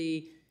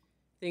typically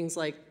things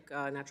like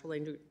natural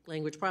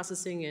language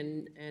processing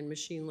and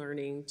machine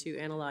learning to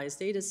analyze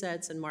data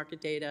sets and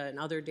market data and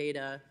other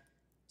data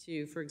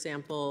to, for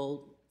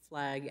example,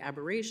 flag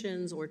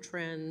aberrations or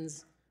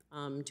trends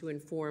to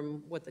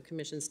inform what the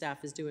commission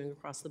staff is doing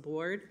across the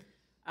board.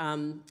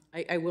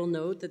 I will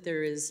note that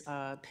there is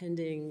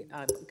pending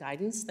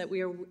guidance that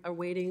we are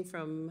awaiting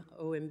from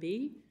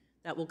OMB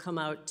that will come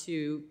out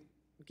to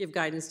give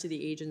guidance to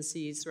the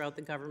agencies throughout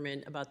the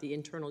government about the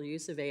internal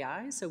use of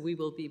AI. So we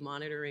will be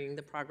monitoring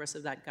the progress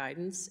of that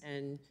guidance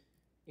and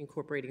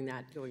incorporating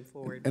that going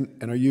forward.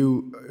 And are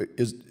you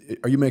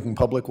making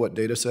public what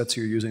data sets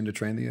you're using to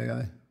train the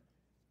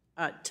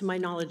AI? To my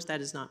knowledge, that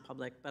is not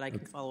public, but I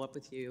can follow up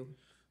with you.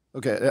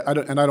 Okay,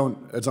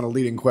 it's on a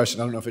leading question.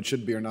 I don't know if it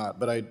should be or not,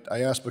 but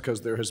I ask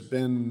because there has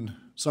been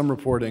some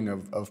reporting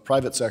of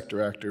private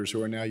sector actors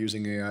who are now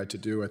using AI to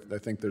do, I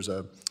think there's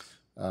a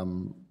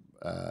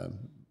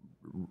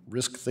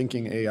risk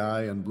thinking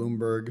AI and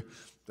Bloomberg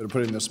that are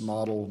putting this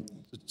model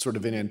sort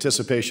of in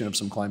anticipation of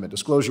some climate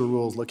disclosure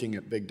rules, looking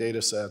at big data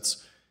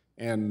sets.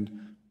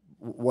 And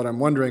what I'm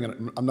wondering,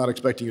 and I'm not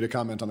expecting you to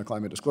comment on the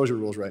climate disclosure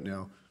rules right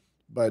now,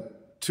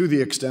 but to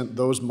the extent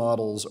those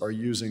models are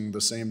using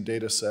the same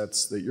data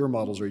sets that your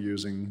models are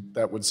using,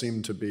 that would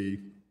seem to be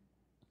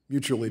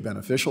mutually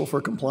beneficial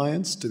for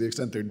compliance. To the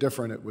extent they're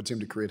different, it would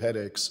seem to create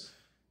headaches.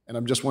 And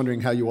I'm just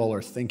wondering how you all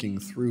are thinking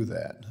through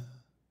that.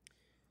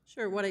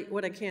 Sure,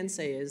 what I can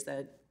say is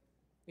that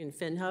in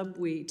FinHub,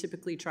 we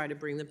typically try to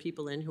bring the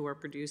people in who are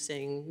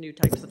producing new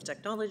types of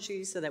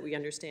technology so that we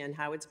understand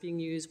how it's being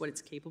used, what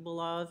it's capable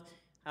of,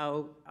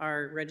 how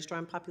our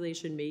registrant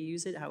population may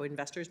use it, how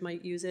investors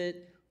might use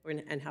it,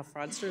 and how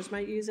fraudsters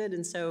might use it.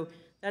 And so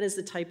that is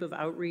the type of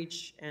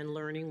outreach and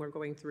learning we're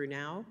going through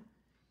now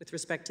with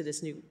respect to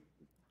this new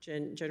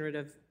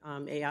generative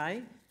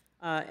AI.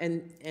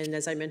 And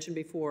as I mentioned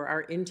before,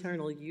 our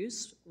internal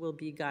use will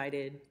be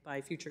guided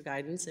by future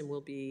guidance, and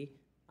we'll be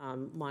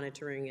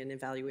monitoring and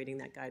evaluating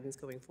that guidance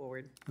going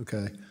forward.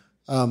 Okay.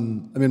 I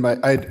mean,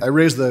 I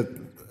raised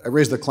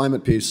the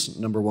climate piece,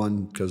 number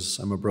one, because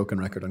I'm a broken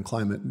record on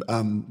climate,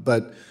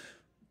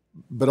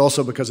 but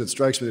also because it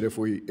strikes me that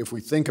if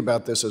we think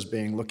about this as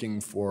being looking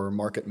for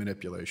market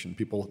manipulation,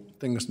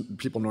 things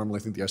people normally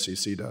think the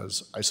SEC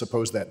does, I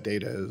suppose that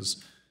data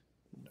is,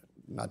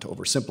 not to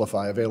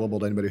oversimplify, available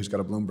to anybody who's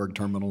got a Bloomberg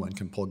terminal and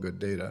can pull good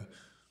data.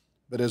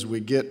 But as we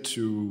get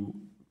to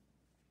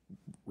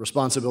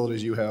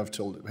responsibilities you have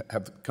to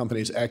have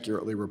companies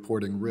accurately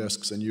reporting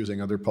risks and using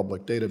other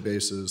public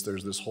databases,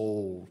 there's this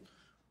whole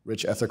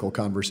rich ethical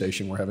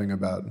conversation we're having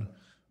about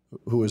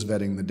who is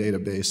vetting the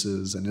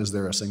databases, and is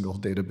there a single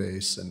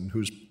database, and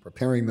who's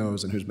preparing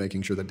those, and who's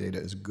making sure the data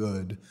is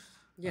good.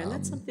 Yeah, and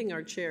that's something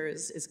our chair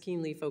is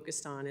keenly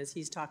focused on, as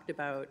he's talked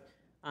about.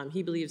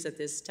 He believes that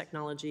this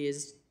technology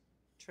is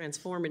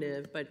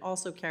transformative, but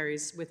also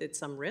carries with it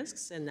some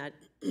risks, and that,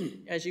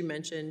 as you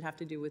mentioned, have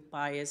to do with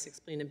bias,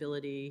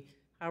 explainability,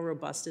 how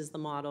robust is the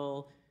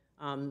model,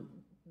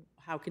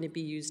 how can it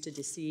be used to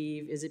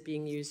deceive, is it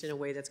being used in a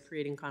way that's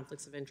creating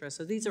conflicts of interest.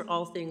 So these are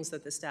all things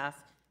that the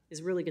staff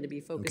is really going to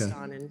be focused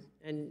on,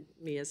 and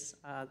me as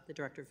the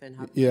director of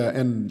FinHub. Yeah,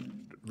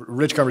 and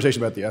rich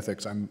conversation about the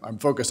ethics. I'm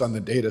focused on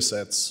the data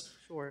sets,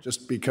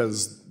 just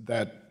because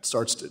that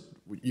starts to,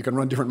 you can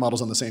run different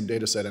models on the same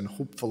data set, and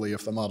hopefully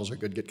if the models are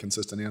good, get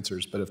consistent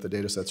answers, but if the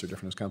data sets are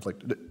different, there's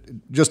conflict.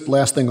 Just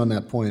last thing on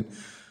that point,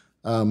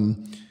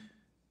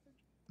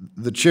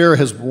 the chair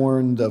has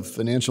warned of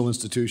financial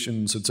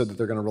institutions, had said that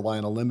they're going to rely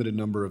on a limited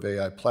number of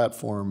AI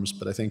platforms,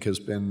 but I think has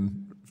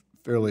been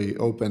fairly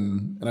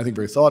open and I think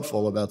very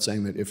thoughtful about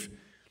saying that if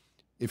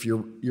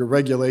your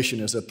regulation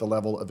is at the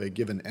level of a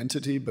given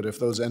entity, but if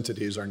those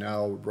entities are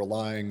now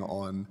relying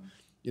on,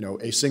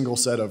 a single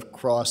set of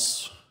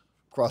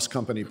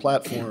cross-company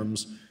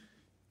platforms,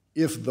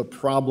 if the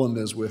problem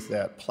is with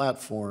that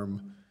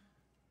platform,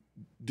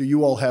 do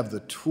you all have the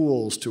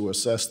tools to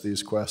assess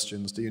these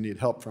questions? Do you need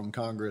help from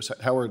Congress?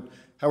 How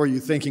are you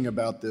thinking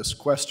about this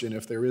question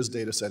if there is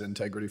data set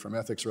integrity from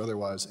ethics or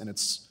otherwise, and it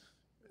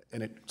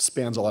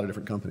spans a lot of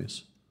different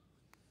companies?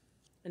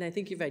 And I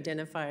think you've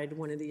identified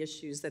one of the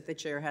issues that the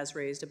chair has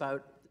raised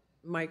about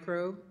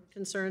micro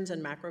concerns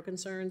and macro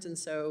concerns. And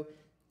so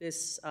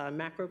this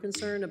macro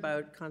concern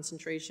about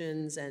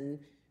concentrations and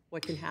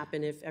what can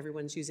happen if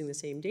everyone's using the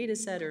same data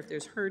set or if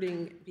there's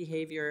herding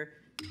behavior,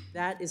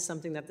 that is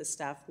something that the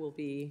staff will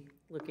be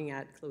looking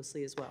at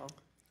closely as well.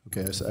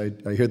 Okay, so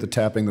I hear the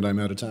tapping that I'm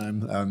out of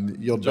time.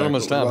 Yield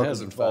Gentleman's back. time has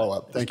in follow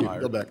up. Thank you.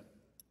 expired. Yield back.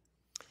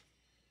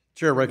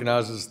 Chair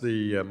recognizes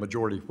the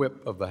Majority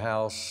Whip of the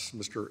House,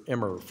 Mr.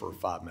 Emmer, for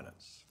 5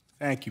 minutes.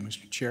 Thank you,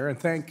 Mr. Chair, and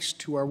thanks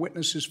to our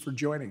witnesses for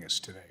joining us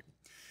today.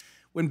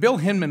 When Bill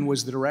Hinman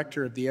was the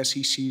director of the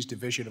SEC's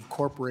Division of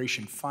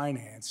Corporation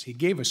Finance, he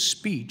gave a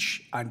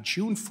speech on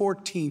June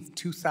 14,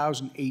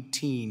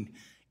 2018,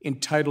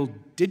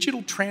 entitled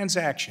Digital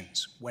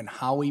Transactions, When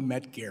Howie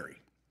Met Gary.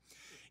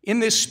 In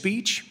this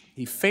speech,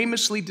 he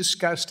famously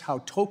discussed how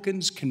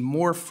tokens can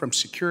morph from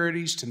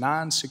securities to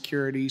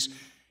non-securities,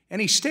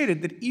 and he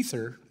stated that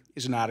Ether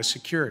is not a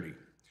security.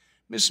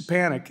 Ms.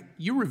 Szczepanik,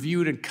 you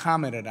reviewed and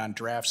commented on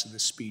drafts of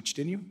this speech,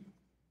 didn't you?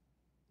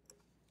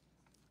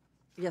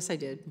 Yes, I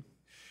did.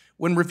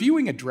 When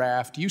reviewing a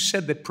draft, you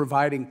said that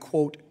providing,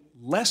 quote,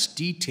 less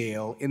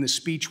detail in the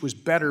speech was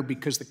better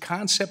because the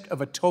concept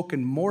of a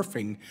token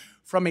morphing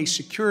from a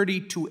security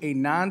to a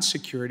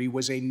non-security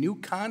was a new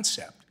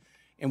concept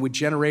and would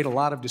generate a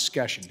lot of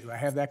discussion. Do I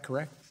have that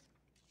correct?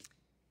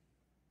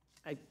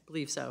 I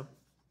believe so.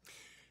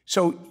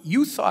 So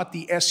you thought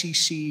the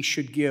SEC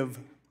should give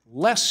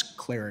less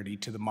clarity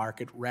to the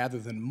market rather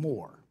than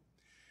more.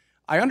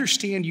 I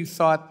understand you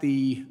thought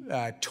the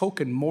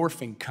token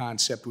morphing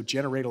concept would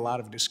generate a lot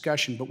of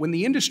discussion, but when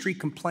the industry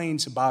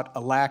complains about a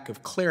lack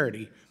of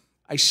clarity,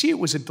 I see it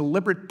was a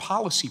deliberate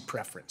policy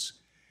preference.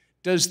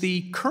 Does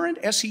the current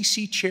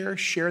SEC chair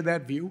share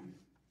that view?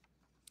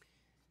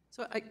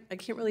 So I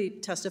can't really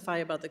testify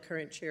about the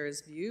current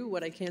chair's view.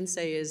 What I can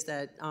say is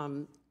that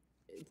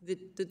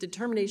the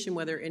determination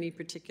whether any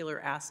particular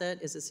asset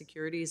is a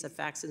security is a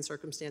facts and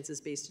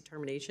circumstances-based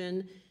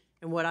determination.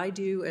 And what I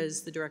do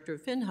as the director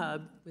of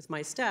FinHub with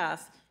my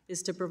staff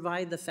is to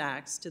provide the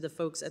facts to the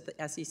folks at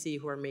the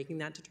SEC who are making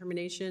that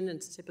determination. And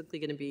it's typically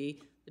going to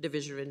be the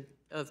Division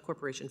of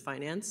Corporation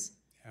Finance.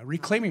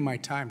 Reclaiming my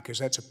time, because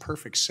that's a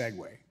perfect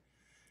segue.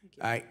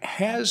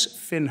 Has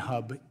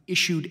FinHub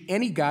issued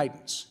any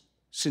guidance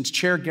since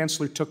Chair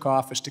Gensler took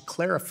office to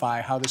clarify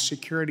how the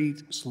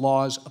securities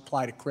laws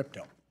apply to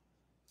crypto?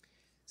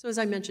 So as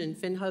I mentioned,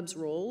 FinHub's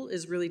role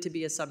is really to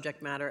be a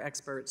subject matter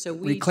expert. So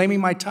Reclaiming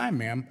my time,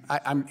 ma'am.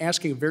 I'm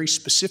asking a very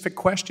specific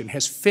question.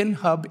 Has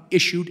FinHub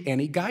issued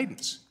any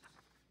guidance?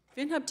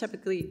 FinHub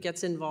typically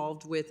gets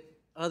involved with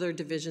other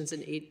divisions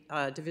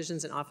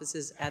and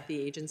offices at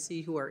the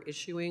agency who are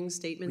issuing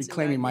statements.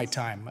 Reclaiming my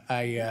time.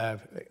 I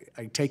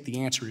take the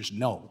answer is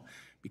no,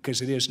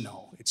 because it is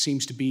no. It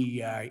seems to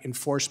be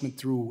enforcement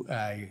through,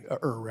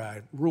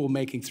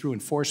 rulemaking through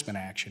enforcement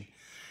action.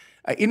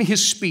 In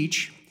his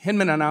speech,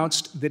 Hinman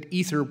announced that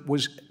Ether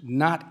was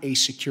not a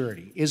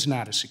security, is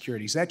not a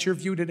security. Is that your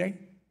view today?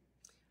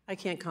 I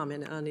can't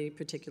comment on a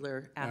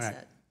particular asset.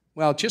 Right.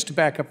 Well, just to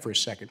back up for a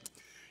second,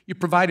 you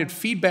provided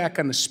feedback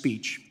on the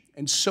speech,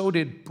 and so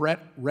did Brett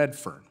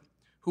Redfern,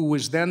 who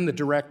was then the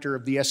director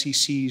of the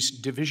SEC's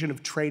Division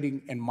of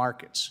Trading and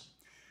Markets.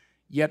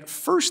 Yet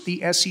first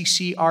the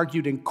SEC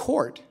argued in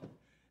court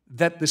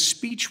that the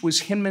speech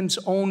was Hinman's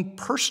own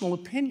personal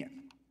opinion.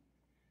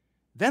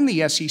 Then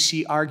the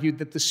SEC argued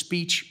that the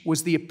speech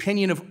was the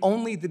opinion of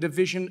only the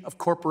Division of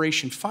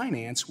Corporation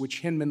Finance,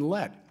 which Hinman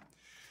led.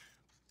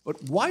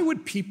 But why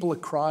would people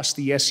across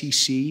the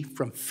SEC,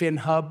 from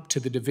FinHub to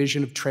the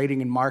Division of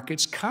Trading and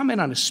Markets, comment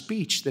on a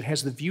speech that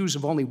has the views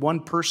of only one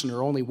person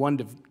or only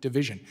one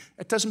division?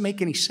 That doesn't make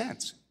any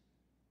sense.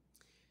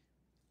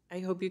 I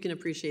hope you can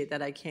appreciate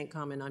that I can't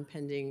comment on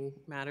pending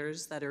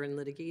matters that are in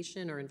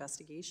litigation or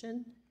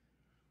investigation.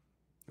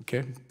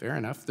 Okay, fair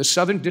enough. The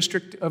Southern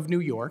District of New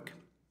York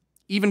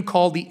even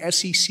called the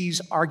SEC's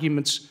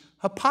arguments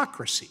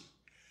hypocrisy,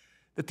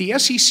 that the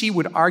SEC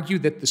would argue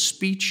that the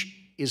speech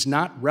is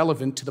not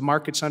relevant to the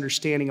market's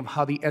understanding of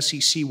how the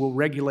SEC will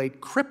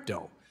regulate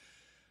crypto,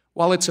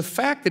 while it's a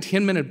fact that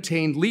Hinman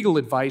obtained legal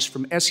advice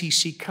from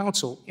SEC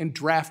counsel in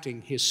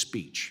drafting his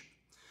speech.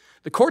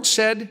 The court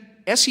said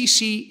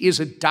SEC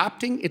is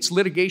adopting its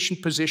litigation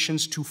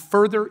positions to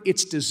further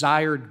its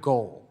desired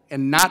goal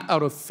and not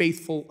out of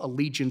faithful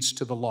allegiance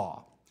to the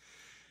law.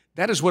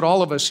 That is what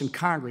all of us in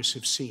Congress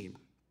have seen.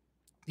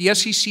 The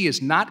SEC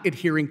is not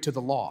adhering to the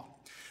law.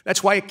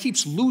 That's why it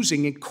keeps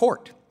losing in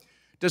court.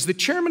 Does the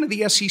chairman of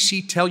the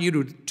SEC tell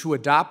you to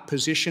adopt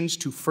positions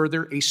to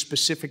further a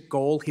specific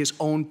goal, his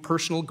own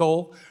personal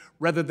goal,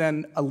 rather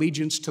than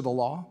allegiance to the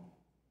law?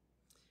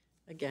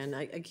 Again,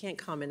 I can't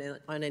comment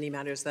on any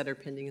matters that are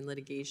pending in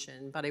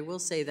litigation, but I will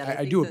say that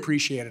I do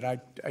appreciate it.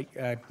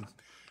 I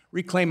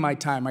reclaim my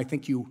time. I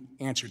think you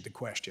answered the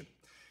question.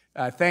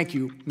 Thank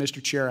you,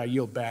 Mr. Chair. I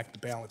yield back the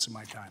balance of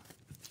my time.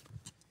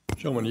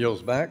 Gentleman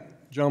yields back.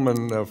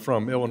 Gentleman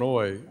from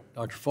Illinois,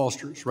 Dr.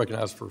 Foster, is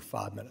recognized for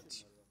 5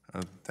 minutes.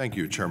 Thank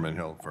you, Chairman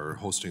Hill, for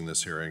hosting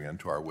this hearing, and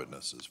to our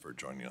witnesses for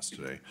joining us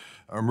today.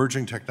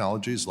 Emerging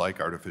technologies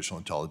like artificial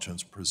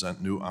intelligence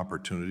present new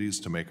opportunities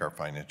to make our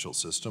financial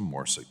system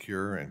more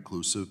secure,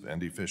 inclusive,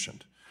 and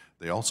efficient.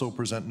 They also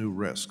present new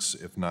risks,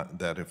 if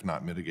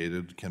not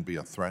mitigated, can be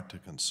a threat to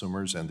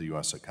consumers and the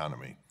U.S.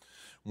 economy.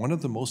 One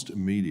of the most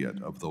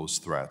immediate of those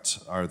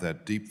threats are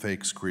that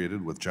deepfakes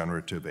created with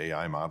generative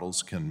AI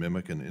models can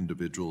mimic an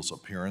individual's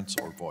appearance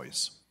or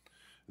voice.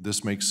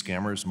 This makes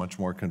scammers much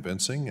more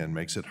convincing and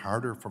makes it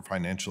harder for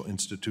financial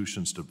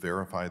institutions to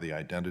verify the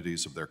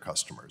identities of their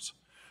customers.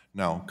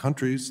 Now,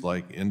 countries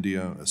like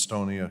India,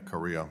 Estonia,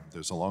 Korea,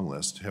 there's a long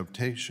list, have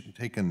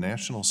taken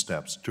national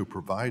steps to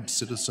provide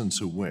citizens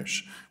who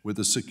wish with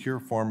a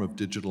secure form of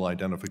digital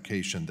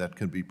identification that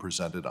can be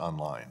presented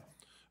online.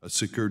 A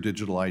secure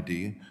digital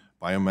ID,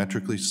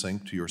 biometrically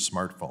synced to your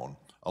smartphone,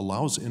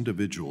 allows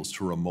individuals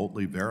to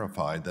remotely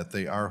verify that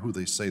they are who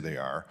they say they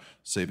are,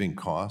 saving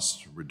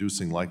costs,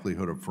 reducing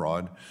likelihood of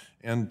fraud,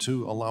 and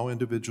to allow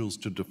individuals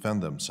to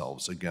defend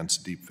themselves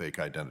against deepfake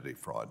identity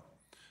fraud.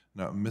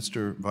 Now,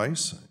 Mr.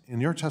 Vice,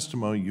 in your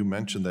testimony, you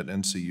mentioned that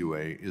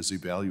NCUA is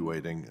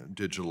evaluating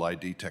digital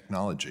ID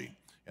technology,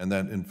 and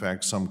that, in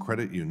fact, some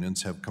credit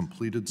unions have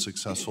completed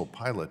successful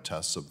pilot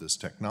tests of this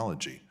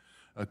technology.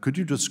 Could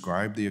you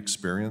describe the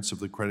experience of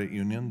the credit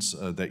unions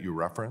that you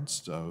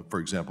referenced? For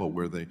example,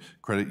 were the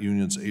credit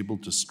unions able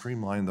to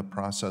streamline the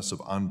process of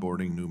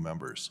onboarding new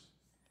members?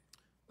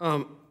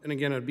 And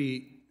again, I'd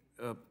be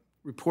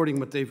reporting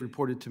what they've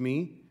reported to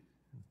me,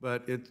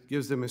 but it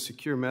gives them a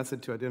secure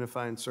method to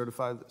identify and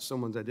certify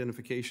someone's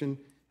identification,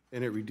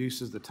 and it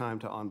reduces the time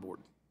to onboard.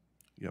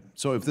 Yep.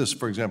 So if this,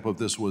 for example, if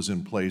this was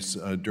in place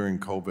during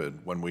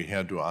COVID, when we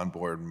had to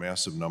onboard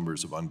massive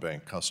numbers of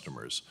unbanked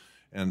customers,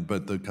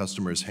 but the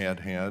customers had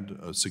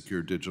a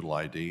secure digital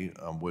ID,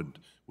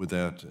 would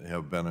that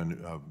have been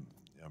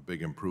a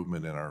big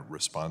improvement in our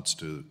response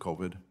to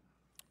COVID?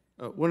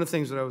 One of the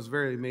things that I was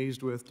very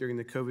amazed with during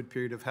the COVID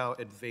period of how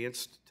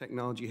advanced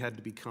technology had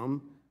to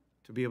become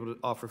to be able to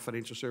offer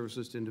financial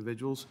services to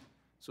individuals.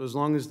 So as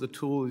long as the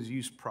tool is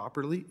used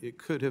properly, it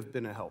could have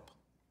been a help.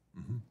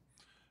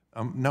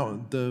 Mm-hmm.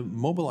 Now, the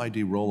mobile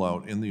ID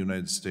rollout in the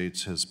United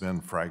States has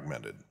been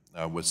fragmented,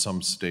 with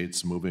some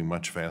states moving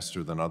much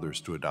faster than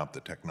others to adopt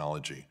the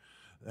technology.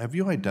 Have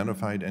you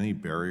identified any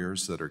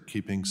barriers that are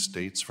keeping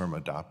states from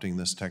adopting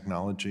this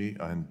technology?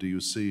 And do you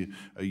see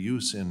a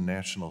use in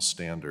national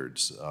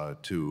standards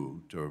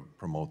to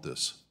promote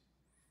this?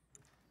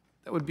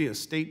 That would be a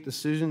state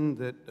decision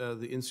that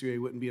the NCUA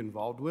wouldn't be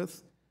involved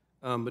with,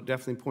 but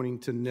definitely pointing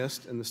to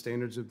NIST, and the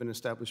standards have been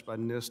established by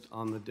NIST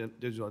on the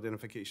digital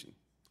identification.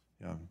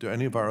 Yeah. Do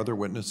any of our other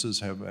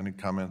witnesses have any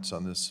comments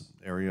on this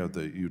area,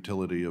 the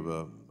utility of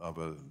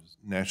a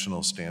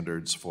national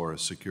standards for a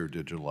secure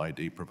digital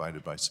ID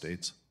provided by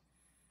states?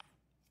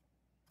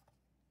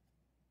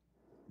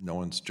 No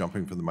one's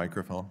jumping for the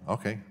microphone?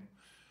 Okay.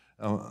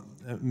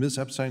 Ms.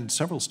 Epstein,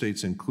 several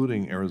states,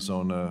 including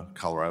Arizona,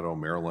 Colorado,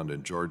 Maryland,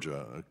 and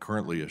Georgia,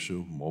 currently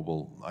issue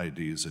mobile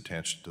IDs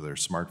attached to their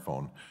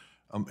smartphone.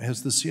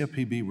 Has the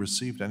CFPB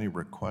received any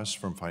requests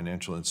from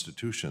financial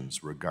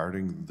institutions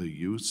regarding the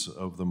use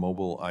of the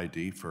mobile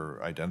ID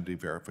for identity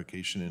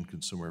verification in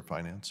consumer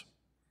finance?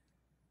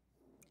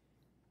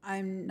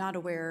 I'm not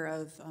aware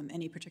of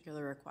any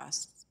particular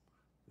requests.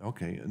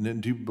 Okay, and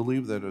then do you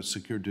believe that a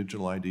secure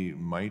digital ID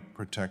might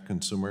protect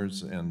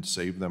consumers and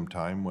save them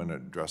time when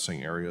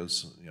addressing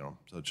areas,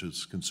 such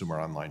as consumer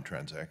online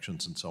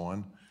transactions and so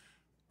on?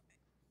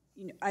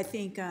 I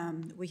think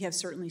we have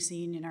certainly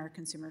seen in our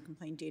consumer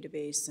complaint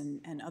database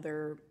and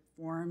other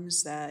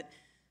forms that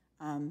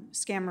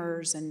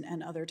scammers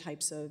and other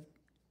types of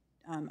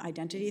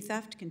identity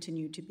theft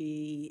continue to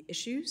be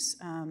issues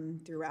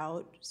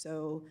throughout.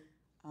 So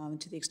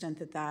to the extent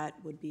that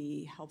that would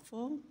be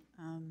helpful,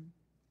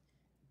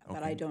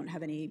 but I don't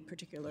have any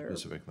particular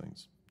specific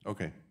things.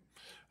 Okay.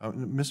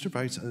 Mr.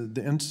 Vice,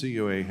 the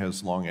NCUA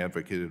has long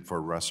advocated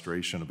for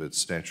restoration of its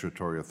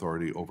statutory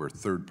authority over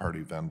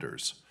third-party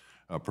vendors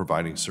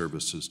providing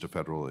services to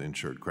federally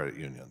insured credit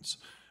unions.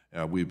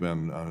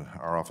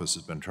 Our office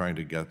has been trying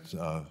to get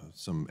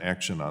some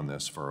action on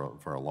this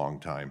for a long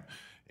time,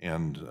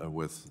 and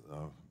with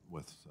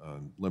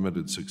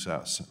limited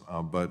success.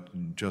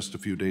 But just a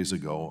few days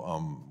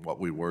ago, what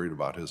we worried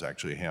about has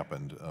actually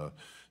happened.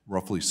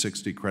 Roughly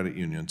 60 credit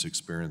unions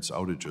experienced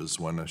outages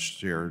when a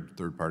shared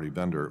third-party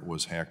vendor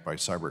was hacked by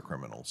cyber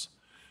criminals.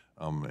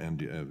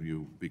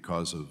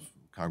 Because of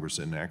Congress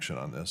inaction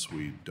on this,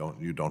 you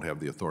don't have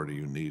the authority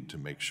you need to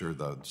make sure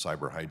the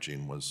cyber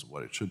hygiene was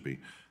what it should be.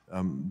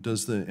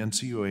 Does the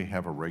NCUA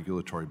have a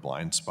regulatory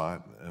blind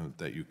spot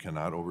that you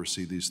cannot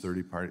oversee these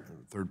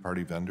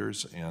third-party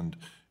vendors, and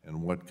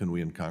what can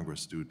we in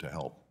Congress do to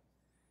help?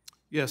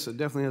 Yes, it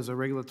definitely has a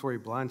regulatory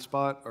blind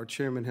spot. Our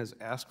chairman has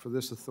asked for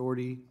this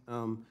authority.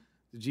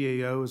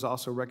 The GAO has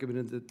also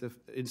recommended that the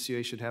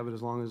NCUA should have it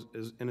as long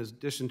as in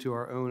addition to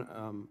our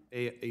own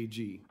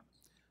IG,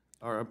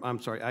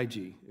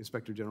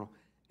 Inspector General.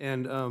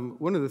 And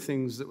one of the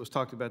things that was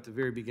talked about at the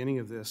very beginning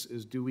of this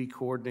is, do we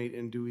coordinate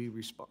and do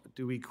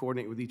we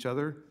coordinate with each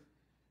other?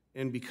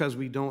 And because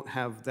we don't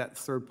have that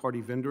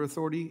third-party vendor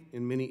authority,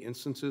 in many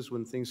instances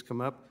when things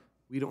come up,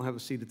 we don't have a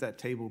seat at that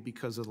table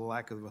because of the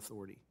lack of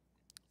authority.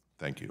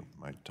 Thank you.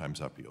 My time's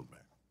up. Yield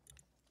back.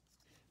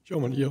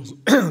 Gentleman yields,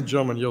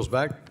 gentleman yields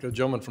back. The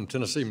gentleman from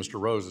Tennessee,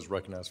 Mr. Rose, is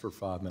recognized for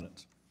 5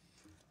 minutes.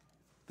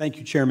 Thank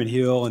you, Chairman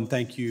Hill, and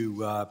thank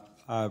you,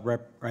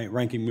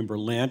 Ranking Member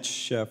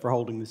Lynch, for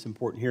holding this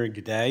important hearing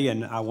today.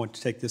 And I want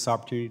to take this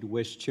opportunity to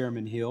wish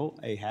Chairman Hill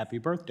a happy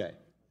birthday.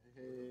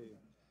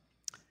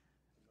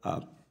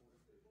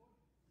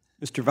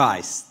 Mr.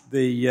 Vice,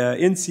 the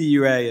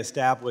NCUA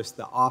established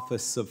the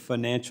Office of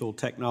Financial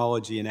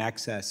Technology and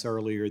Access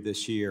earlier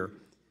this year,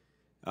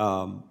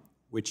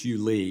 which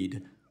you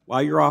lead.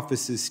 While your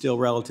office is still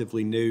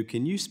relatively new,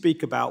 can you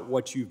speak about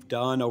what you've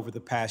done over the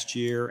past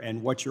year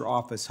and what your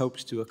office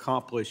hopes to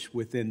accomplish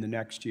within the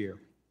next year?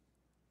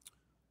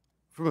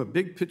 From a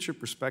big picture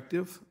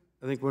perspective,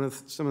 I think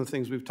some of the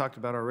things we've talked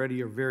about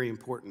already are very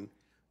important,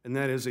 and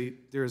that is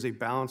there is a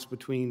balance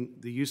between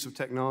the use of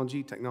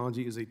technology.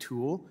 Technology is a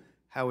tool,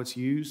 how it's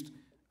used,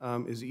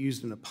 Is it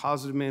used in a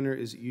positive manner?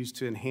 Is it used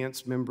to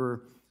enhance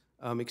member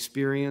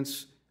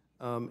experience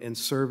and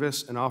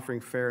service and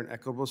offering fair and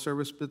equitable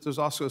service? But there's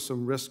also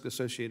some risk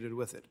associated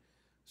with it.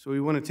 So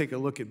we want to take a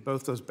look at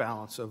both those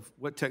balance of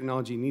what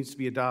technology needs to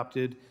be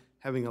adopted,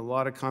 having a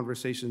lot of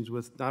conversations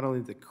with not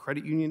only the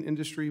credit union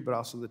industry, but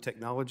also the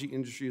technology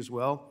industry as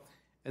well,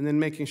 and then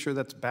making sure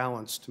that's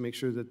balanced to make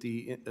sure that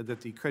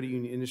the credit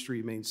union industry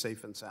remains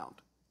safe and sound.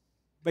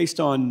 Based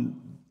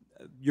on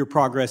your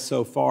progress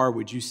so far,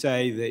 would you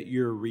say that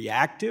you're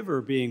reactive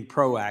or being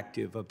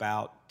proactive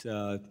about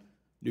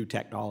new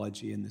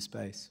technology in the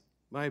space?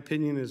 My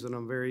opinion is that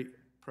I'm very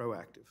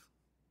proactive.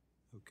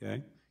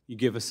 Okay. You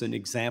give us an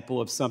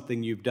example of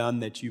something you've done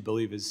that you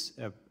believe is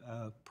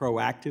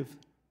proactive?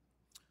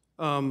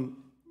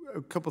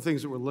 A couple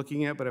things that we're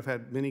looking at, but I've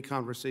had many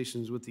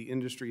conversations with the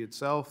industry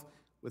itself,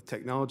 with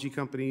technology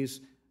companies.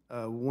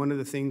 One of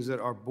the things that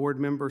our board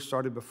member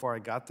started before I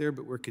got there,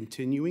 but we're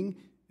continuing,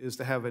 is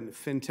to have a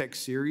FinTech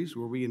series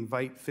where we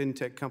invite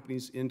FinTech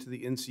companies into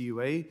the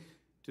NCUA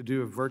to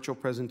do a virtual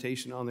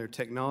presentation on their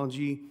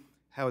technology,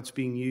 how it's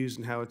being used,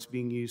 and how it's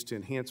being used to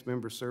enhance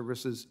member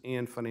services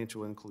and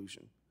financial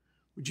inclusion.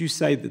 Would you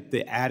say that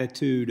the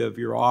attitude of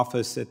your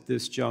office at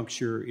this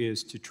juncture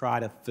is to try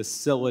to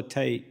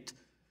facilitate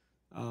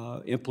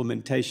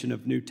implementation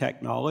of new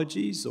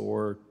technologies,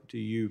 or do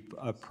you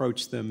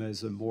approach them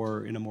as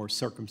in a more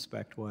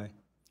circumspect way?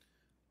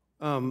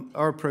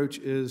 Our approach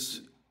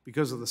is,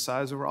 because of the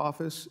size of our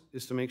office,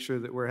 is to make sure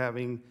that we're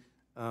having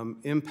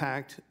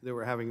impact, that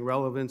we're having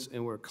relevance,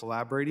 and we're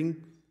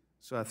collaborating.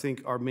 So I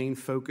think our main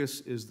focus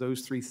is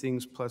those three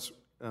things plus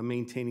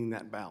maintaining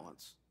that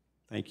balance.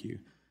 Thank you.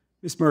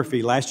 Ms.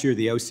 Murphy, last year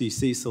the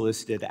OCC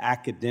solicited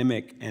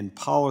academic and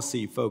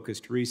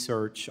policy-focused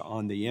research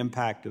on the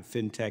impact of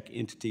FinTech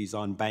entities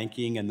on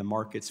banking and the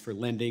markets for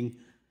lending,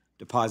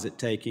 deposit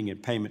taking,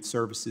 and payment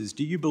services.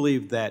 Do you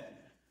believe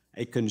that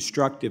a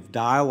constructive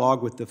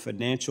dialogue with the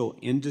financial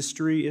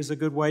industry is a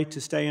good way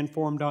to stay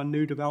informed on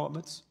new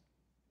developments?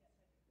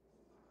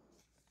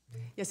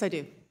 Yes, I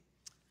do.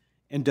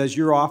 And does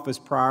your office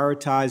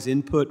prioritize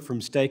input from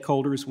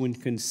stakeholders when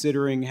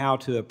considering how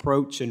to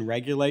approach and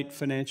regulate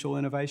financial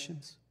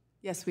innovations?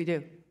 Yes, we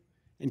do.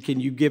 And can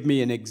you give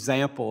me an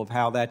example of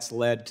how that's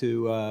led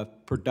to a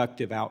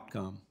productive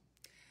outcome?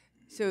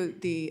 So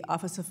the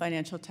Office of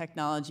Financial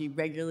Technology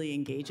regularly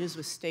engages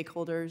with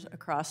stakeholders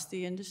across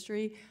the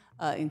industry,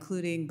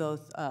 including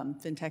both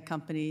FinTech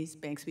companies,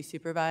 banks we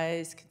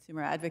supervise,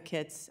 consumer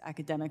advocates,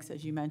 academics,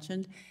 as you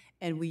mentioned.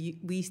 And we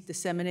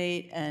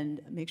disseminate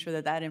and make sure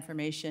that that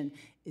information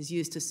is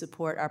used to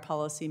support our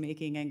policy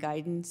making and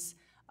guidance.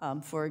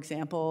 For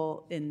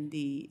example, in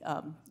the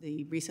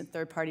recent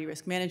third-party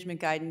risk management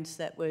guidance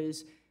that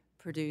was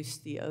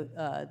produced,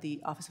 the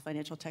Office of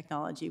Financial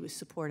Technology was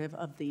supportive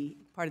of the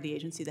part of the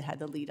agency that had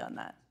the lead on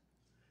that.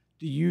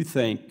 Do you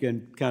think,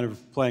 and kind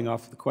of playing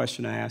off the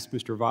question I asked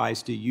Mr.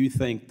 Weiss, do you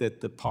think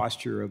that the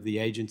posture of the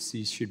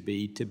agencies should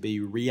be to be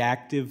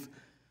reactive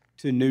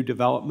to new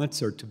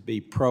developments or to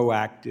be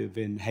proactive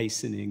in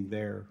hastening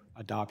their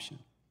adoption?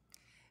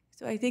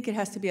 So I think it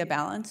has to be a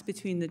balance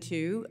between the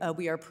two.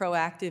 We are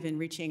proactive in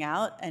reaching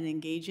out and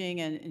engaging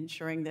and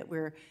ensuring that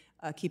we're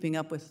keeping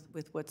up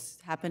with what's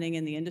happening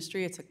in the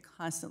industry. It's a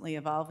constantly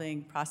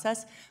evolving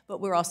process, but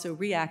we're also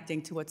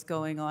reacting to what's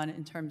going on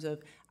in terms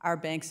of our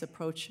banks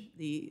approach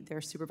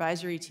their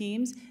supervisory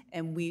teams,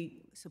 and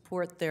we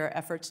support their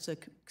efforts to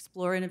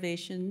explore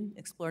innovation,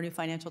 explore new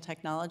financial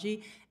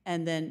technology,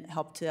 and then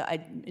help to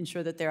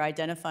ensure that they're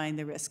identifying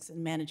the risks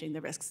and managing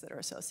the risks that are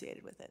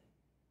associated with it.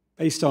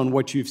 Based on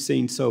what you've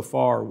seen so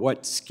far,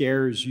 what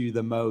scares you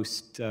the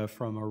most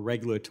from a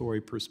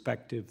regulatory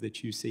perspective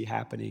that you see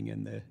happening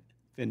in the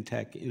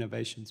FinTech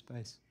innovation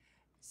space?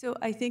 So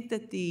I think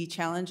that the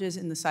challenges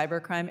in the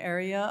cybercrime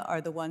area are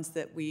the ones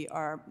that we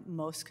are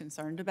most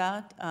concerned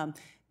about.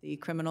 The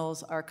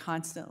criminals are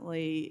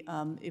constantly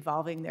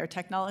evolving their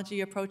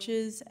technology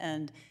approaches,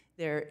 and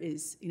there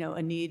is,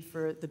 a need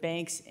for the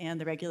banks and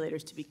the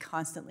regulators to be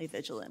constantly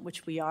vigilant,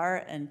 which we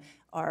are, and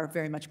are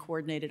very much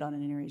coordinated on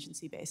an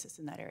interagency basis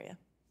in that area.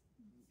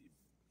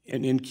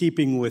 And in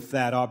keeping with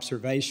that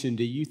observation,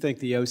 do you think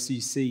the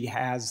OCC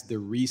has the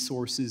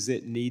resources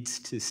it needs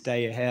to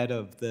stay ahead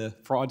of the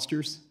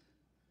fraudsters?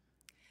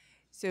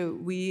 So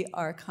we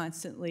are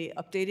constantly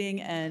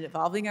updating and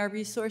evolving our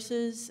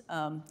resources.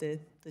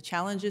 The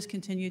challenges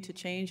continue to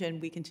change, and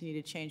we continue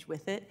to change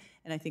with it.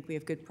 And I think we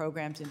have good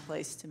programs in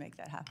place to make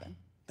that happen.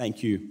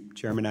 Thank you.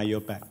 Chairman, I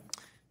yield back.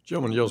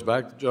 Gentleman yields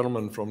back. The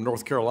gentleman from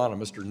North Carolina,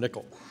 Mr.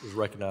 Nickel, is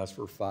recognized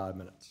for 5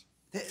 minutes.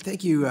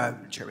 Thank you,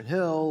 Chairman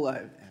Hill.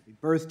 Happy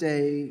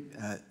birthday.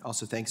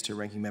 Also thanks to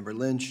Ranking Member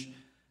Lynch.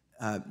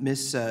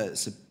 Ms.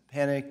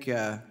 Szczepanik,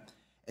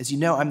 as you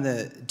know, I'm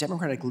the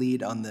Democratic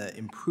lead on the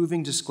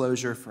Improving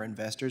Disclosure for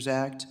Investors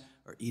Act,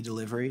 or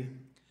e-delivery,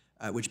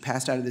 which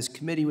passed out of this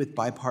committee with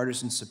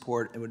bipartisan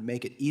support and would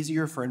make it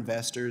easier for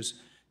investors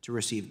to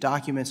receive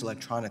documents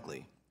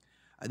electronically.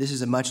 This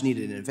is a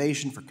much-needed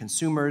innovation for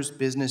consumers,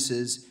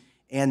 businesses,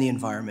 and the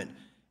environment.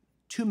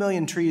 2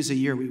 million trees a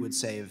year we would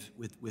save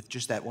with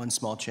just that one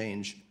small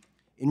change.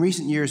 In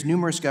recent years,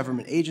 numerous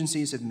government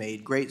agencies have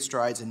made great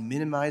strides in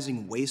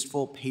minimizing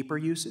wasteful paper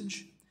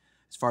usage.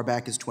 As far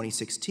back as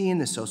 2016,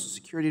 the Social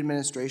Security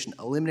Administration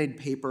eliminated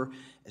paper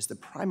as the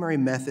primary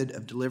method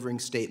of delivering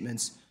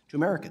statements to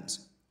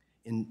Americans.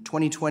 In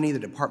 2020, the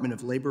Department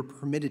of Labor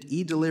permitted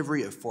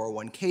e-delivery of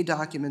 401k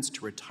documents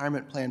to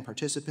retirement plan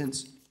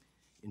participants.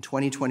 In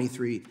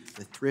 2023,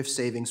 the Thrift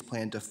Savings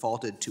Plan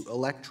defaulted to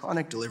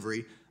electronic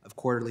delivery of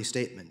quarterly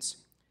statements.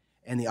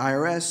 And the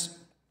IRS,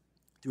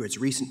 through its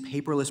recent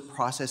paperless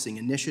processing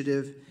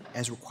initiative,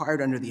 as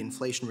required under the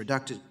Inflation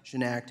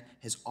Reduction Act,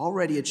 has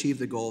already achieved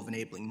the goal of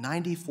enabling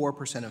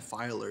 94% of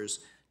filers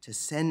to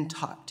send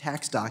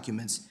tax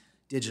documents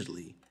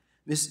digitally.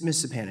 Ms.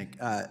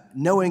 Szczepanik,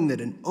 knowing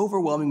that an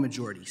overwhelming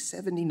majority,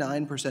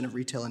 79% of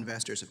retail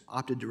investors have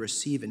opted to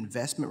receive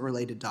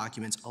investment-related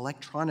documents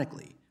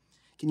electronically,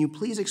 can you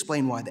please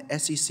explain why the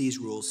SEC's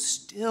rules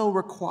still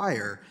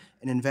require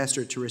an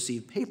investor to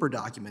receive paper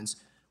documents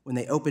when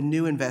they open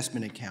new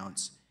investment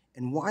accounts,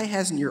 and why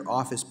hasn't your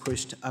office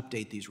pushed to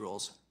update these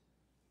rules?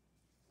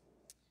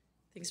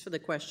 Thanks for the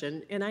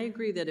question. And I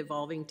agree that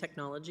evolving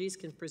technologies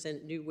can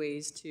present new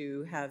ways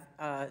to have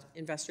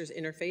investors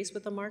interface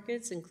with the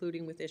markets,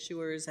 including with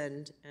issuers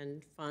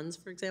and funds,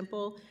 for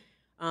example.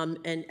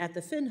 And at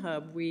the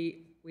FinHub,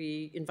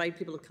 we invite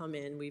people to come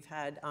in. We've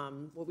had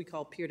what we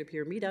call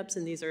peer-to-peer meetups,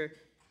 and these are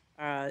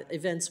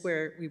events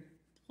where we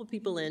pull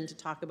people in to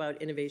talk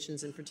about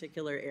innovations in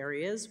particular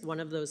areas. One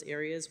of those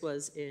areas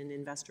was in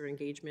investor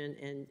engagement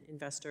and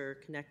investor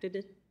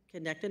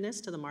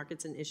connectedness to the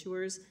markets and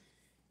issuers.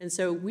 And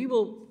so we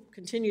will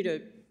continue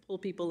to pull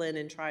people in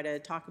and try to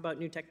talk about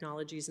new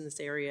technologies in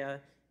this area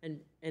and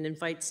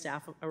invite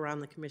staff around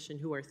the commission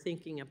who are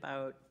thinking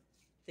about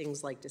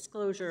things like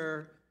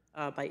disclosure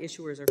by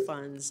issuers or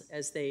funds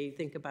as they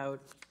think about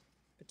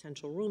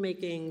potential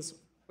rulemakings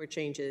or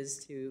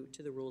changes to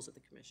the rules of the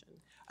commission.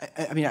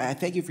 I mean, I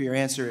thank you for your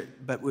answer,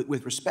 but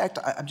with respect,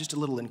 I'm just a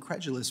little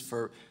incredulous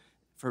for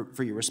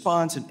your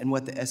response and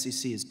what the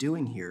SEC is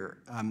doing here.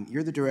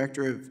 You're the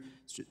director of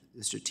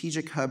the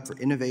Strategic Hub for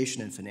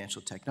Innovation and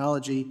Financial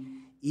Technology.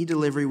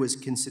 E-delivery was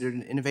considered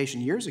an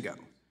innovation years ago.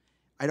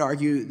 I'd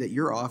argue that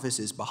your office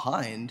is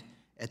behind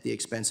at the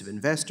expense of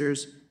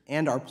investors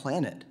and our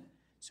planet.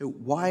 So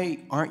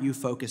why aren't you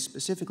focused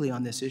specifically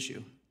on this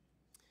issue?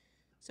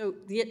 So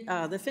the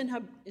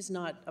FinHub is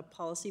not a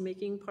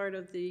policy-making part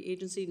of the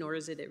agency, nor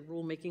is it a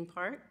rule-making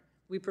part.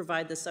 We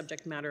provide the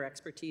subject matter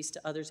expertise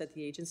to others at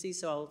the agency,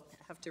 so I'll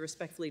have to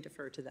respectfully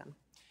defer to them.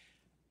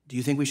 Do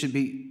you think we should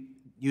be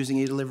using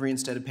e-delivery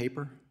instead of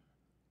paper?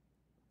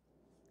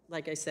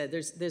 Like I said,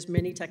 there's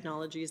many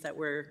technologies that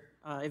we're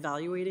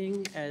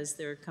evaluating as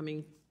they're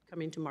coming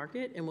to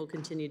market, and we'll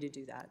continue to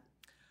do that.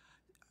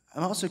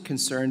 I'm also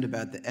concerned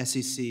about the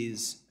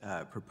SEC's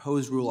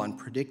proposed rule on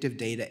predictive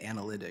data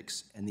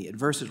analytics and the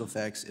adverse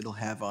effects it'll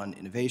have on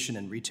innovation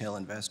and retail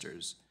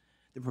investors.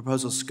 The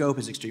proposal's scope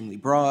is extremely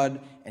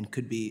broad and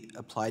could be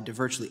applied to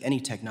virtually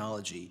any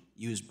technology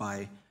used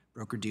by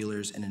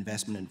broker-dealers and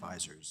investment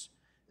advisors.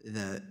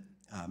 The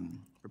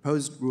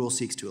proposed rule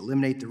seeks to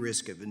eliminate the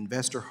risk of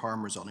investor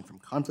harm resulting from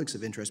conflicts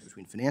of interest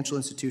between financial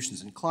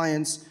institutions and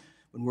clients.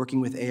 When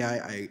working with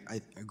AI,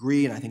 I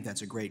agree, and I think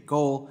that's a great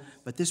goal,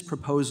 but this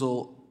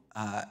proposal,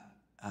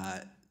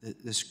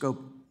 the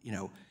scope,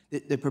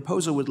 the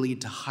proposal would lead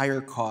to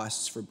higher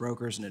costs for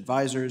brokers and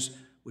advisors,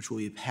 which will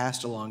be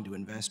passed along to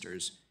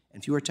investors,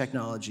 and fewer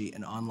technology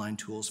and online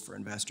tools for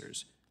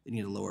investors. They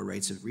need lower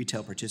rates of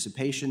retail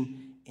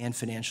participation and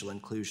financial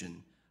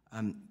inclusion.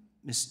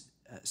 Ms.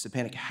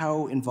 Szczepanik,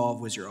 how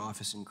involved was your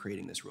office in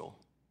creating this rule?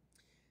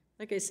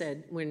 Like I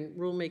said, when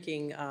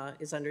rulemaking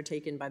is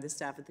undertaken by the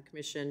staff at the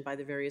commission, by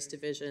the various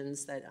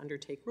divisions that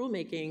undertake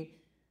rulemaking,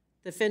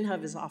 the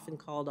FinHub is often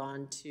called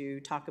on to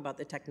talk about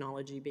the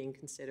technology being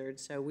considered.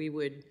 So we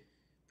would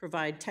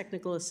provide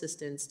technical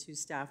assistance to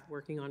staff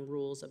working on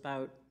rules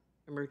about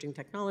emerging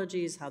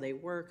technologies, how they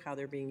work, how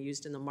they're being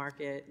used in the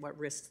market, what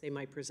risks they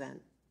might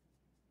present.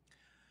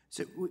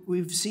 So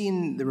we've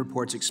seen the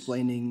reports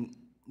explaining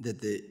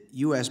that the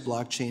U.S.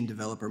 blockchain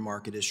developer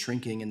market is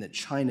shrinking and that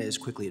China is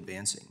quickly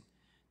advancing.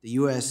 The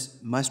U.S.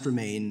 must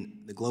remain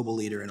the global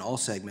leader in all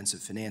segments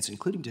of finance,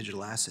 including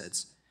digital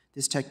assets.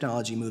 This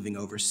technology moving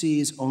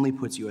overseas only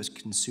puts U.S.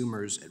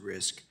 consumers at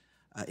risk.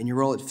 In your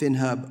role at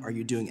FinHub, are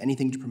you doing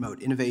anything to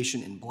promote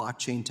innovation in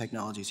blockchain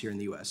technologies here in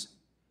the U.S.?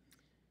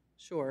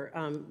 Sure.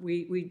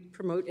 We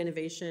promote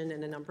innovation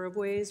in a number of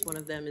ways. One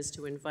of them is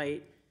to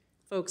invite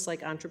folks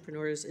like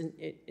entrepreneurs,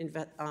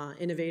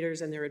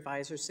 innovators, and their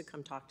advisors to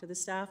come talk to the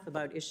staff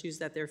about issues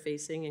that they're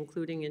facing,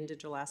 including in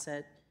digital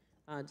asset,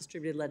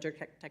 distributed ledger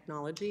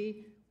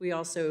technology. We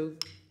also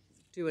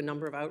do a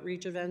number of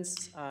outreach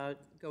events,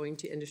 going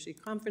to industry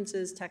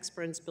conferences, tech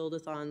sprints,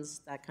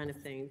 build-a-thons, that kind of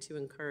thing, to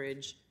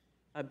encourage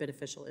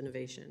beneficial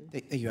innovation.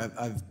 Thank you.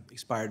 I've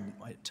expired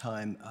my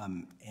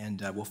time,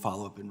 and we'll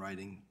follow up in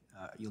writing.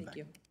 Thank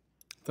you.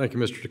 Thank you,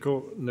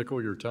 Mr.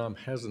 Nickel. Your time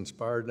has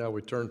expired. Now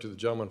we turn to the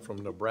gentleman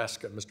from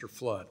Nebraska, Mr.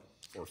 Flood.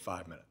 for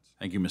 5 minutes.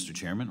 Thank you, Mr.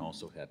 Chairman.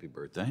 Also, happy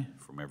birthday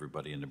from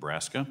everybody in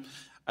Nebraska.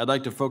 I'd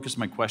like to focus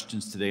my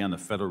questions today on the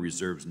Federal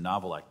Reserve's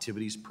Novel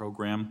Activities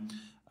Program.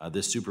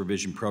 This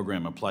supervision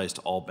program applies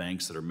to all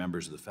banks that are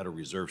members of the Federal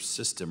Reserve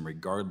System,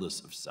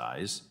 regardless of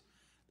size.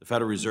 The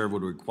Federal Reserve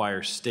would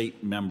require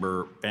state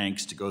member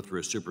banks to go through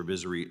a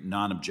supervisory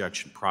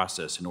non-objection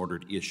process in order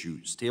to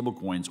issue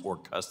stablecoins or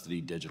custody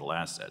digital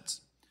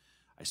assets.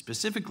 I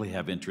specifically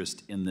have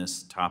interest in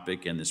this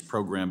topic and this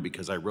program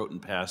because I wrote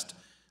and passed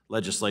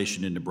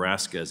legislation in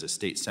Nebraska as a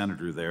state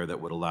senator there that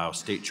would allow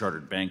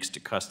state-chartered banks to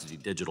custody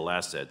digital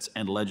assets,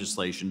 and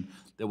legislation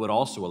that would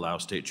also allow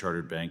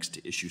state-chartered banks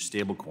to issue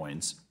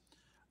stablecoins.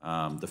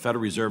 The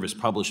Federal Reserve has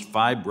published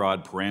 5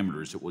 broad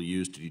parameters it will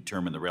use to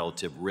determine the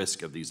relative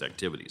risk of these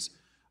activities.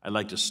 I'd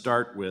like to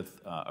start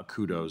with a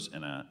kudos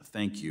and a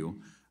thank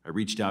you. I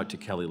reached out to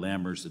Kelly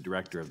Lammers, the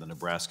director of the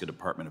Nebraska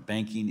Department of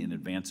Banking, in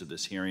advance of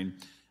this hearing.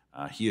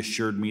 He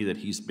assured me that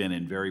he's been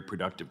in very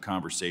productive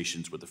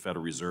conversations with the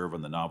Federal Reserve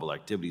on the Novel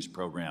Activities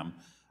Program.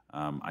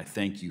 I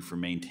thank you for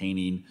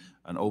maintaining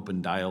an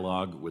open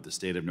dialogue with the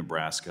state of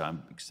Nebraska.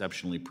 I'm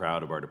exceptionally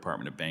proud of our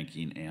Department of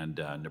Banking, and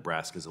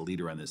Nebraska is a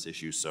leader on this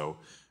issue. So,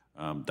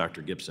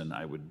 Dr. Gibson,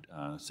 I would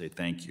say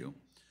thank you.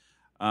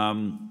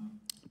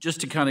 Just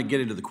to kind of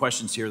get into the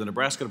questions here, the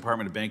Nebraska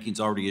Department of Banking has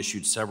already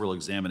issued several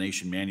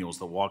examination manuals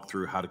that walk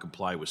through how to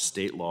comply with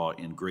state law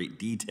in great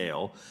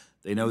detail.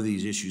 They know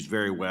these issues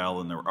very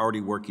well, and they're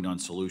already working on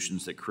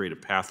solutions that create a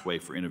pathway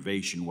for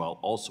innovation while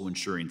also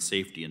ensuring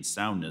safety and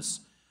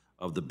soundness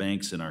of the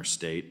banks in our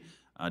state.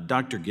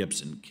 Dr.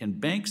 Gibson, can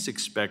banks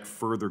expect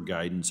further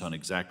guidance on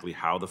exactly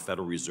how the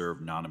Federal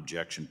Reserve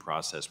non-objection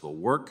process will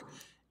work?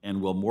 And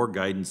will more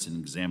guidance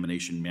and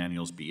examination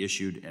manuals be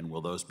issued, and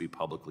will those be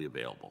publicly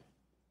available?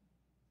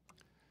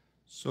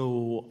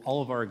 So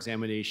all of our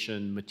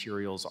examination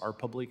materials are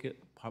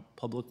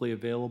publicly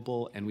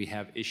available, and we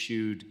have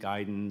issued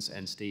guidance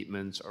and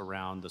statements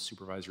around the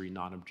supervisory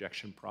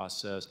non-objection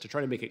process to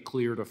try to make it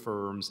clear to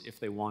firms if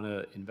they want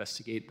to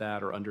investigate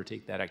that or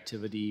undertake that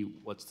activity,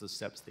 what are the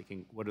steps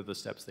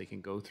they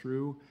can go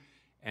through.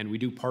 And we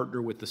do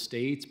partner with the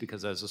states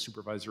because as a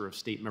supervisor of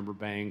state member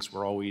banks,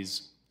 we're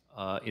always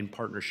in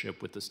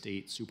partnership with the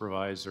state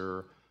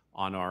supervisor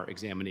on our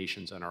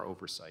examinations and our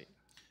oversight.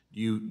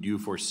 Do you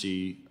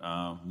foresee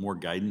more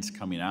guidance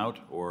coming out,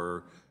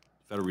 or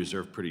Federal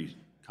Reserve pretty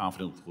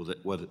confident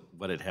with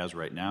what it has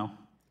right now?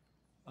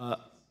 I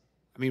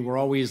mean, we're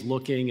always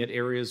looking at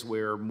areas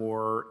where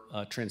more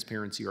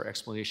transparency or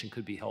explanation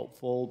could be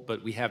helpful,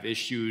 but we have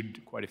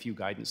issued quite a few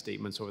guidance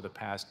statements over the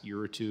past year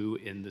or two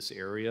in this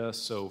area.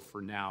 So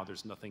for now,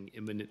 there's nothing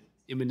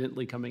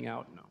imminently coming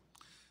out, no.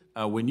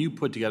 When you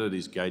put together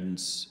these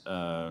guidance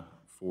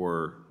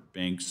for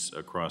banks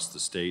across the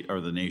state or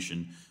the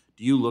nation,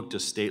 do you look to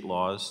state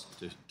laws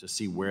to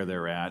see where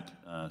they're at,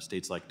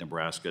 states like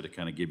Nebraska, to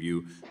kind of give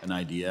you an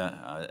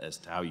idea as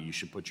to how you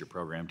should put your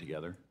program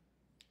together?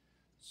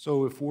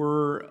 So if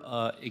we're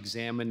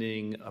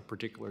examining a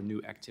particular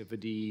new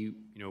activity,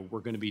 we're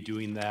going to be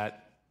doing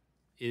that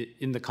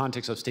in the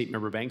context of state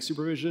member bank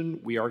supervision.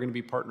 We are going to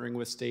be partnering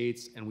with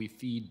states, and we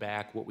feed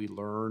back what we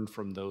learn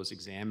from those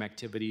exam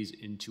activities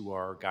into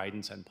our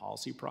guidance and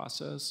policy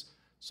process.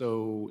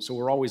 So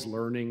we're always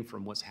learning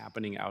from what's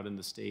happening out in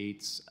the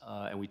states,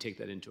 and we take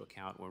that into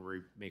account when we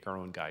make our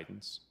own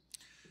guidance.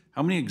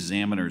 How many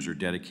examiners are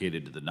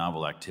dedicated to the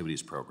Novel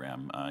Activities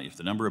Program? If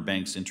the number of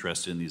banks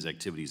interested in these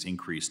activities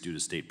increase due to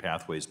state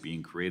pathways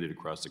being created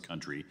across the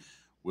country,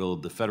 will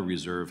the Federal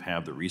Reserve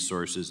have the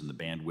resources and the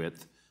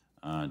bandwidth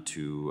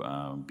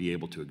to be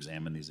able to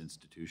examine these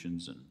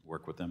institutions and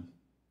work with them?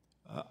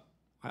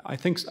 I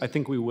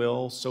think we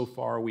will. So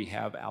far, we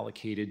have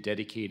allocated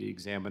dedicated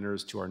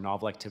examiners to our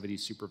Novel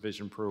Activities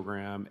Supervision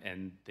Program,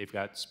 and they've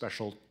got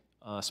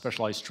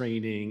specialized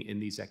training in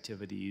these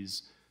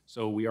activities.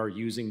 So we are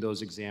using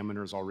those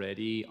examiners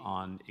already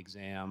on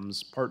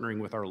exams, partnering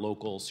with our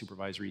local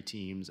supervisory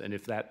teams. And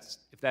if that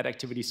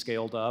activity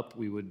scaled up,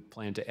 we would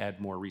plan to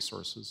add more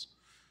resources.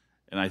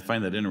 And I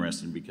find that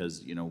interesting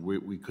because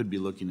we could be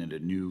looking at a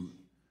new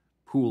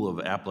pool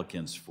of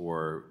applicants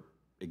for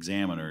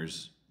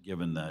examiners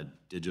given the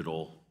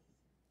digital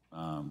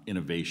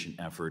innovation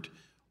effort.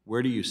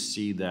 Where do you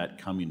see that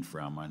coming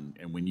from?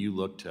 And when you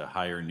look to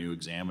hire new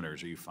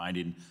examiners, are you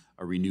finding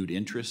a renewed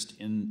interest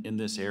in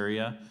this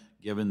area,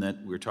 given that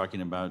we're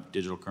talking about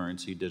digital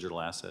currency, digital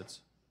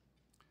assets?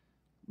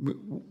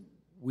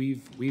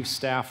 We've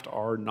staffed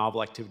our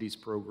Novel Activities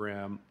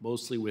Program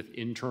mostly with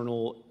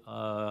internal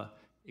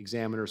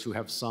examiners who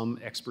have some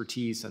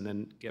expertise and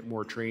then get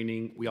more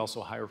training. We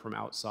also hire from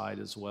outside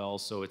as well,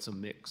 so it's a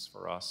mix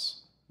for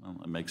us. Well,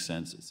 it makes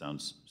sense. It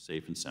sounds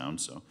safe and sound.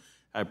 So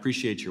I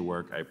appreciate your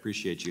work. I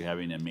appreciate you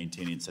having and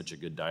maintaining such a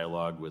good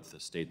dialogue with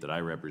the state that I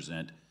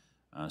represent.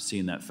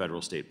 Seeing that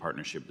federal-state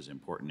partnership is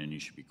important, and you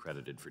should be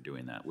credited for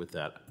doing that. With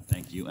that,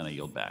 thank you, and I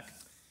yield back.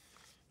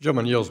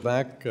 Gentleman yields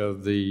back.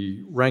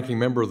 The ranking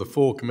member of the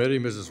full committee,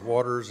 Mrs.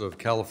 Waters of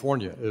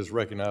California, is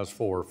recognized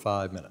for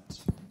 5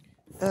 minutes.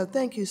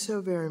 Thank you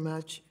so very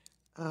much.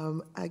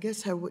 I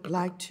guess I would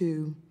like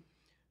to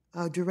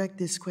I'll direct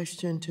this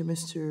question to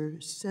Mr.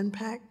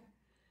 Szczepanik.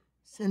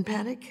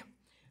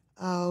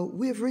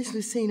 We have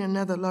recently seen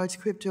another large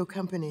crypto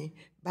company,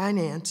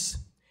 Binance,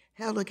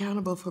 held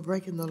accountable for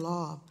breaking the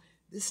law.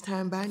 This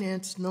time,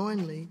 Binance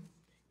knowingly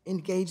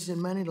engaged in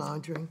money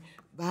laundering,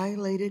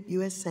 violated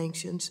U.S.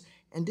 sanctions,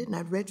 and did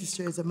not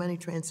register as a money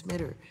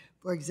transmitter.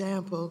 For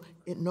example,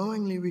 it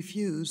knowingly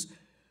refused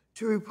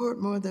to report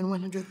more than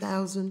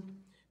 100,000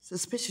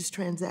 suspicious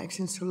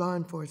transactions to law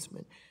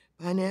enforcement.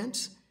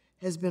 Binance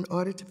has been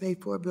ordered to pay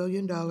 $4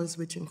 billion,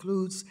 which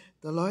includes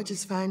the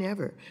largest fine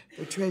ever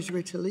for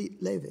Treasury to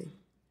levy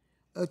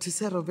to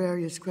settle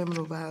various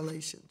criminal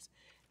violations.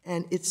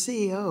 And its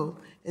CEO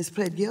has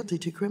pled guilty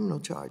to criminal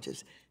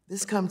charges.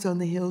 This comes on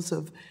the heels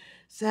of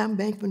Sam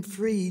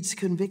Bankman-Fried's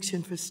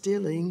conviction for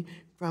stealing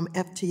from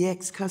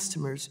FTX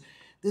customers.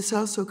 This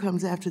also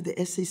comes after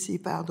the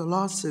SEC filed a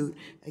lawsuit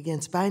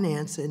against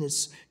Binance and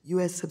its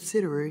U.S.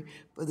 subsidiary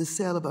for the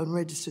sale of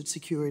unregistered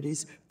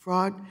securities,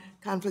 fraud,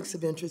 conflicts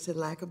of interest, and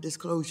lack of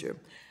disclosure.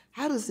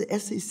 How does the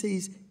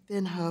SEC's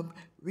FinHub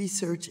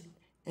research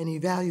and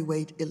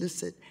evaluate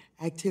illicit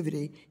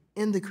activity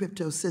in the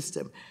crypto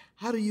system?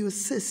 How do you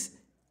assist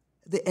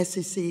the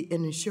SEC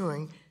in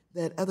ensuring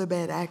that other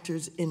bad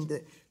actors in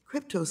the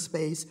crypto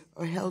space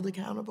are held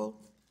accountable?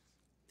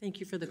 Thank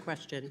you for the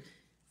question.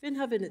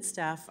 FinHub and its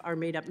staff are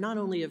made up not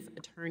only of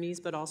attorneys,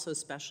 but also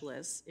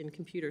specialists in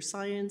computer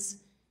science,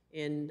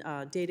 in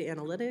data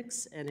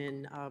analytics, and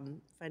in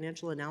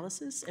financial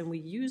analysis. And we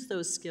use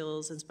those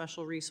skills and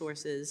special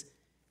resources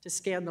to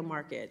scan the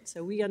market.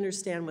 So we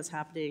understand what's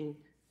happening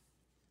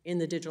in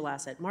the digital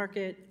asset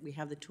market. We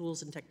have the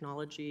tools and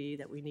technology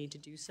that we need to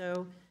do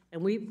so.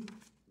 And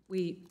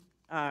we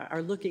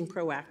are looking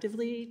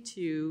proactively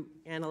to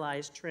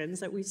analyze trends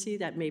that we see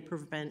that may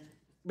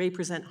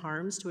present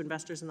harms to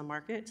investors in the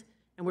market.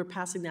 And we're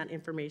passing that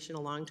information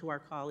along to our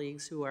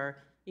colleagues who are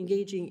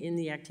engaging in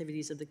the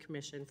activities of the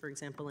Commission, for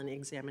example, in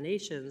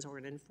examinations or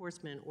in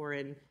enforcement or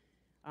in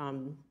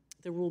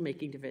the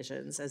rulemaking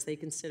divisions as they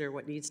consider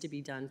what needs to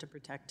be done to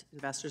protect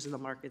investors in the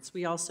markets.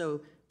 We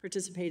also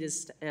participate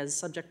as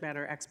subject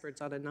matter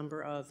experts on a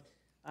number of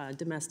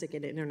domestic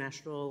and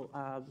international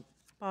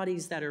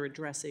bodies that are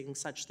addressing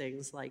such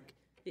things like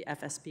the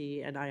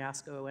FSB and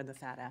IOSCO and the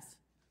FATF.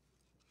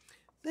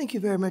 Thank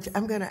you very much.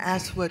 I'm going to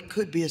ask what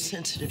could be a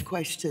sensitive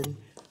question,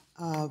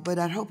 but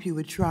I'd hope you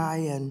would try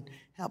and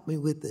help me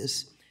with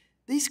this.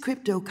 These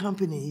crypto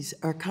companies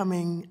are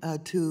coming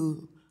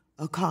to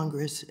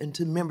Congress and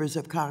to members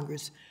of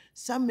Congress.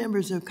 Some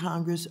members of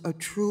Congress are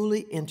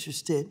truly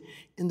interested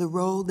in the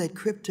role that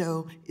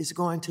crypto is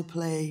going to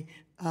play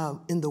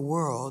in the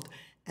world,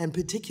 and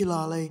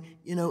particularly,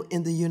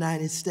 in the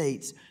United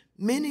States.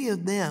 Many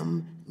of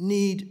them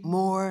need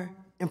more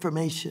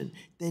information.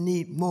 They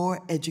need more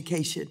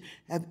education.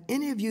 Have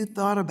any of you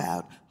thought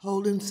about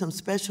holding some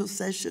special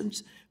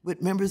sessions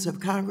with members of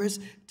Congress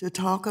to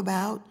talk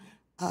about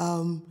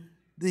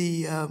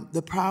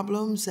the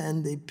problems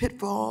and the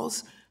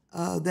pitfalls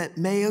that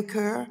may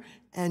occur,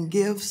 and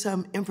give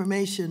some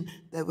information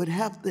that would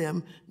help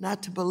them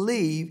not to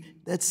believe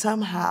that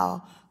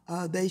somehow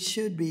they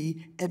should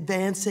be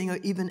advancing or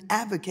even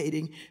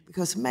advocating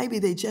because maybe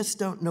they just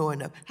don't know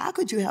enough? How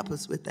could you help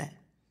us with that?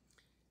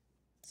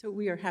 So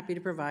we are happy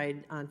to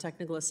provide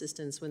technical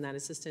assistance when that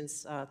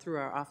assistance through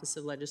our Office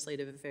of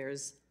Legislative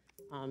Affairs.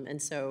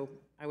 And so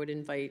I would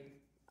invite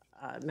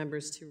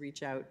members to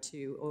reach out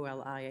to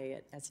OLIA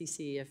at SEC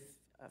if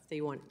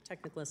they want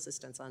technical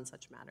assistance on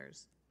such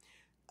matters.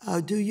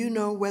 Do you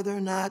know whether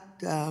or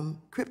not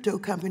crypto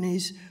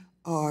companies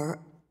are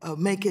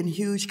making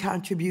huge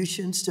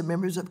contributions to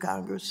members of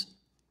Congress?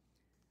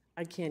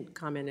 I can't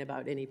comment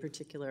about any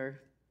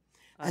particular.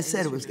 I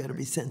said it was going to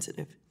be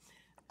sensitive.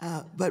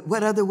 But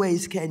what other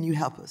ways can you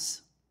help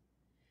us?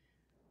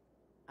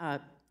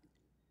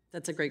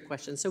 That's a great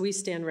question. So we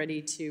stand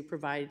ready to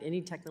provide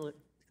any technical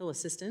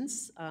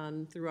assistance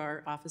through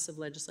our Office of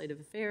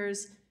Legislative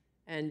Affairs,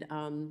 and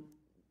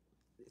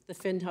the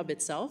FinHub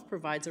itself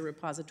provides a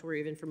repository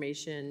of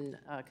information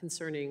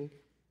concerning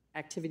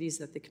activities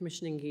that the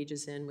Commission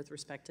engages in with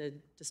respect to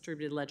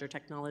distributed ledger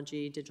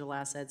technology, digital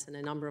assets, and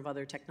a number of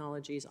other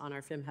technologies on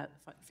our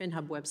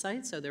FinHub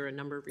website. So there are a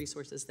number of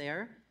resources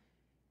there.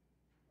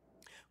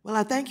 Well,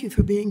 I thank you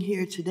for being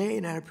here today,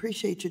 and I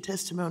appreciate your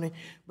testimony,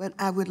 but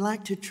I would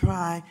like to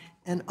try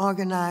and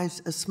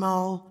organize a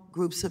small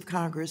groups of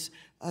Congress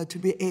to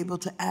be able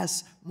to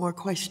ask more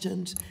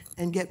questions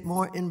and get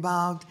more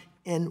involved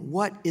in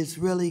what is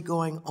really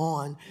going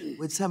on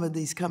with some of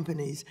these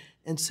companies.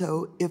 And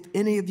so if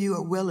any of you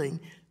are willing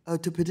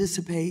to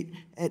participate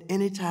at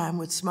any time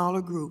with smaller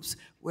groups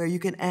where you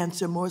can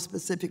answer more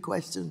specific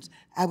questions,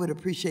 I would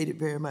appreciate it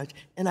very much.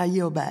 And I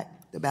yield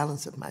back the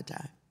balance of my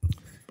time.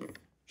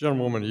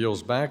 Gentlewoman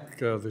yields back.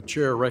 The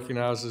chair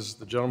recognizes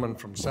the gentleman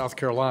from South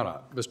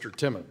Carolina, Mr.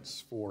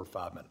 Timmons, for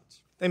 5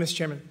 minutes. Thank you, Mr.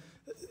 Chairman.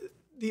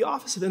 The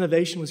Office of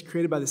Innovation was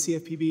created by the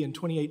CFPB in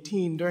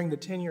 2018 during the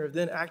tenure of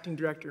then Acting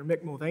Director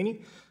Mick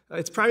Mulvaney.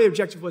 Its primary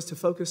objective was to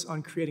focus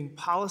on creating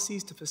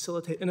policies to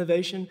facilitate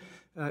innovation,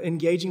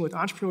 engaging with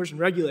entrepreneurs and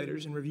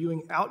regulators, and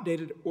reviewing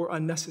outdated or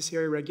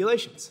unnecessary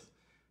regulations.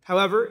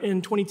 However,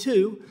 in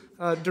 22,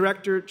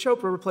 Director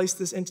Chopra replaced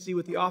this entity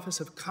with the Office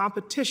of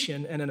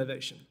Competition and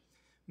Innovation,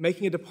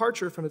 making a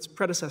departure from its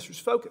predecessor's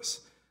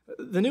focus.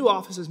 The new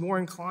office is more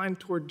inclined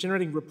toward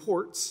generating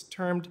reports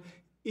termed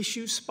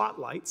issue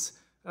spotlights,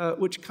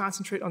 which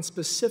concentrate on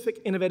specific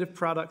innovative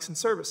products and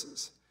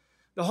services.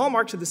 The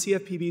hallmarks of the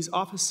CFPB's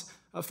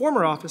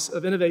former Office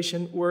of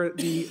Innovation were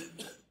the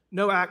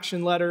No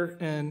Action Letter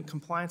and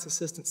Compliance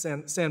Assistance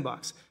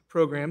Sandbox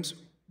programs,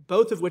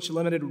 both of which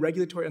eliminated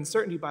regulatory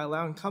uncertainty by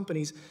allowing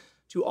companies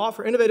to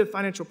offer innovative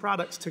financial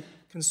products to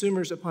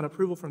consumers upon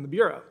approval from the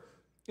Bureau.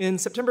 In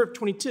September of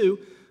 22,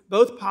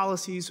 both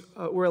policies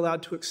were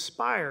allowed to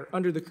expire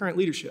under the current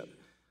leadership.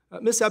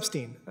 Ms.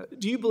 Epstein,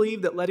 do you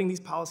believe that letting these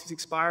policies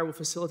expire will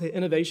facilitate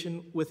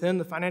innovation within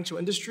the financial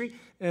industry?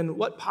 And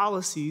what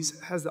policies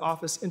has the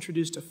office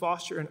introduced to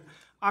foster an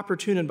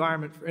opportune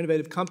environment for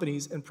innovative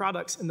companies and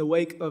products in the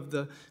wake of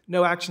the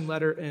No Action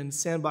Letter and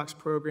Sandbox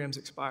programs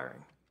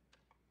expiring?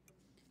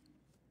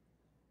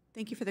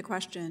 Thank you for the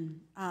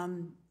question.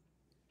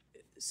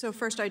 So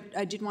first, I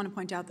did want to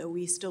point out that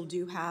we still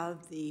do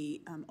have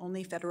the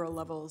only federal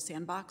level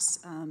sandbox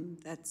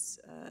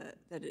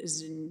that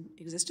is in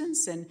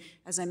existence. And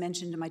as I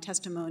mentioned in my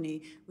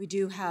testimony, we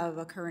do have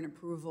a current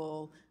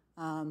approval,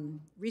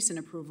 recent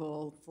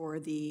approval for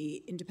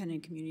the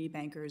Independent Community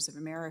Bankers of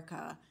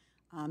America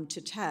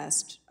to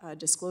test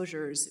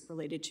disclosures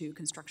related to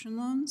construction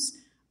loans,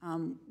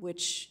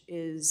 which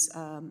is,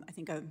 I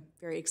think, a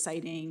very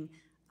exciting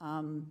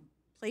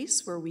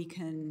place where we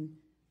can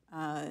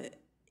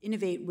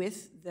innovate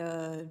with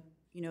the,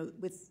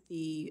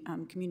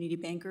 community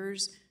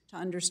bankers to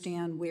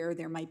understand where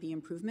there might be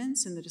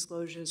improvements in the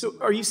disclosures. So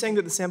are you saying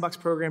that the Sandbox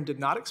program did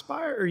not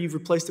expire, or you've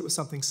replaced it with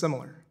something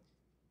similar?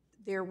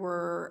 There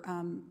were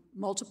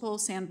multiple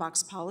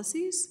Sandbox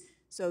policies,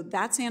 so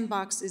that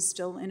Sandbox is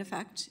still in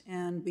effect,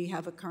 and we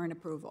have a current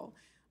approval.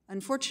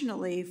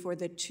 Unfortunately, for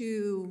the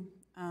two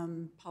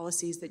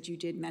policies that you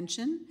did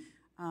mention,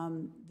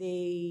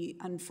 they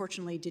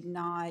unfortunately did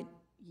not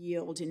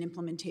yield in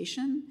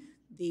implementation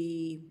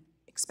the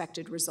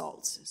expected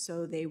results.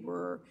 So they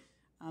were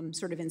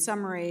sort of, in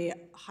summary,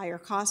 higher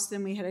costs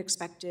than we had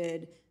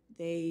expected.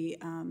 The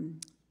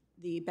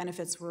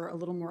benefits were a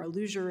little more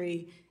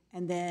illusory.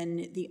 And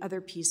then the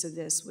other piece of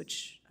this,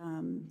 which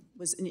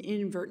was an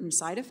inadvertent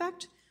side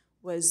effect,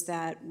 was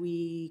that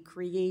we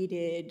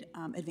created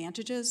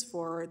advantages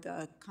for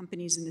the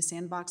companies in the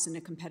Sandbox in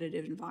a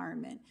competitive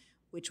environment,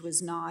 which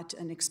was not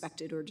an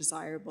expected or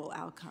desirable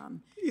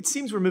outcome. It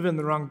seems we're moving in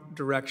the wrong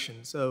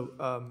direction. So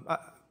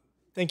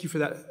thank you for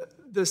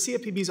that. The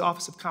CFPB's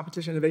Office of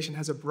Competition and Innovation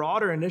has a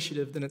broader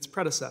initiative than its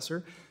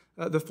predecessor,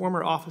 the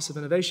former Office of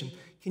Innovation.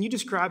 Can you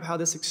describe how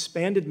this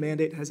expanded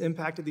mandate has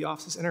impacted the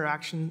office's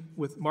interaction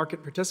with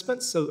market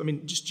participants? So, I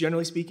mean, just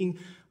generally speaking,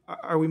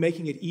 are we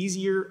making it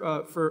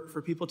easier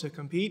for people to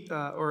compete,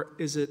 or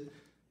is it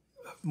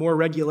more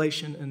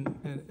regulation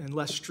and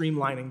less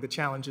streamlining the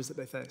challenges that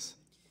they face?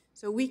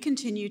 So we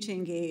continue to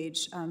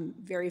engage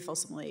very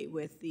fulsomely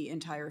with the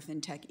entire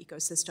fintech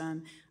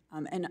ecosystem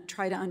and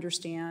try to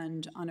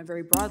understand on a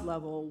very broad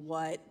level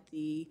what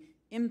the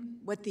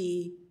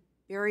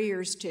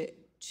barriers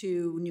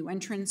to new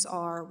entrants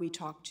are. We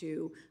talk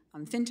to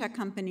fintech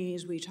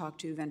companies, we talk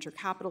to venture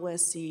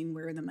capitalists, seeing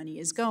where the money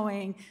is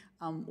going,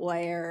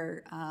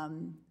 where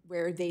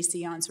they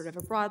see on sort of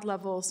a broad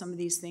level some of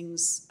these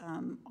things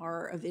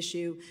are of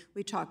issue.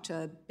 We talk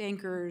to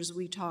bankers,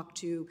 we talk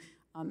to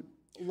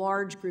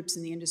large groups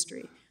in the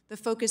industry. The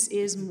focus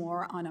is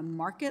more on a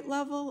market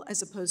level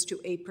as opposed to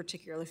a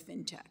particular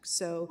fintech.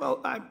 So,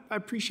 well, I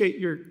appreciate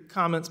your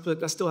comments,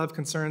 but I still have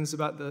concerns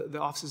about the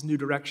office's new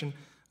direction.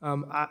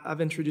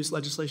 I've introduced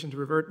legislation to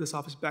revert this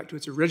office back to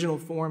its original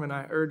form, and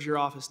I urge your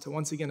office to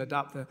once again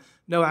adopt the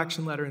No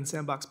Action Letter and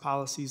Sandbox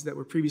policies that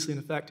were previously in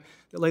effect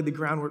that laid the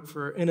groundwork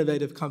for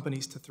innovative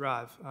companies to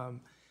thrive.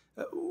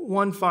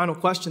 One final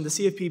question. The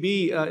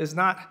CFPB does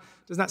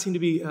not seem to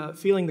be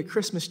feeling the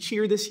Christmas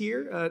cheer this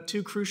year.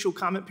 Two crucial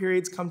comment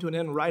periods come to an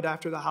end right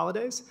after the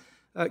holidays.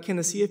 Can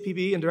the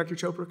CFPB and Director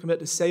Chopra commit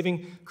to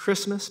saving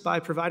Christmas by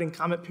providing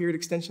comment period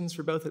extensions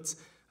for both its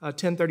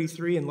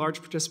 1033 and large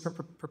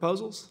participant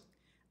proposals?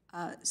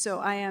 So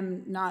I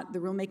am not the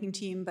rulemaking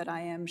team, but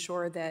I am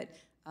sure that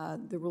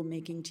the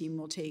rulemaking team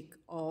will take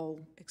all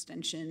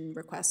extension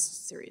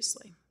requests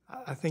seriously.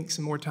 I think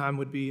some more time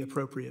would be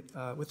appropriate.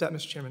 With that,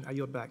 Mr. Chairman, I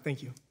yield back.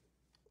 Thank you.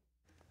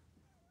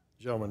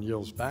 Gentleman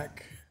yields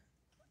back.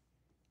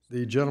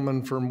 The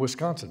gentleman from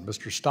Wisconsin,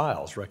 Mr.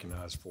 Stiles,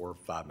 recognized for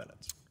 5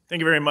 minutes. Thank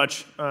you very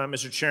much,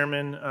 Mr.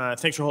 Chairman.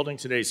 Thanks for holding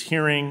today's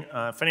hearing.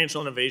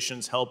 Financial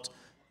innovations helped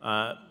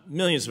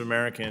millions of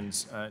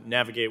Americans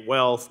navigate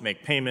wealth,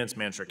 make payments,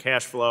 manage their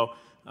cash flow.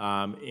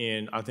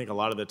 And I think a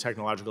lot of the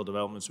technological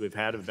developments we've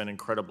had have been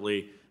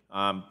incredibly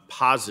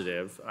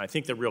positive. I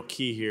think the real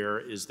key here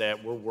is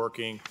that we're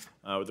working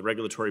with the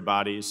regulatory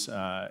bodies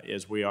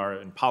as we are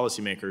and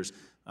policymakers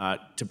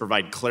to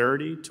provide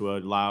clarity, to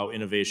allow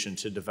innovation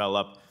to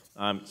develop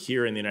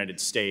here in the United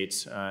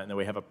States, and that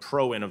we have a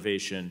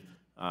pro-innovation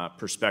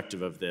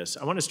perspective of this.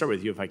 I want to start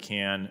with you, if I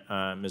can,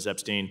 Ms.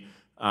 Epstein.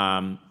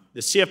 The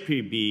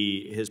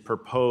CFPB has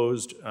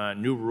proposed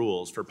new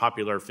rules for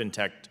popular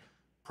fintech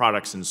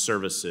products and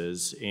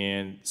services,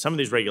 and some of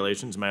these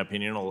regulations, in my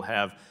opinion, will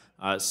have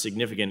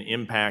significant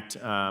impact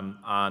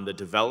on the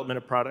development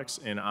of products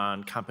and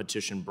on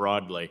competition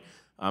broadly.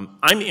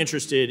 I'm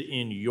interested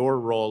in your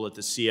role at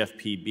the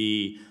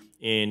CFPB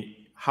in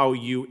how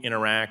you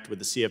interact with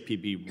the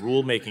CFPB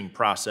rulemaking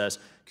process.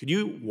 Could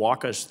you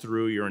walk us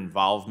through your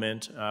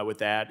involvement with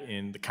that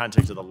in the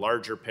context of the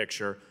larger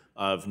picture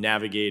of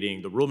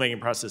navigating the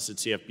rulemaking process at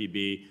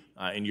CFPB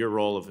and your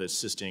role of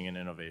assisting in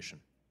innovation?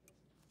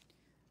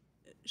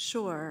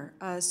 Sure.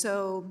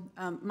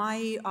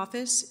 My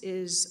office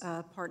is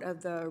part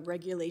of the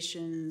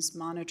Regulations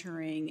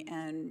Monitoring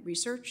and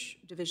Research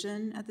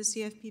Division at the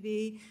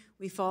CFPB.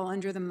 We fall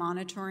under the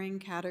monitoring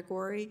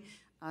category.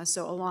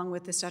 So along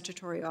with the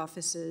statutory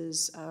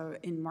offices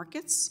in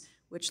markets,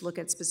 which look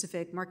at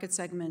specific market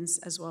segments,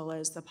 as well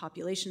as the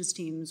populations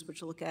teams,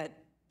 which look at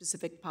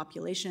specific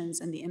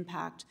populations and the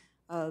impact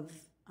of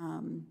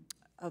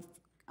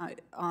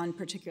on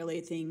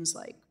particularly things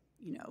like,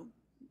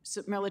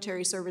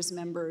 military service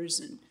members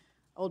and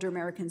older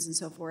Americans and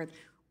so forth.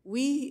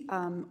 We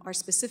are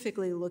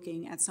specifically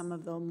looking at some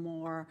of the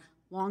more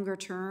longer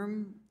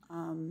term,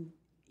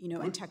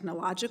 and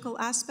technological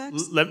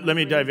aspects. Let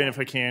me dive in if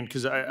I can,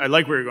 because I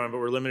like where you're going, but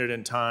we're limited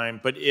in time.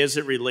 But as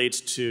it relates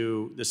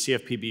to the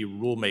CFPB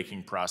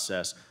rulemaking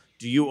process,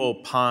 do you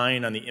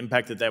opine on the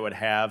impact that that would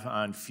have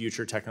on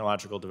future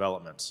technological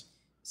developments?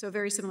 So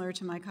very similar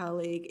to my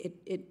colleague,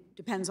 it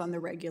depends on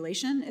the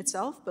regulation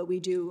itself, but we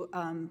do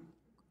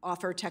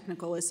offer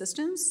technical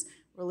assistance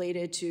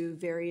related to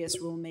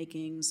various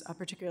rulemakings,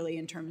 particularly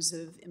in terms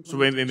of implementation. So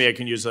maybe I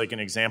can use like an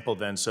example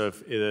then. So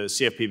if the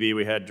CFPB,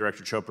 we had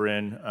Director Chopra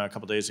in a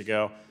couple days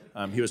ago.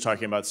 He was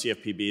talking about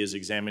CFPB is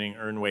examining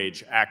earned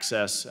wage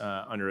access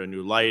under a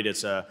new light.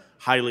 It's a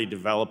highly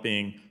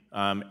developing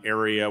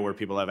area where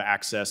people have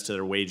access to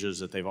their wages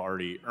that they've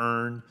already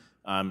earned.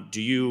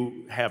 Do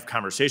you have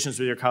conversations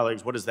with your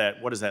colleagues? What does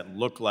that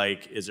look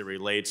like as it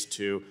relates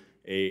to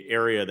an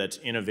area that's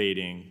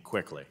innovating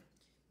quickly?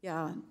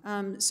 Yeah,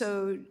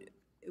 so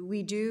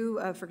we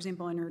do, for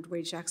example, in earned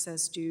wage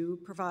access, do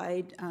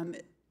provide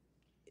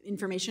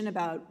information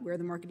about where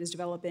the market is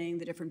developing,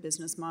 the different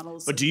business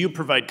models. But do you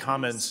provide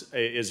comments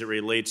as it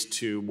relates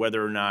to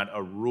whether or not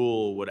a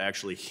rule would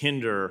actually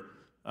hinder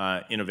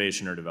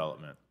innovation or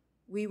development?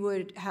 We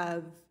would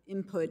have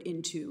input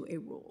into a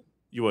rule.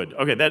 You would.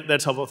 Okay,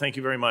 that's helpful. Thank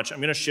you very much. I'm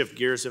going to shift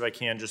gears if I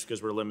can, just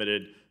because we're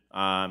limited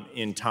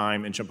in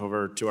time, and jump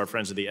over to our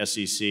friends at the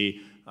SEC,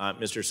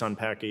 Mr.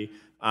 Szczepanik.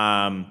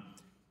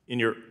 In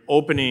your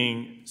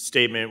opening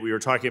statement, we were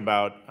talking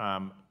about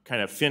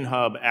kind of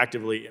FinHub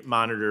actively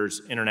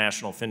monitors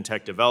international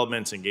fintech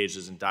developments,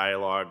 engages in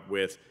dialogue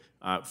with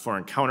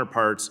foreign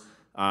counterparts.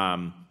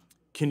 Can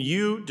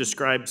you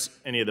describe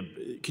any of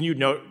the? Can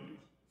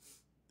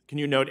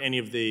you note any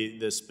of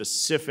the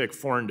specific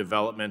foreign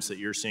developments that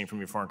you're seeing from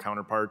your foreign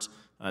counterparts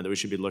that we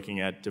should be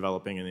looking at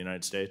developing in the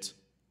United States?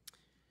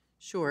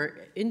 Sure.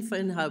 In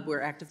FinHub,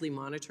 we're actively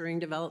monitoring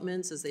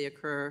developments as they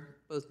occur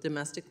both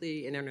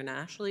domestically and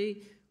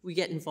internationally. We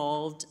get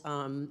involved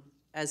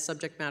as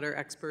subject matter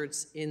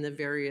experts in the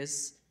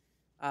various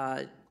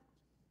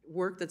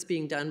work that's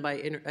being done by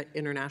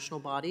international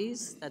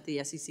bodies that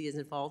the SEC is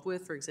involved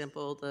with, for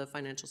example, the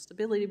Financial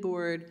Stability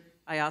Board,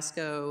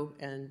 IOSCO,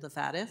 and the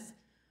FATF.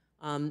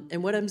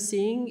 And what I'm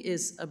seeing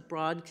is a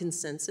broad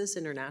consensus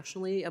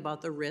internationally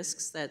about the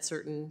risks that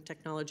certain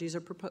technologies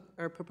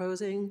are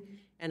proposing,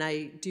 and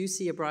I do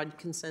see a broad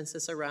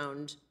consensus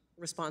around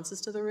responses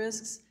to the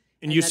risks.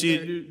 And you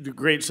see,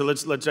 great, so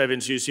let's dive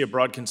in. So you see a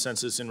broad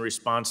consensus in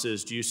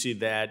responses. Do you see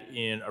that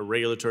in a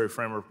regulatory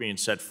framework being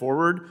set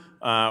forward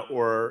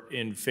or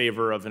in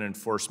favor of an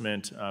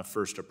enforcement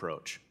first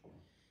approach?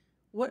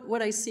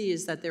 What I see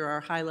is that there are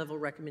high-level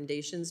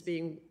recommendations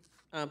being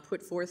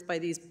put forth by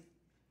these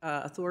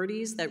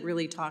authorities that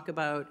really talk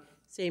about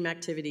same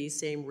activities,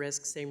 same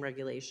risks, same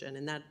regulation,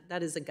 and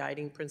that is a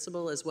guiding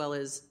principle as well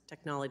as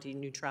technology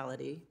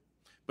neutrality.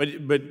 But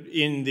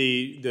in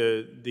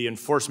the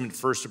enforcement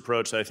first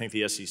approach that I think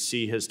the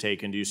SEC has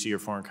taken, do you see your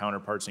foreign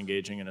counterparts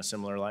engaging in a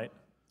similar light?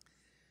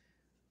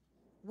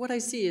 What I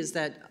see is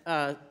that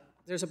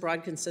there's a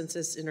broad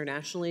consensus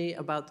internationally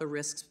about the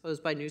risks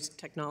posed by new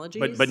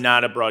technologies. But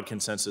not a broad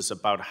consensus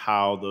about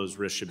how those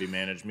risks should be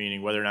managed,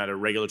 meaning whether or not a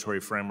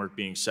regulatory framework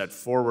being set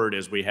forward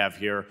as we have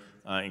here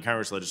in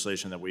Congress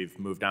legislation that we've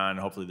moved on,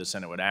 hopefully the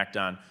Senate would act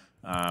on.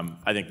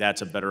 I think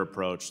that's a better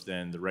approach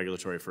than the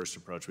regulatory first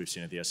approach we've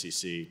seen at the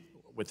SEC.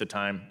 With the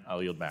time,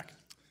 I'll yield back.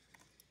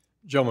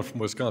 Gentleman from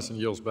Wisconsin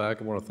yields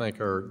back. I want to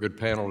thank our good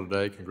panel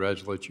today,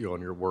 congratulate you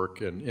on your work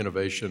and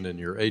innovation in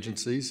your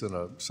agencies in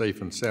a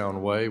safe and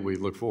sound way. We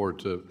look forward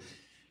to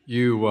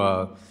you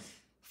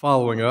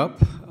Following up,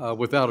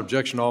 without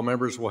objection, all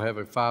members will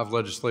have 5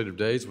 legislative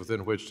days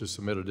within which to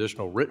submit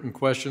additional written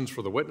questions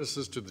for the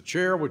witnesses to the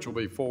chair, which will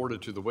be forwarded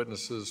to the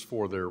witnesses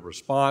for their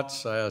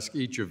response. I ask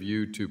each of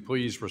you to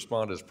please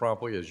respond as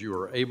promptly as you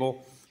are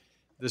able.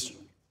 This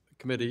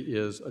committee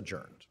is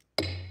adjourned.